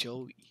kill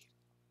Jowy.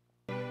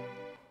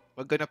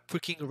 We're gonna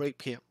freaking rape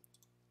him.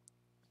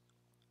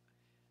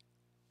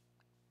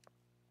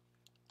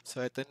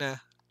 So ito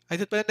na.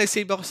 Ay, dito pala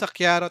nag-save ako sa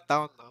Kiaro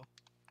Town, no?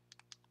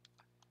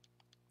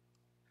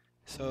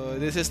 So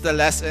this is the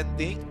last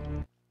ending.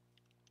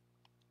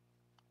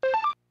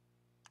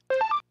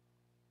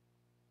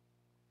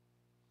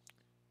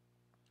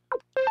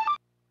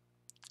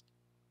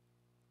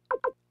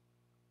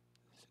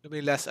 May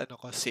last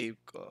save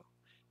ko.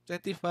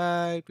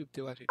 25,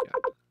 51, 51.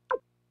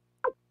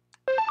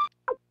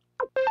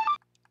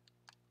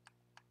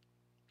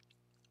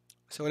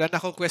 So, wala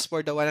na akong quest for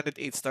the 108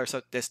 stars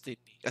of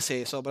Destiny.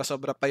 Kasi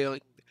sobra-sobra pa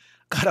yung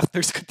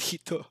characters ko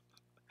dito.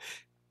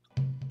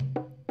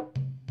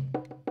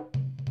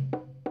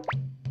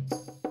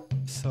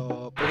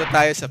 So, punta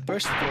tayo sa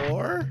first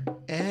floor.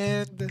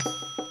 And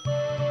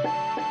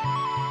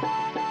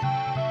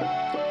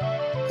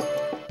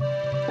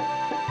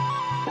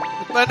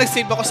parang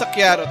nag-save ako sa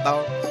Kiaro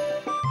Town.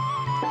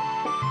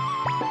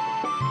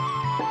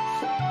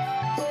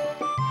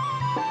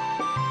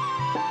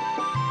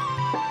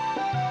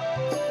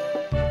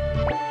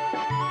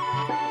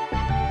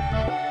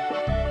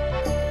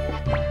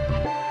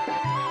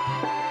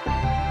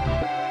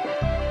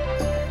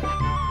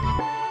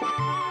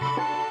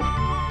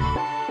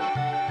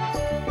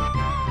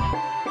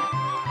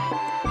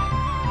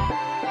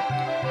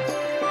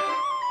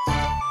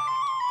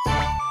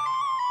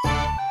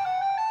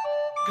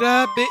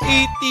 Grabe,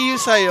 80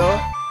 yung sa'yo?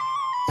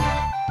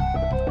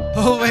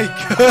 Oh my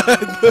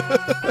God!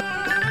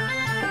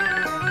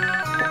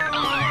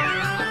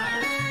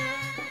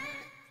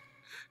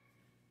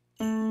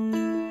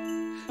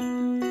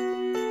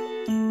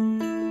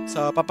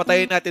 So,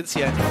 papatayin natin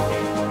siya.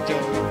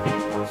 Jowy.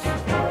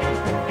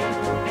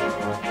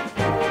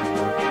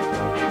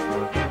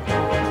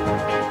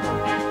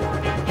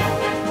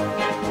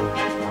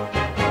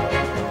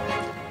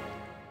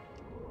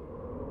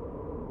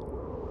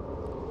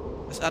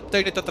 Tapos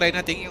after nito, try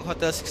natin yung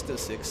Hotel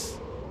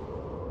 626.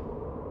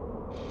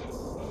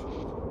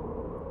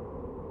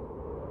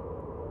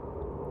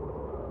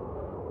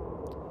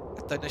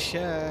 Ito na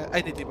siya.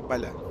 Ay, hindi pa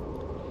pala.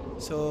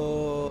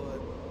 So,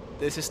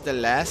 this is the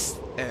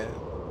last.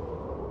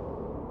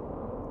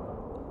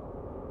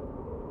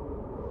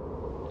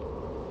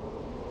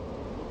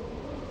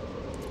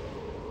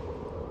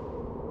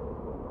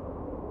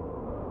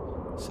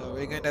 So,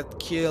 we're gonna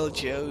kill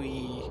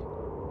Jowy.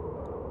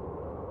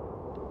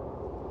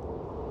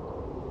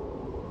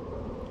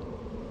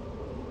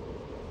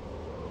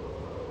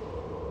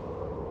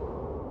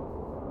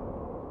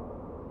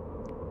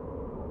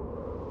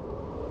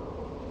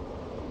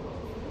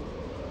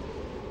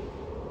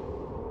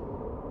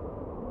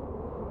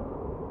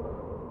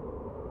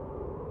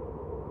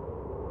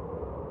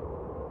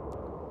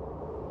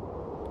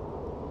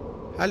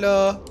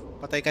 Hello?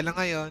 Patay ka lang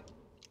ngayon.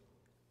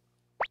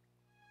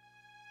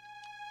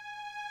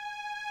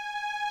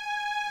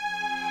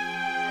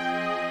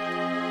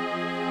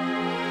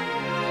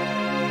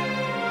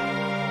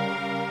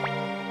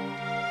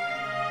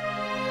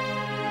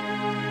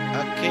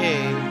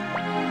 Okay.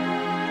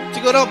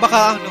 Siguro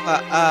baka ano nga,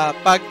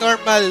 pag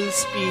normal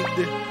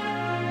speed,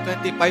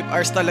 25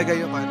 hours talaga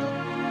yung ano,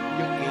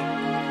 yung game.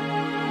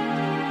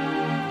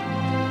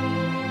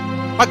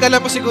 Pag alam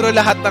mo siguro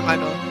lahat ng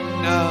ano,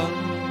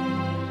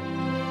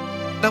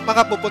 ng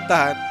mga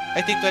pupuntahan,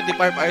 I think 25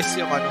 hours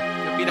yung ano,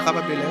 yung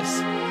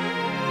pinakamabilis.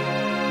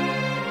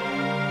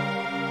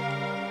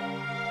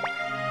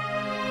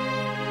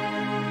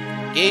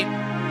 Game.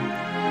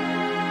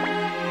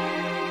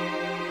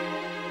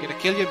 Gonna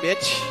kill you,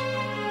 bitch.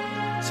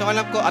 So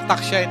alam ko,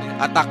 attack siya yun eh.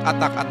 Attack.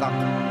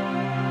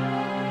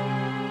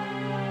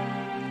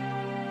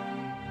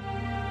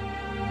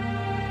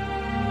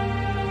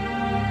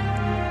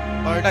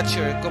 Or not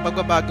sure kung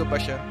magbabago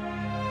pa siya.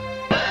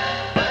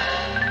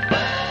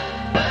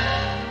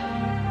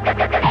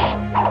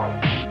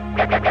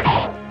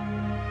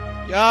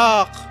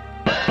 Yak!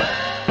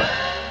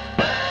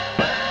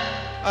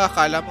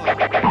 Akala mo.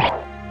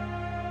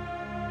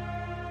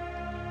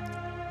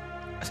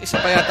 As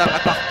isa pa yata ang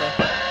attack to.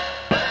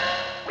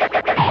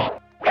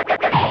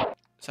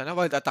 Sana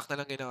wild attack na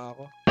lang ginawa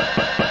ko.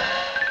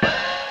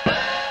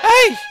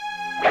 Ay!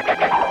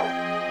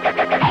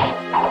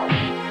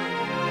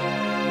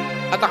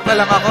 Attack na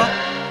lang ako.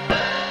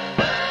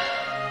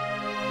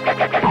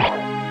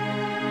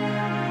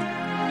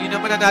 Hindi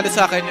naman nanalo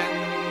sa akin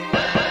yan.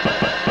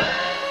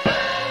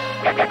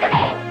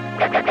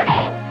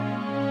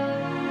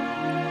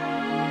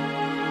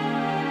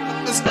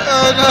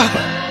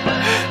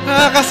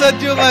 Nakakasad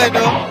yung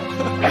ano,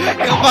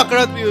 yung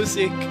background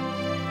music.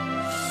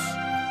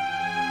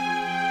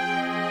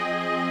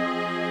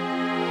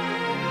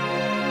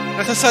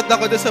 Nasasad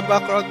ako doon sa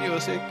background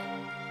music.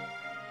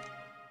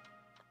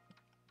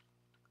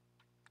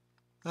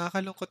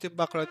 Nakakalungkot yung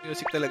background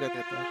music talaga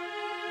nito.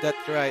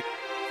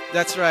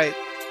 That's right.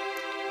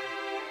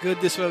 Good,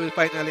 this one will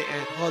finally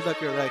end. Hold up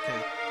your right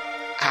hand.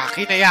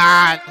 Akin na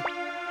yan!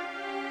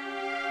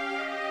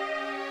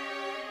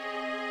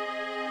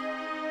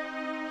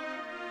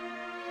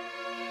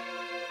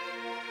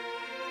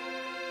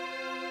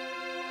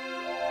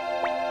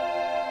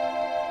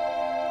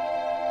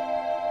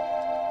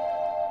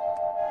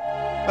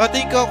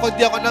 Tingin ko, kung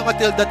di ako ng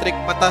Matilda trick,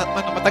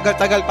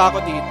 matagal-tagal pa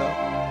ako dito.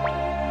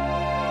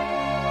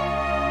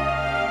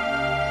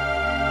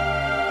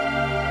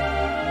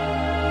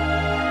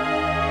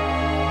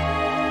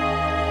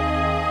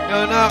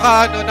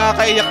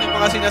 Nakakaiyak yung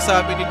mga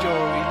sinasabi ni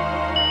Jowy.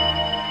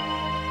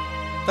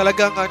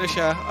 Talagang ano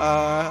siya,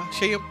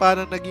 siya yung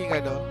parang naging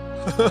ano,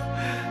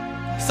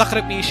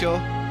 sakripisyo.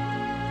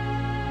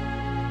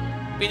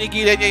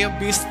 Pinigilan niya yung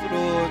Beast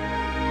Rune.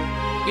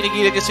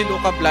 Pinigilan niya si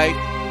Luca Blight.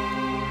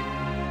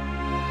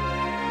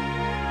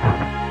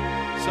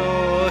 So,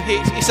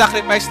 he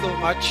sacrificed too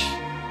much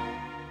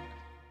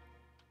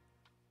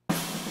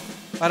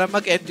para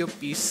mag-end yung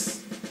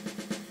piece.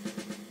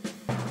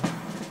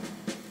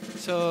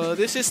 So,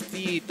 this is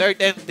the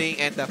third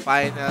ending and the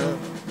final,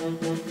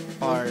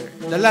 or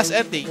the last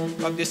ending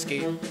of this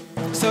game.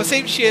 So,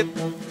 same shit.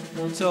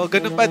 So,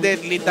 ganun pa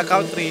din, lead the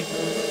country.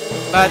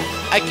 But,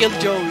 I killed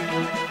Jowy.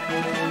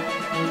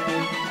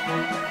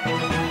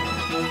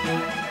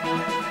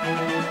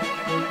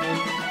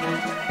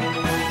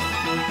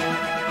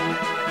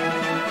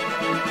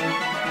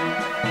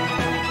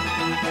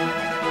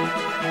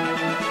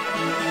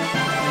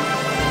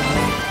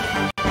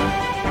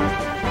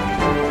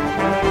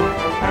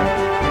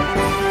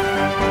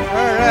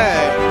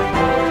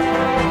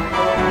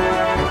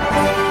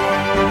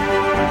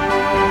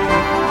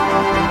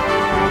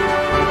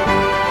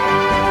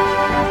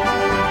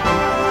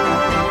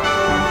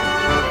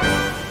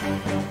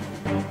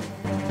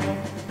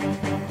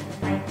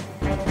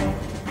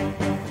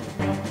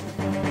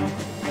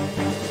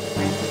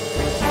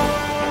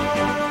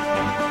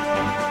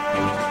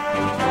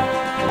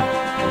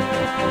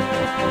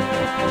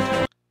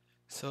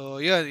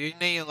 So, yun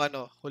na yung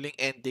ano, huling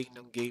ending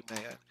ng game na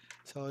yun.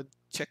 So,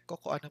 check ko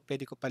kung anong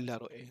pwede ko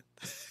palaruin.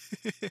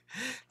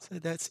 So,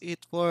 that's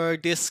it for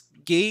this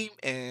game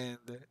and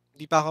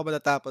hindi pa ako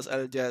matatapos.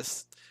 I'll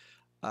just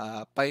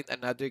find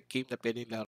another game na pwedeng laro.